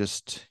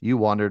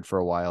wandered for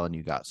a while and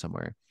you got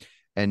somewhere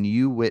and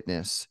you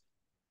witness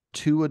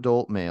two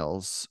adult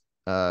males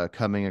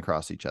coming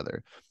across each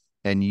other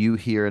and you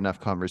hear enough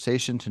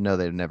conversation to know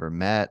they've never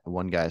met.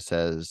 One guy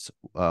says,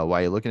 why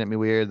are you looking at me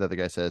weird? The other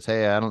guy says,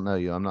 hey, I don't know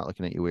you, I'm not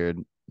looking at you weird,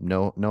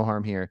 no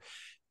harm here.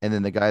 And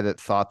then the guy that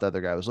thought the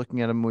other guy was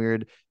looking at him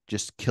weird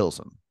just kills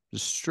him,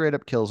 just straight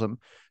up kills him.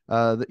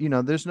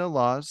 There's no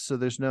laws, so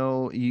there's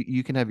no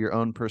you can have your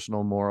own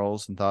personal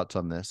morals and thoughts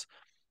on this,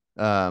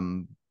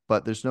 um,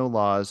 but there's no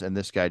laws, and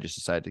this guy just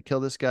decided to kill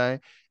this guy.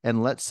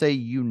 And let's say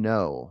you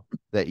know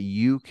that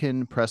you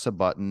can press a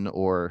button,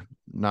 or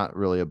not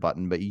really a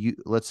button, but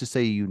let's just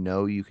say you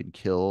know you can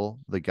kill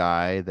the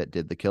guy that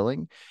did the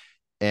killing,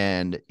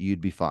 and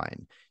you'd be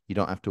fine. You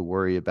don't have to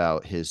worry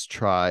about his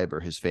tribe or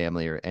his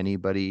family or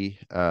anybody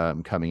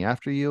coming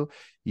after you.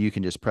 You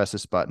can just press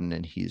this button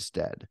and he's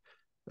dead.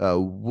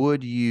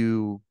 Would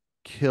you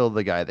kill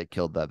the guy that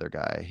killed the other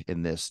guy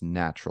in this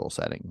natural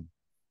setting?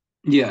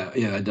 Yeah,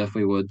 yeah, I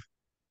definitely would.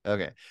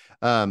 Okay.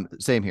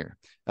 Same here.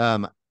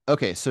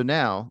 Okay, so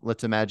now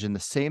let's imagine the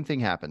same thing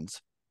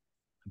happens,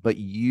 but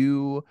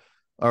you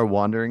are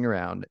wandering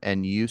around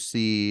and you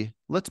see,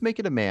 let's make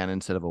it a man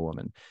instead of a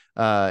woman.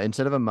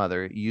 Instead of a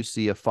mother, you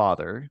see a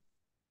father.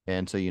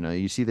 And so,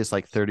 you see this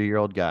like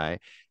 30-year-old guy,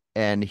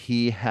 and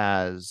he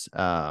has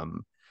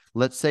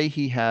let's say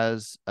he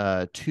has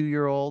a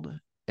 2-year-old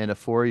and a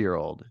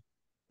 4-year-old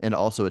and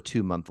also a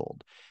 2-month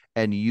old.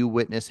 And you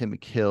witness him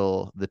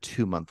kill the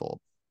 2-month old.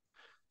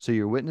 So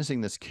you're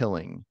witnessing this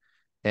killing,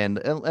 and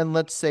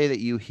let's say that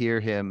you hear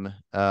him.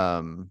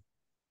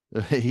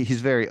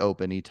 He's very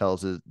open. He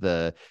tells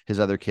his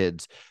other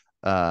kids,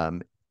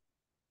 um,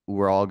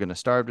 "We're all going to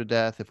starve to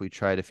death if we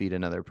try to feed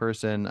another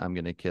person. I'm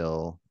going to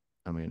kill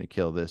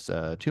this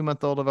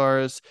 2-month old of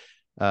ours,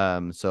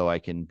 so I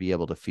can be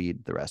able to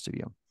feed the rest of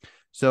you."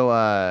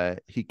 So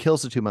he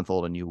kills the 2 month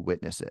old and you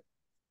witness it.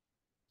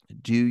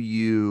 Do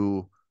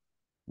you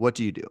what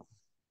do you do?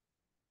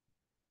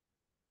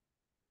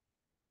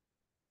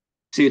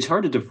 See, it's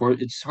hard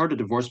to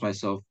divorce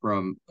myself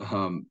from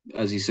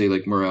as you say,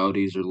 like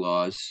moralities or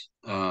laws.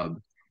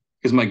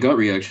 Because my gut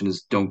reaction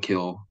is don't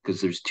kill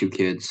because there's two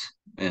kids,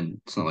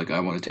 and it's not like I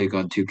want to take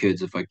on two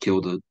kids if I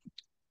kill the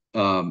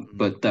Mhm.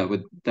 but that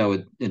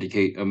would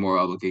indicate a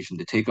moral obligation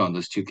to take on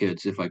those two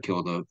kids if I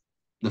kill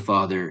the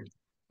father.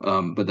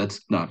 But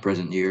that's not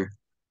present here.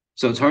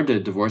 So it's hard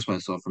to divorce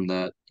myself from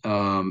that.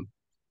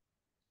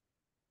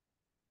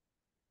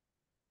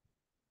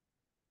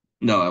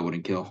 No, I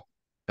wouldn't kill.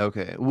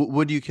 Okay.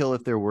 Would you kill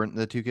if there weren't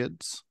the two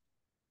kids?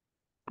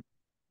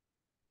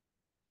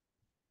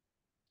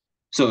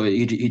 So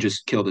he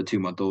just killed a 2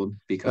 month old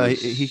He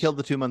because killed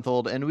the 2 month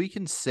old, and we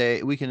can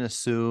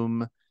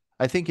assume.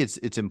 I think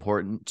it's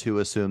important to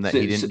assume that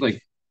like he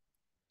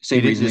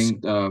same didn't just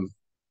reasoning.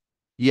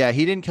 yeah,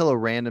 he didn't kill a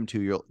random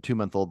 2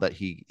 month old that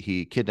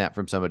he kidnapped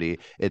from somebody.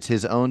 It's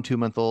his own 2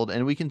 month old,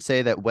 and we can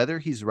say that whether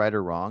he's right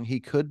or wrong, he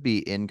could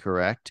be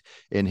incorrect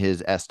in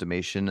his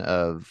estimation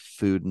of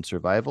food and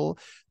survival,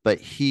 but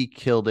he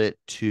killed it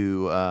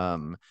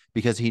to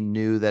because he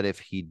knew that if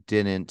he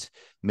didn't,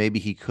 maybe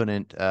he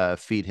couldn't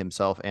feed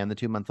himself and the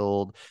 2 month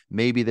old.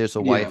 Maybe there's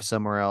a wife Yeah,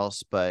 somewhere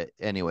else, but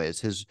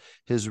anyways,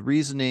 his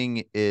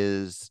reasoning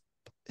is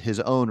his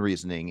own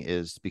reasoning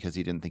is because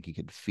he didn't think he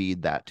could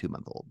feed that 2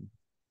 month old.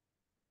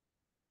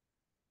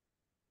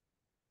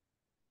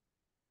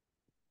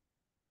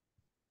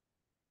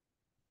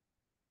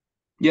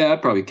 yeah,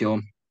 I'd probably kill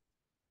him.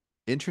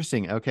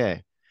 Interesting.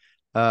 Okay.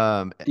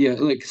 Um, Yeah,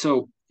 like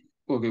so.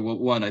 Okay, well,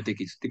 one, I think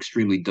he's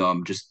extremely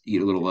dumb. Just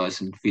eat a little less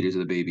and feed it to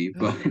the baby.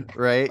 But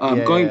right. Yeah,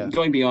 yeah, yeah.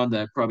 going beyond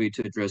that, probably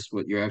to address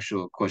what your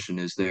actual question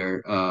is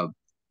there.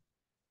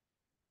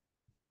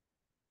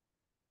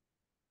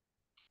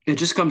 It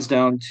just comes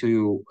down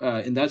to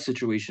in that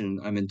situation,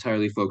 I'm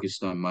entirely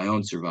focused on my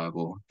own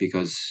survival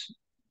because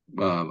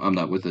I'm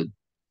not with a.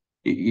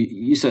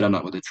 You said I'm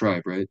not with a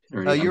tribe, right?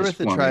 Or I'm You're just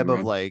with a wandering tribe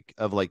around.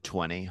 of like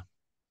 20.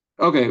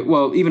 Okay,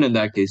 well, even in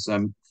that case,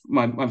 I'm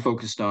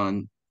focused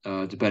on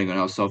depending on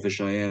how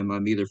selfish I am.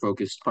 I'm either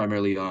focused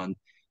primarily on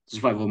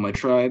survival of my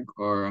tribe,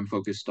 or I'm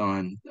focused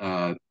on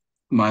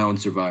my own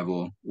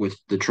survival, with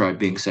the tribe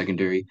being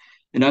secondary.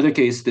 In either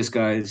case, this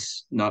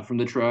guy's not from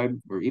the tribe,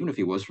 or even if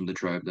he was from the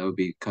tribe, that would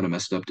be kind of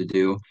messed up to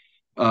do.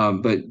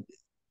 But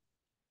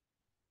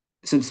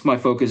since my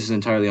focus is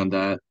entirely on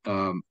that,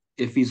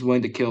 if he's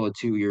willing to kill a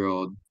 2 year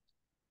old,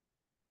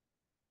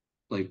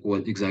 like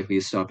what exactly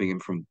is stopping him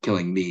from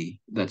killing me,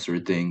 that sort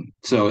of thing.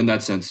 So in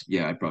that sense,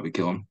 yeah, I'd probably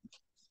kill him.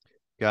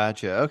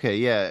 Gotcha. Okay.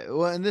 Yeah.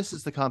 Well, and this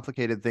is the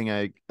complicated thing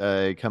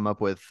I come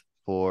up with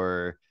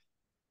for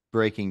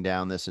breaking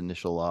down this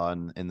initial law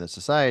in the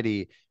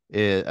society.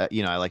 I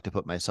like to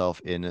put myself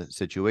in a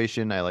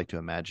situation. I like to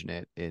imagine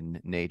it in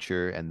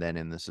nature and then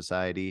in the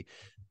society.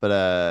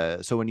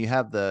 But so when you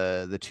have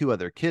the two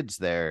other kids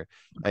there,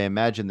 I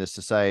imagine this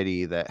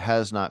society that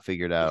has not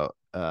figured out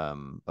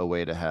a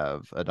way to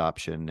have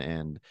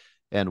adoption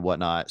and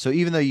whatnot. So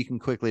even though you can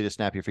quickly just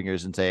snap your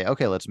fingers and say,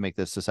 okay, let's make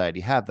this society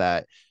have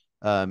that,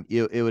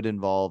 it would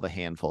involve a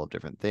handful of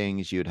different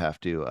things. You'd have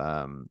to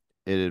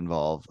it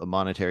involve a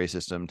monetary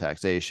system,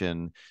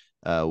 taxation,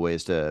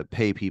 ways to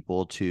pay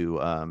people to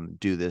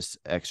do this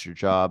extra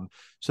job.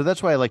 So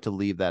that's why I like to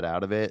leave that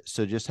out of it.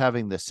 So just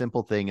having the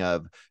simple thing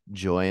of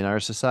join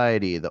our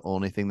society, the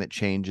only thing that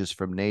changes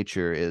from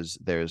nature is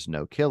there's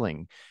no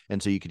killing.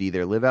 And so you could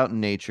either live out in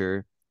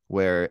nature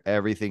where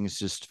everything's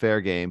just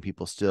fair game,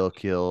 people still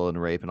kill and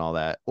rape and all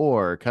that,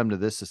 or come to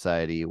this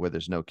society where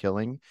there's no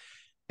killing.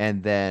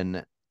 And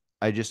then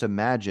I just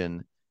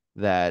imagine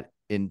that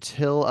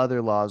until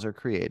other laws are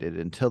created,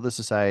 until the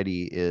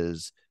society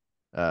is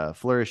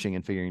flourishing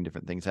and figuring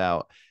different things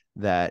out,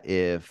 that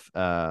if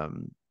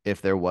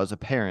there was a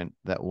parent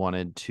that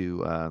wanted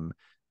to,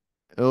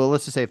 well,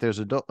 let's just say if there's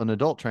an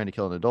adult trying to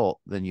kill an adult,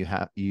 then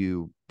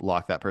you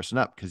lock that person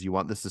up because you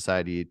want the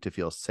society to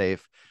feel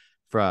safe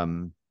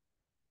from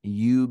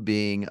you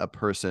being a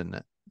person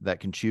that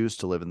can choose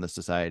to live in the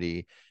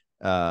society.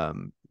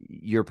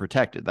 You're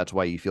protected. That's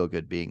why you feel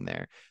good being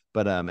there.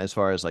 But as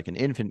far as like an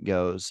infant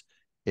goes,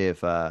 if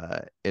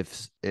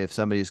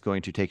somebody's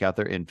going to take out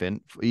their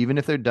infant, even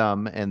if they're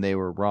dumb and they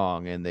were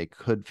wrong and they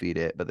could feed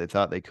it but they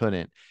thought they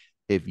couldn't,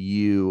 if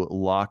you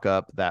lock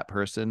up that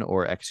person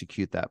or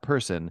execute that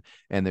person,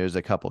 and there's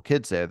a couple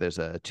kids there, there's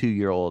a 2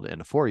 year old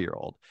and a 4 year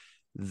old,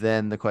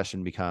 then the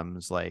question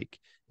becomes like,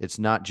 it's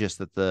not just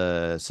that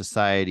the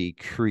society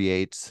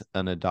creates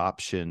an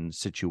adoption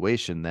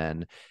situation,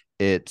 then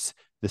it's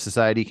the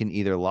society can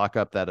either lock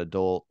up that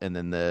adult and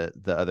then the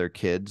other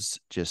kids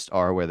just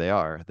are where they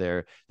are.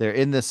 They're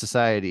in this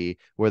society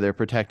where they're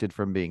protected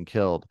from being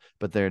killed,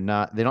 but they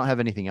don't have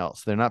anything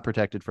else. They're not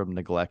protected from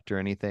neglect or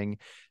anything.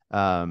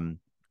 um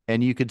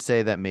and you could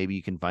say that maybe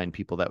you can find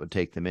people that would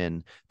take them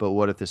in, but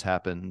what if this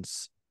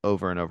happens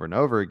over and over and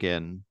over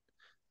again?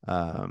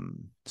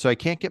 So I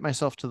can't get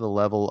myself to the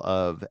level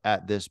of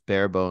at this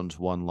bare bones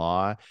one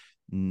law.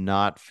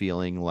 not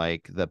feeling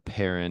like the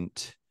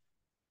parent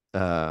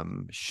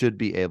should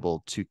be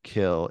able to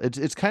kill.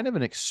 It's kind of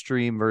an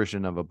extreme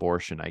version of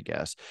abortion, I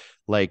guess.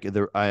 Like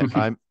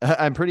I'm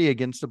pretty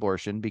against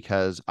abortion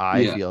because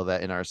I Yeah. feel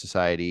that in our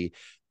society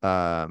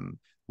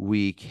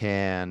we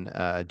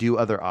can do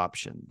other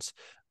options.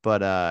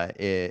 But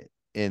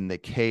in the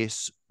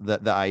case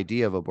that the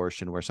idea of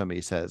abortion where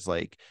somebody says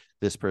like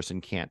this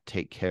person can't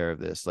take care of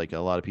this, like a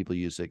lot of people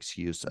use the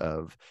excuse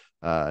of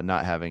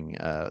not having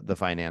the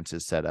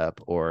finances set up,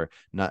 or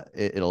not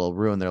it'll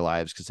ruin their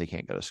lives because they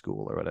can't go to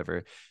school or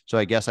whatever. So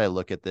I guess I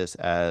look at this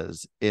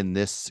as in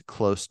this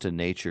close to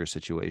nature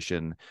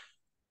situation,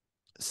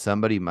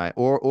 somebody might,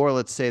 or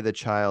let's say the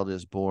child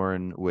is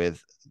born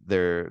with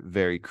they're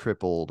very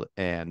crippled,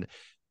 and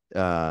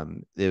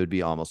it would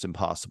be almost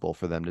impossible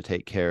for them to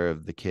take care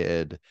of the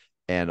kid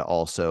and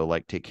also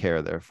like take care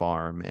of their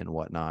farm and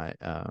whatnot.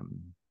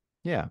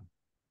 Yeah,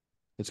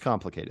 it's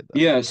complicated though.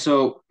 Yeah,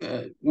 so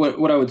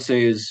what I would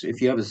say is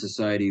if you have a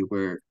society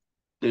where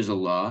there's a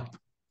law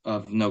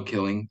of no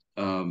killing,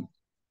 so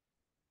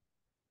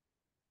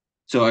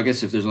I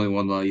guess if there's only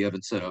one law, you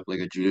haven't set up like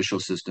a judicial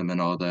system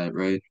and all that,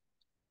 right?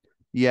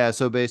 Yeah,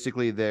 so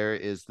basically there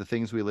is the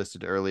things we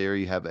listed earlier.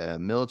 You have a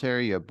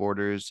military, you have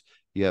borders,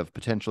 you have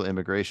potential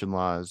immigration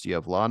laws, you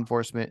have law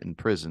enforcement and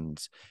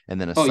prisons. And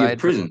then Oh, you have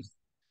aside from prisons.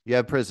 you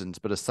have prisons,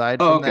 but aside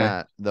Oh, from okay.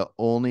 that, the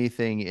only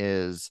thing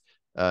is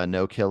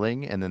no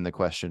killing. And then the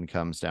question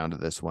comes down to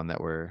this one that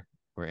we're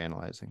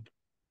analyzing.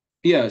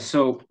 Yeah,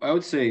 so I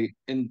would say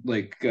in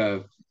like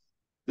the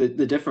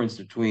difference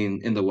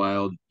between in the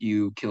wild,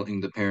 you killing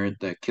the parent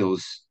that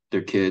kills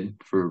their kid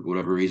for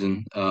whatever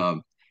reason,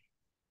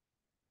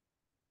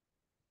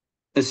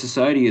 a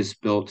society is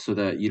built so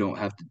that you don't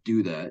have to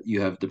do that. You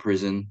have the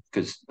prison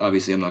because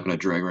obviously I'm not going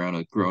to drag around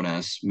a grown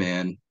ass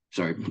man.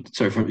 Sorry,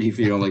 sorry for if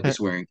you don't like the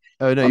swearing.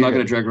 Oh no, I'm you're not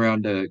going to good. drag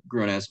around a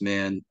grown ass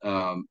man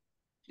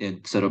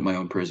and set up my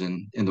own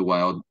prison in the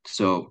wild.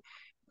 So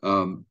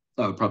I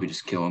would probably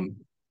just kill him.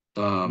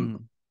 Um,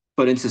 Mhm.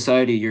 but in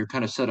society, you're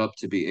kind of set up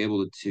to be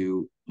able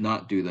to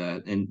not do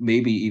that, and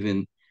maybe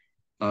even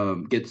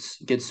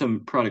get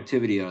some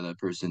productivity out of that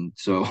person.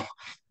 So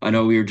I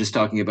know we were just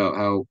talking about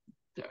how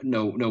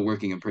no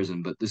working in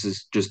prison, but this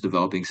is just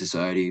developing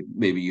society.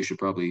 Maybe you should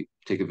probably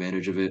take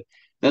advantage of it.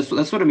 That's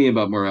what I mean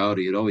about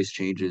morality. It always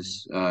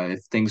changes. If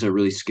things are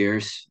really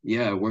scarce,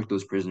 yeah, work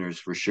those prisoners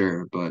for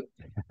sure. But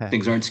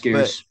things aren't But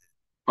scarce,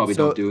 probably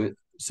don't so do it.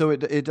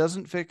 it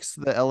doesn't fix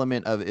the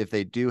element of if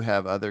they do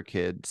have other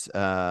kids,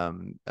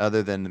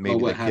 other than Oh, maybe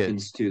what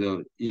happens to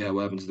the yeah?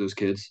 What happens to those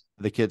kids?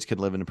 the kids can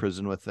live in a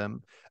prison with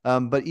them.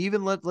 But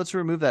even let's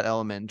remove that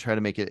element and try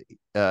to make it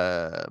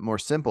more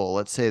simple.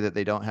 Let's say that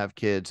they don't have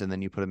kids and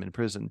then you put them in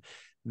prison.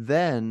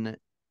 Then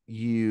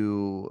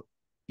you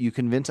you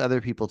convince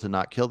other people to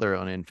not kill their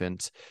own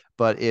infants.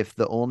 But if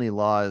the only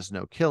law is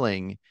no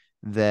killing,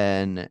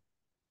 then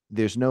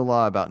there's no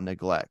law about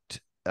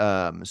neglect.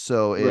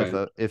 So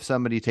Right, if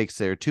somebody takes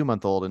their 2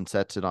 month old and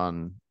sets it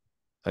on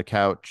a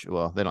couch.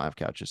 Well, they don't have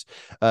couches.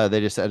 They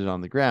just set it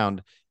on the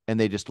ground and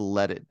they just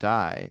let it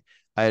die.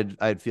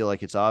 I'd feel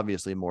like it's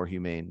obviously more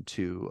humane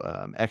to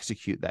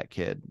execute that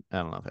kid. I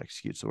don't know if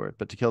execute's the word,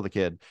 but to kill the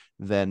kid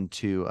than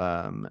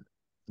to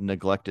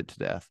neglect it to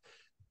death.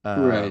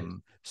 right.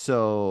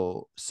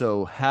 So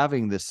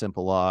having this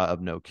simple law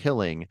of no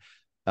killing,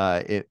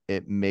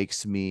 it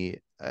makes me.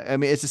 I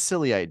mean, it's a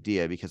silly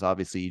idea because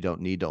obviously you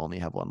don't need to only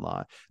have one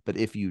law, but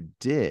if you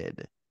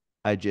did,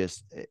 I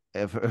just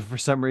if for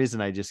some reason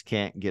I just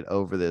can't get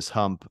over this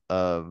hump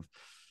of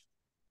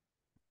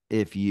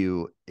if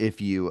you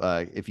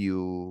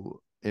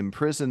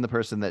imprison the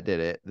person that did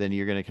it, then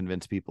you're going to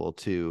convince people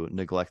to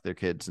neglect their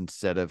kids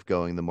instead of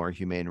going the more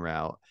humane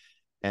route.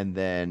 And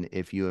then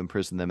if you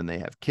imprison them and they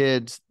have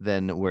kids,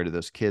 then where do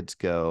those kids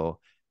go?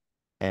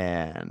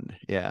 And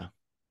yeah,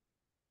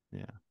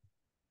 yeah.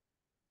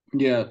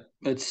 Yeah,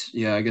 it's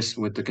yeah. I guess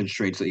with the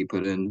constraints that you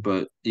put in,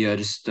 but yeah,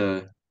 just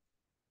I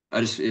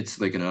just it's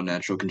like an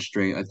unnatural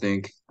constraint, I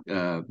think.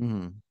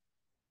 Mm-hmm.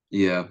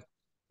 Yeah.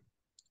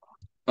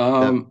 That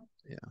Um,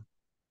 yeah.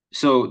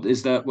 so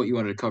is that what you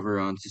wanted to cover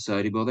on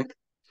society building?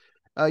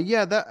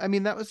 Yeah, that I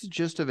mean that was the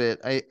gist of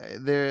it.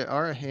 There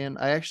are a hand.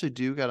 I actually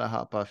do got to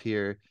hop off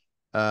here.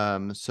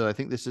 So I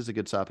think this is a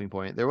good stopping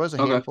point. There was a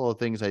Okay. handful of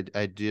things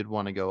I did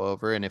want to go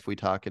over, and if we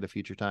talk at a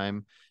future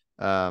time,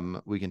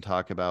 we can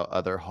talk about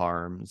other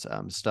harms,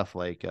 stuff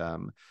like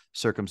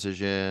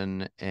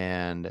circumcision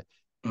and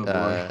Oh boy.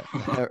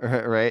 uh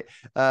right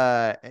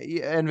yeah,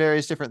 and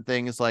various different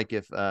things like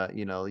if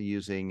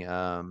using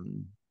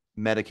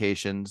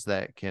medications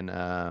that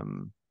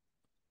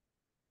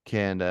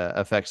can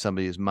affect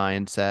somebody's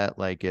mindset,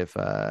 like if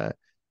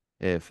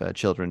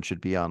children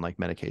should be on like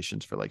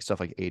medications for like stuff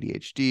like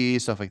ADHD,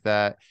 stuff like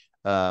that.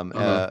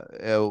 Uh-huh.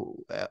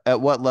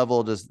 At what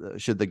level does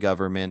should the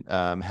government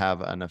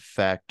have an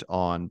effect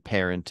on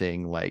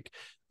parenting, like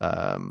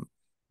um,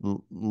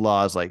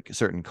 laws like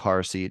certain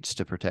car seats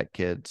to protect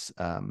kids,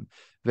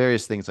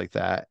 various things like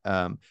that.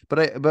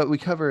 But we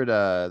covered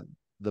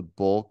the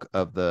bulk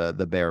of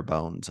the bare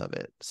bones of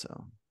it.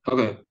 So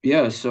Okay,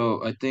 yeah.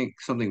 So I think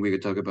something we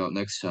could talk about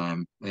next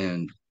time,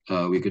 and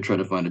we could try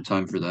to find a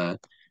time for that.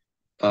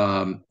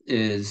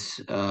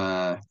 Is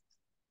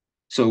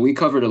So we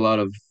covered a lot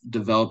of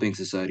developing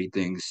society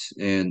things,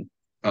 and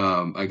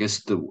I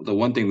guess the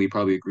one thing we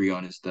probably agree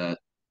on is that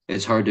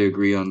it's hard to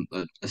agree on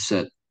a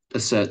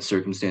set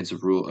circumstance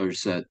of rule or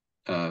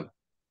uh,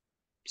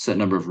 set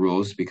number of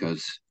rules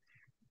because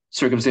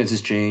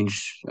circumstances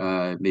change.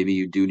 Maybe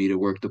you do need to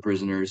work the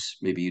prisoners,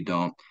 maybe you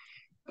don't.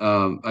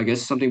 I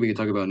guess something we could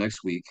talk about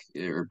next week,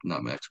 or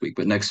not next week,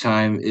 but next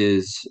time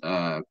is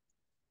how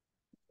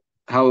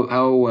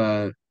how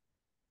uh,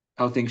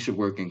 how things should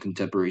work in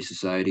contemporary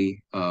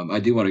society. I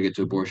do want to get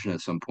to Mhm. abortion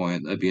at some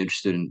point. I'd be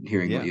interested in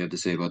hearing what Yeah. you have to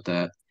say about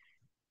that.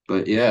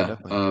 But Yeah, yeah,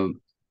 definitely.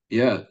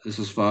 yeah, this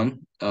was fun.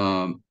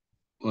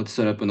 Let's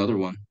set up another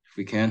one if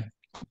we can.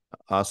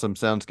 Awesome.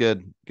 Sounds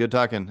good. Good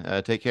talking.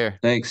 Take care.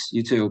 Thanks.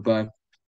 You too. Bye.